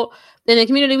how in the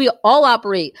community we all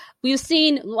operate. We've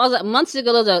seen months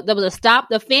ago there was a stop.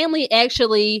 The family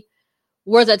actually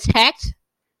was attacked.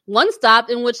 One stop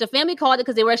in which the family called it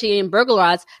because they were actually getting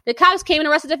burglarized. The cops came and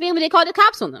arrested the family. They called the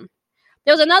cops on them.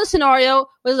 There was another scenario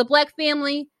where there was a black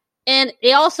family and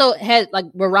they also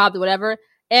were robbed or whatever.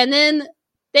 And then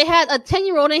they had a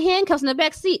 10-year-old in handcuffs in the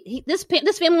back seat. This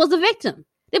family was the victim.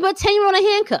 They put a 10-year-old in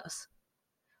handcuffs.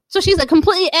 So she's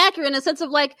completely accurate in the sense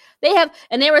of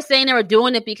they were saying they were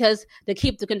doing it because to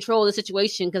keep the control of the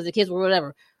situation because the kids were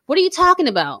whatever. What are you talking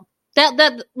about? And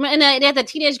they had that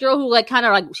teenage girl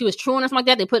who she was truant or something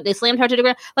like that. They slammed her to the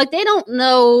ground. Like they don't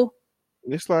know.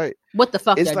 It's like what the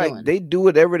fuck it's they're like doing. They do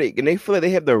whatever and they feel like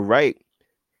they have the right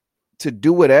to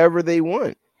do whatever they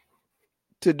want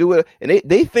to do it, and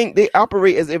they think they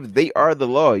operate as if they are the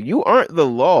law. You aren't the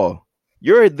law.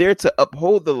 You're there to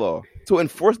uphold the law, to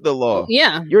enforce the law.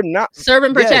 Yeah, you're not serve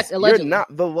and protect. Yes, you're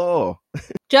not the law.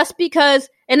 Just because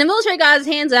And the military got his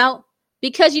hands out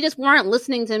because you just weren't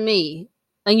listening to me.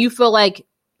 And you feel like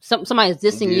somebody's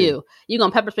dissing you. You're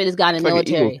going to pepper spray this guy in the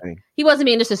military. He wasn't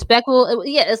being disrespectful.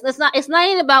 It's not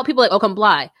even about people like,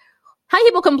 comply. How many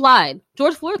people complied?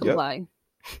 George Floyd complied.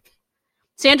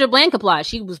 Sandra Bland complied.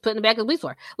 She was put in the back of the police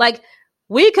car. Like,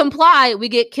 we comply, we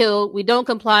get killed. We don't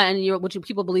comply, and what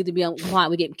people believe to be uncompliant,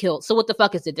 we get killed. So what the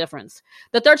fuck is the difference?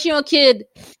 The 13-year-old kid,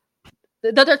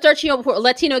 the 13-year-old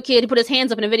Latino kid who put his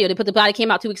hands up in a video, the body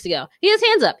came out 2 weeks ago. He had his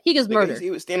hands up. He gets murdered.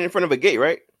 He was standing in front of a gate,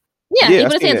 right? Yeah, he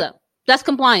put his hands up. That's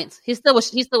compliance. He still was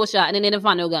shot, and then they didn't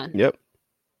find no gun. Yep.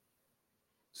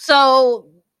 So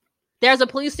there's a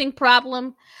policing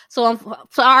problem. So I'm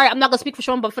sorry, I'm not gonna speak for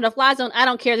Sean, but for the Fly Zone, I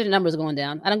don't care that the numbers are going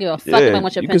down. I don't give a fuck about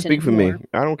what your pension. You can speak for me.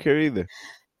 I don't care either.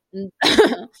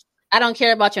 I don't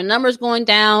care about your numbers going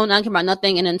down. I don't care about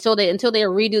nothing. And until they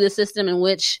redo the system in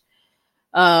which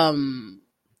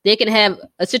they can have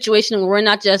a situation where we're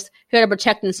not just here to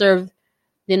protect and serve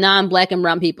the non-black and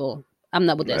brown people. I'm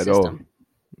not with that system.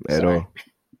 At all.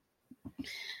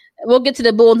 We'll get to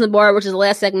the Bulletin Board, which is the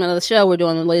last segment of the show. We're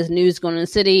doing the latest news going on in the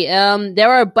city.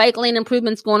 There are bike lane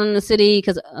improvements going on in the city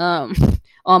because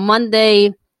on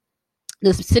Monday,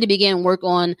 the city began work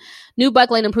on new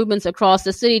bike lane improvements across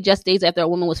the city just days after a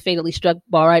woman was fatally struck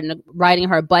while riding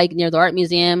her bike near the art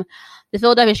museum. The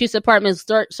Philadelphia Streets Department is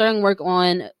starting work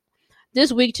on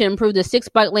this week to improve the 6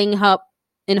 bike lane hub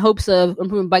in hopes of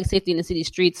improving bike safety in the city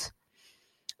streets.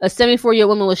 A 74-year-old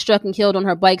woman was struck and killed on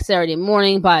her bike Saturday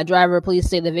morning by a driver. Police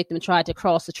say the victim tried to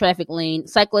cross the traffic lane.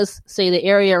 Cyclists say the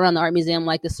area around the art museum,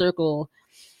 like the circle,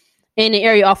 and the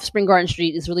area off Spring Garden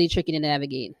Street is really tricky to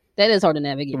navigate. That is hard to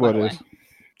navigate, by the way.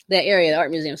 That area, the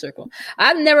art museum circle.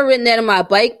 I've never ridden that on my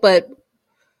bike, but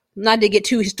not to get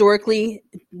too historically.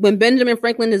 When Benjamin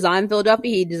Franklin designed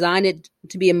Philadelphia, he designed it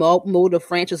to be a mode of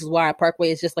France, which is why our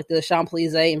parkway is just like the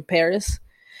Champs-Élysées in Paris.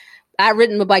 I've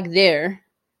ridden my bike there.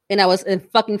 And I was in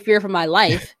fucking fear for my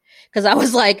life because I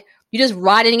was like, you're just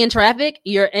riding in traffic.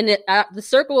 You're in it. The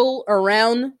circle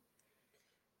around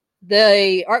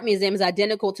the art museum is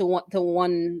identical to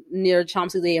one near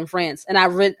Champs-Élysées in France. And I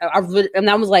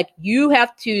was like, you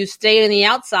have to stay on the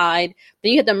outside.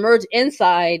 Then you have to merge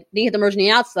inside. Then you have to merge on the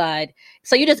outside.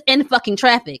 So you're just in fucking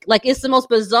traffic. Like, it's the most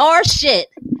bizarre shit.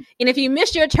 And if you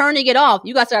miss your turn to get off,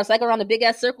 you got to start cycling around the big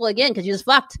ass circle again because you just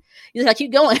fucked. You just got to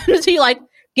keep going until you like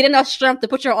get enough strength to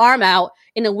put your arm out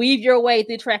and then weave your way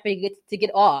through traffic to get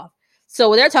off.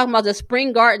 So they're talking about the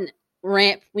Spring Garden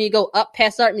ramp when you go up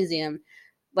past the art museum.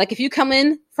 Like, if you come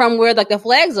in from where like the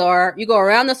flags are, you go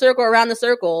around the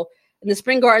circle, and the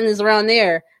Spring Garden is around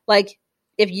there. Like,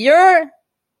 if you're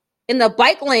in the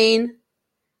bike lane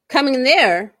coming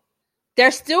there,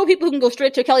 there's still people who can go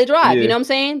straight to Kelly Drive. You know what I'm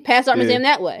saying? Past the art museum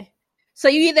that way. So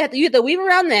you have to weave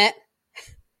around that.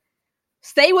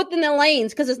 Stay within the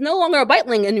lanes because it's no longer a bike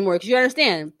lane anymore. Because you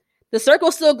understand, the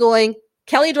circle's still going.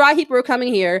 Kelly Drive people are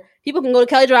coming here. People can go to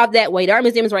Kelly Drive that way. The art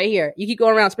museum is right here. You keep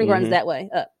going around Spring Gardens that way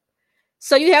up.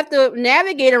 So you have to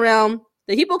navigate around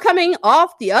the people coming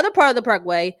off the other part of the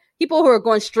parkway. People who are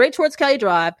going straight towards Kelly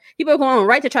Drive. People are going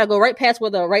right to try to go right past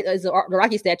where the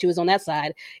Rocky statue is on that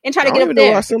side and try to get up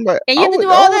there. And you have to do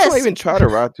all this. I wouldn't even try to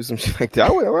ride through some shit like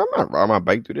that. I'm not riding my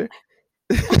bike through there.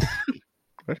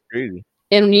 That's crazy.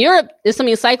 In Europe, there's so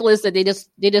many cyclists that they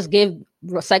just give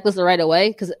cyclists the right of way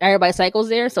because everybody cycles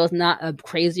there, so it's not a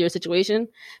crazier situation.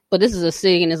 But this is a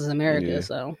city and this is America,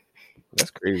 so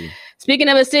that's crazy. Speaking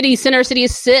of a city, Center City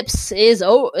SIPS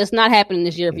it's not happening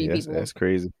this year for you people. That's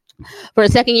crazy. For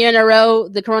the second year in a row,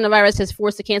 the coronavirus has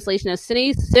forced the cancellation of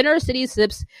Center City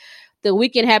SIPS. The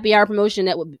weekend happy hour promotion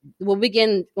that will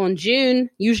begin on June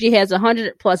usually has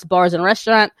 100+ bars and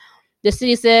restaurants. The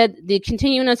city said the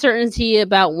continuing uncertainty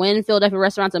about when Philadelphia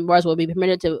restaurants and bars will be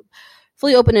permitted to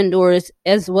fully open indoors,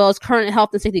 as well as current health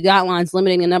and safety guidelines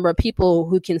limiting the number of people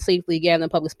who can safely gather in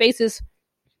public spaces.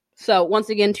 So once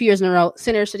again, 2 years in a row,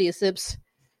 Center City SIPS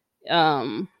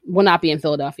will not be in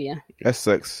Philadelphia. That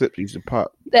sucks. SIPS used to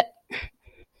pop.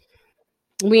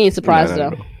 We ain't surprised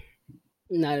though.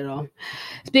 Not at all.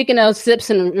 Speaking of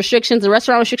SIPS and restrictions, the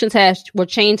restaurant restrictions were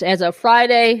changed as of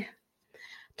Friday.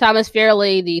 Thomas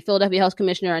Fairley, the Philadelphia Health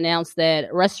Commissioner, announced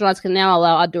that restaurants can now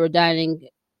allow outdoor dining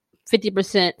 50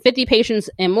 patrons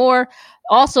and more.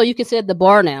 Also, you can sit at the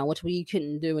bar now, which we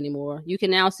couldn't do anymore. You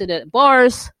can now sit at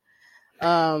bars.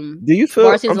 Do you feel?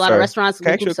 Bars, a lot of restaurants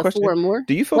with groups of 4 or more.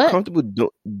 Do you feel comfortable doing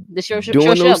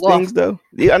those things though?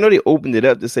 I know they opened it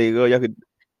up to say, "Oh, y'all could."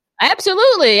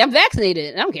 Absolutely, I'm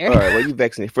vaccinated. I don't care. All right, well, you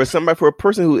vaccinated for a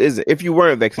person who isn't. If you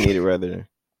weren't vaccinated, rather,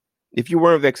 if you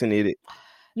weren't vaccinated.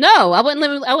 No, I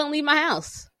wouldn't leave my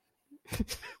house.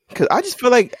 Because I just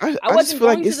feel like I just feel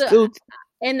like it's still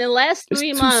in the last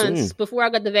 3 months before I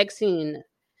got the vaccine.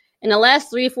 In the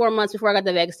last 3-4 months before I got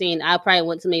the vaccine, I probably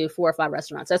went to maybe 4 or 5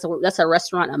 restaurants. That's a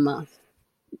restaurant a month.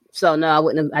 So no, I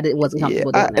wasn't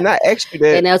comfortable doing that. And I asked you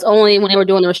that, and that was only when they were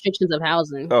doing the restrictions of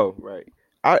housing. Oh, right.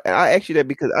 I asked you that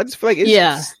because I just feel like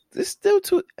it's still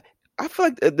too. I feel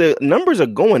like the numbers are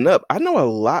going up. I know a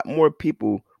lot more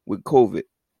people with COVID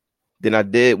than I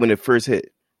did when it first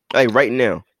hit. Like right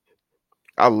now,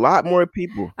 a lot more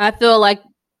people. I feel like,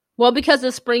 well, because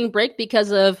of spring break,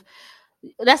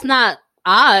 that's not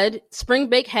odd. Spring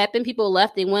break happened. People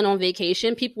left. They went on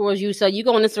vacation. People were you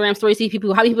go on Instagram stories, see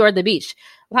people. How many people are at the beach?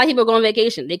 How many people go on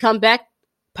vacation? They come back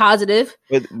positive.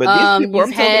 But these people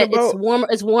I'm talking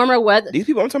about, it's warmer weather. These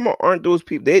people I'm talking about aren't those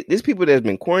people. These people that's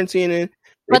been quarantining.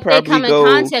 But they come in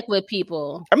contact with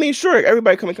people. I mean, sure,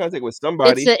 everybody come in contact with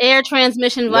somebody. It's an air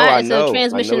transmission virus. It's a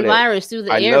transmission virus through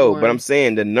the air. I know, but I'm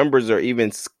saying the numbers are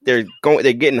they're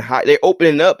getting high. They're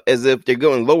opening up as if they're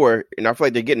going lower, and I feel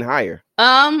like they're getting higher.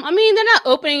 I mean, they're not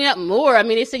opening up more. I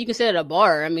mean, they said you can sit at a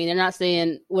bar. I mean, they're not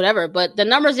saying whatever, but the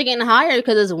numbers are getting higher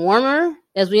because it's warmer.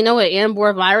 As we know, an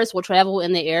airborne virus will travel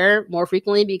in the air more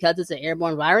frequently because it's an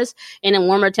airborne virus, and in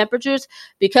warmer temperatures.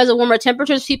 Because of warmer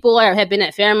temperatures, people have been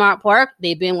at Fairmount Park.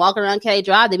 They've been walking around K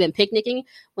Drive. They've been picnicking.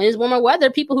 When it's warmer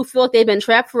weather, people who feel like they've been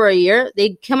trapped for a year,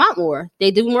 they come out more.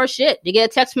 They do more shit. They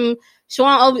get a text from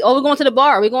Sean, we're going to the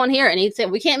bar. We're going here. And he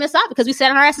said, we can't miss out because we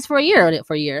sat on our asses for a year.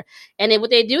 And then what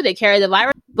they do, they carry the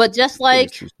virus. But just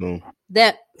like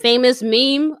that famous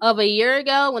meme of a year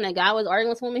ago when a guy was arguing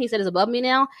with a woman, he said it's above me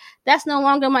now. That's no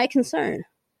longer my concern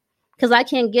because I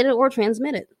can't get it or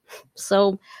transmit it.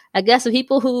 So I guess the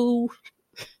people who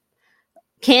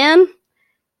can,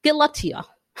 good luck to y'all.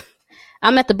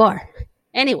 I'm at the bar.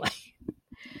 Anyway.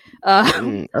 I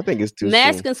think it's too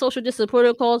mask soon. And social distance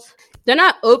protocols. They're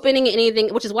not opening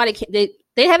anything, which is why they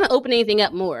haven't opened anything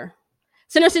up more.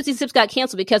 Center 66 got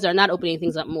canceled because they're not opening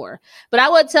things up more. But I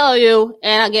would tell you,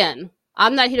 and again,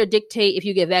 I'm not here to dictate if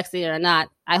you get vaccinated or not.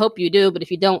 I hope you do, but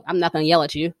if you don't, I'm not going to yell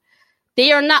at you.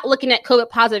 They are not looking at COVID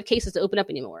positive cases to open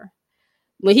up anymore.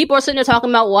 When people are sitting there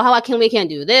talking about, well, we can't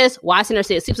do this? Why Center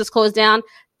 66 is closed down?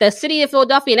 The city of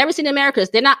Philadelphia and every city in America,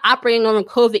 they're not operating on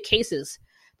COVID cases.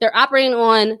 They're operating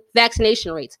on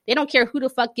vaccination rates. They don't care who the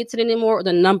fuck gets it anymore or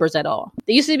the numbers at all.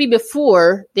 They used to be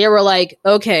before, they were like,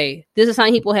 okay, this is how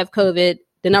many people have COVID.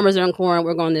 The numbers are in quarantine.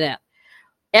 We're going to that.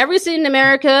 Every city in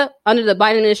America under the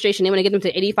Biden administration, they want to get them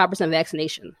to 85%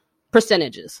 vaccination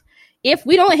percentages. If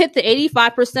we don't hit the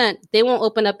 85%, they won't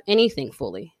open up anything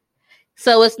fully.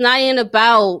 So it's not even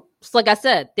about, like I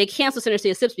said, they canceled Center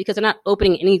 66 because they're not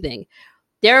opening anything.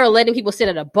 They're letting people sit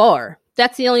at a bar.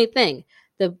 That's the only thing.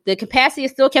 The capacity is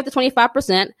still kept at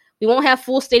 25%. We won't have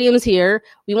full stadiums here.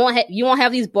 You won't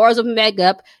have these bars open back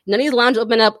up. None of these lounges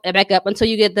open back up until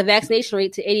you get the vaccination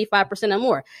rate to 85% or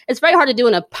more. It's very hard to do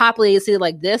in a populated city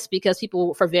like this because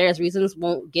people, for various reasons,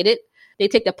 won't get it. They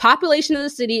take the population of the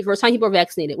city versus how many people are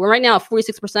vaccinated. We're right now at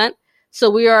 46%. So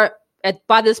we are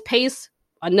by this pace,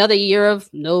 another year of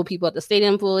no people at the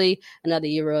stadium fully, another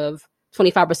year of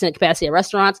 25% capacity at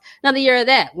restaurants, another year of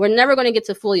that. We're never going to get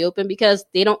to fully open because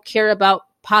they don't care about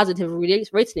positive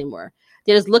rates anymore.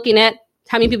 They're just looking at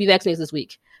how many people you vaccinated this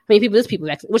week, how many people this people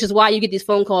vaccinated, which is why you get these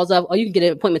phone calls of, oh, you can get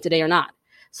an appointment today or not.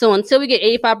 So until we get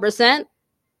 85%,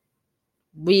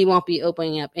 we won't be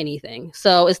opening up anything.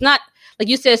 So it's not, like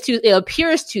you said, it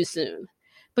appears too soon,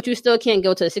 but you still can't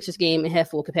go to the Sixers game and have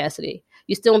full capacity.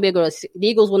 You still won't be able to, the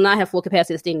Eagles will not have full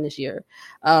capacity at the stadium this year.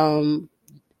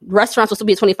 Restaurants will still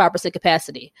be at 25%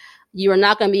 capacity. You are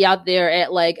not going to be out there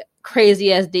at like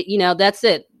crazy as, that's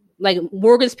it. Like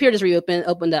Morgan's Pier just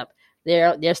opened up.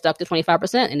 They're stuck to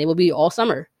 25% and they will be all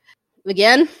summer.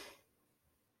 Again,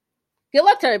 good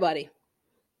luck to everybody.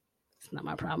 It's not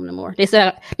my problem anymore. They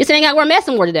said I got to wear masks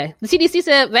anymore today. The CDC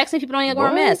said vaccinated people don't even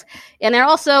wear masks. And they're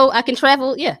also, I can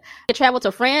travel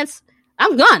to France.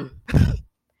 I'm gone.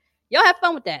 Y'all have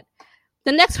fun with that.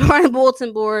 The next part on the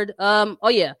bulletin board,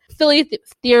 Philly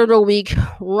Theater Week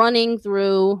running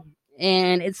through,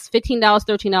 and it's $15,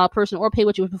 $13 person, or pay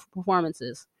what your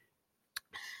performances.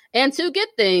 And two good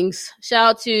things. Shout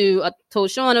out to, I told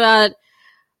Sean about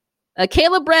it.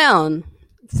 Kayla Brown,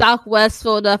 Southwest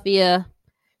Philadelphia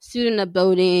student of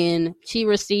boating. She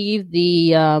received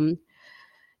the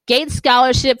Gates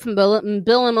Scholarship from Bill and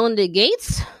Melinda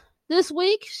Gates this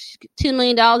week. $2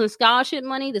 million in scholarship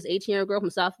money. This 18-year-old girl from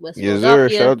Southwest Philadelphia.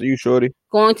 Yes, sir. Shout out to you, shorty.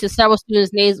 Going to several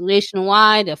students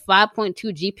nationwide. A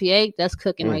 5.2 GPA. That's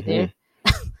cooking right there.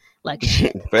 Like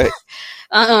shit.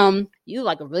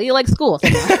 You really like school.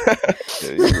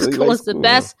 School is the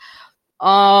best.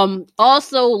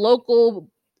 Also local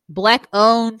black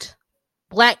owned,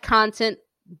 black content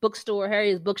bookstore,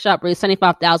 Harry's Bookshop, raised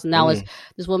 $75,000.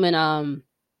 This woman,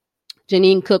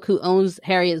 Janine Cook, who owns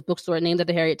Harriet's bookstore, named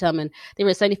after Harriet Tubman. They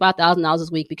raised $75,000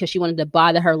 this week because she wanted to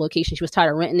buy her location. She was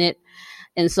tired of renting it.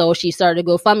 And so she started to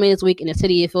GoFundMe this week in the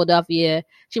city of Philadelphia.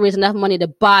 She raised enough money to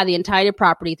buy the entire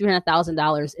property,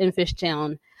 $300,000 in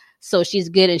Fishtown. So she's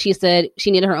good. And she said she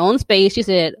needed her own space. She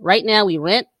said, right now we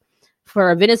rent.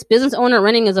 For a business owner,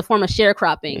 renting is a form of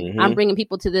sharecropping. Mm-hmm. I'm bringing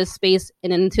people to this space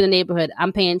and into the neighborhood.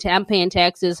 I'm paying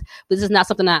taxes, but this is not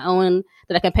something I own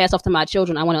that I can pass off to my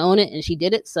children. I want to own it, and she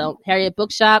did it. So Harriet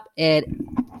Bookshop at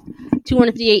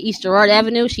 258 East Girard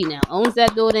Avenue. She now owns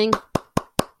that building.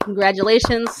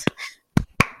 Congratulations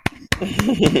to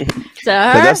her.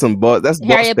 That's some boss. That's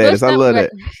boss status. I love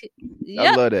that. Yep.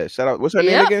 I love that. Shout out. What's her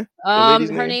name again?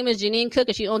 Her name is Janine Cook,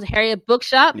 and she owns Harriet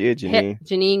Bookshop. Yeah, Janine.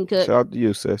 Janine Cook. Shout out to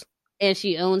you, sis. And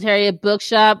she owns Harriet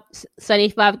Bookshop,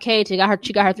 $75K. She got her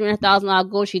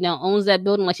 $300,000 goal. She now owns that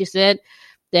building, like she said.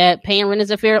 That paying rent is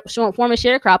a fair form of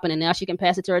sharecropping, and now she can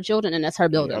pass it to her children, and that's her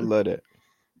building. I love that.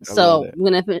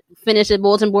 We're gonna finish the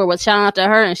bulletin board with shouting out to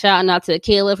her and shouting out to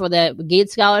Kayla for that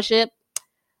Gates scholarship.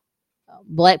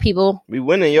 Black people, we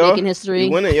winning, y'all. Making history, we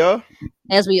winning, y'all.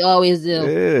 As we always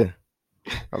do.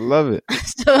 Yeah, I love it.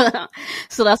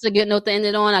 so that's a good note to end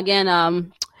it on.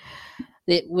 Again,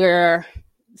 we're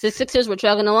Sixers. We're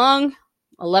chugging along.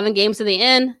 11 games to the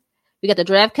end. We got the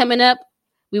draft coming up.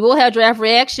 We will have draft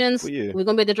reactions. We're going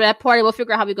to be at the draft party. We'll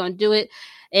figure out how we're going to do it.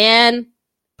 And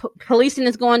policing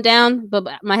is going down, but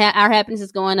our happiness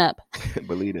is going up.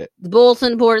 Believe it. The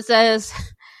bulletin board says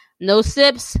no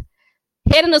sips.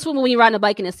 Head on a swivel when you're riding a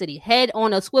bike in the city. Head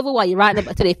on a swivel while you're riding a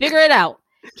bike. Until they figure it out.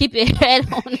 Keep your head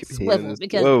on a swivel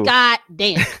because God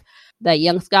damn. That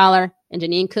young scholar and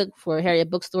Janine Cook for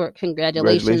Harriet Bookstore.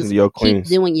 Congratulations to your queens.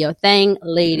 Keep doing your thing,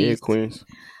 ladies. Yeah, queens.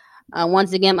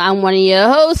 Once again, I'm one of your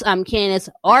hosts. I'm Candace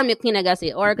R. McLean. I gotta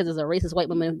say R because there's a racist white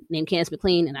woman named Candace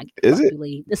McLean, and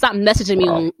it's not messaging me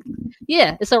on.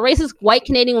 Yeah, it's a racist white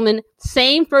Canadian woman,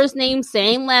 same first name,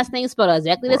 same last name, spelled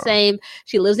exactly the same.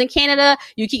 She lives in Canada.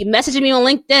 You keep messaging me on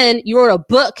LinkedIn. You wrote a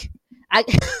book, and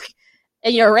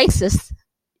you're a racist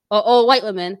or old white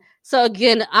woman. So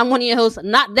again, I'm one of your hosts,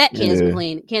 not that Candace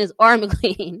McLean, Candace R.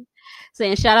 McLean,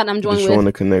 saying shout out. And I'm joined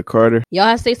with Connect Carter.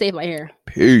 Y'all stay safe out here.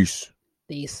 Peace.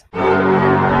 Peace.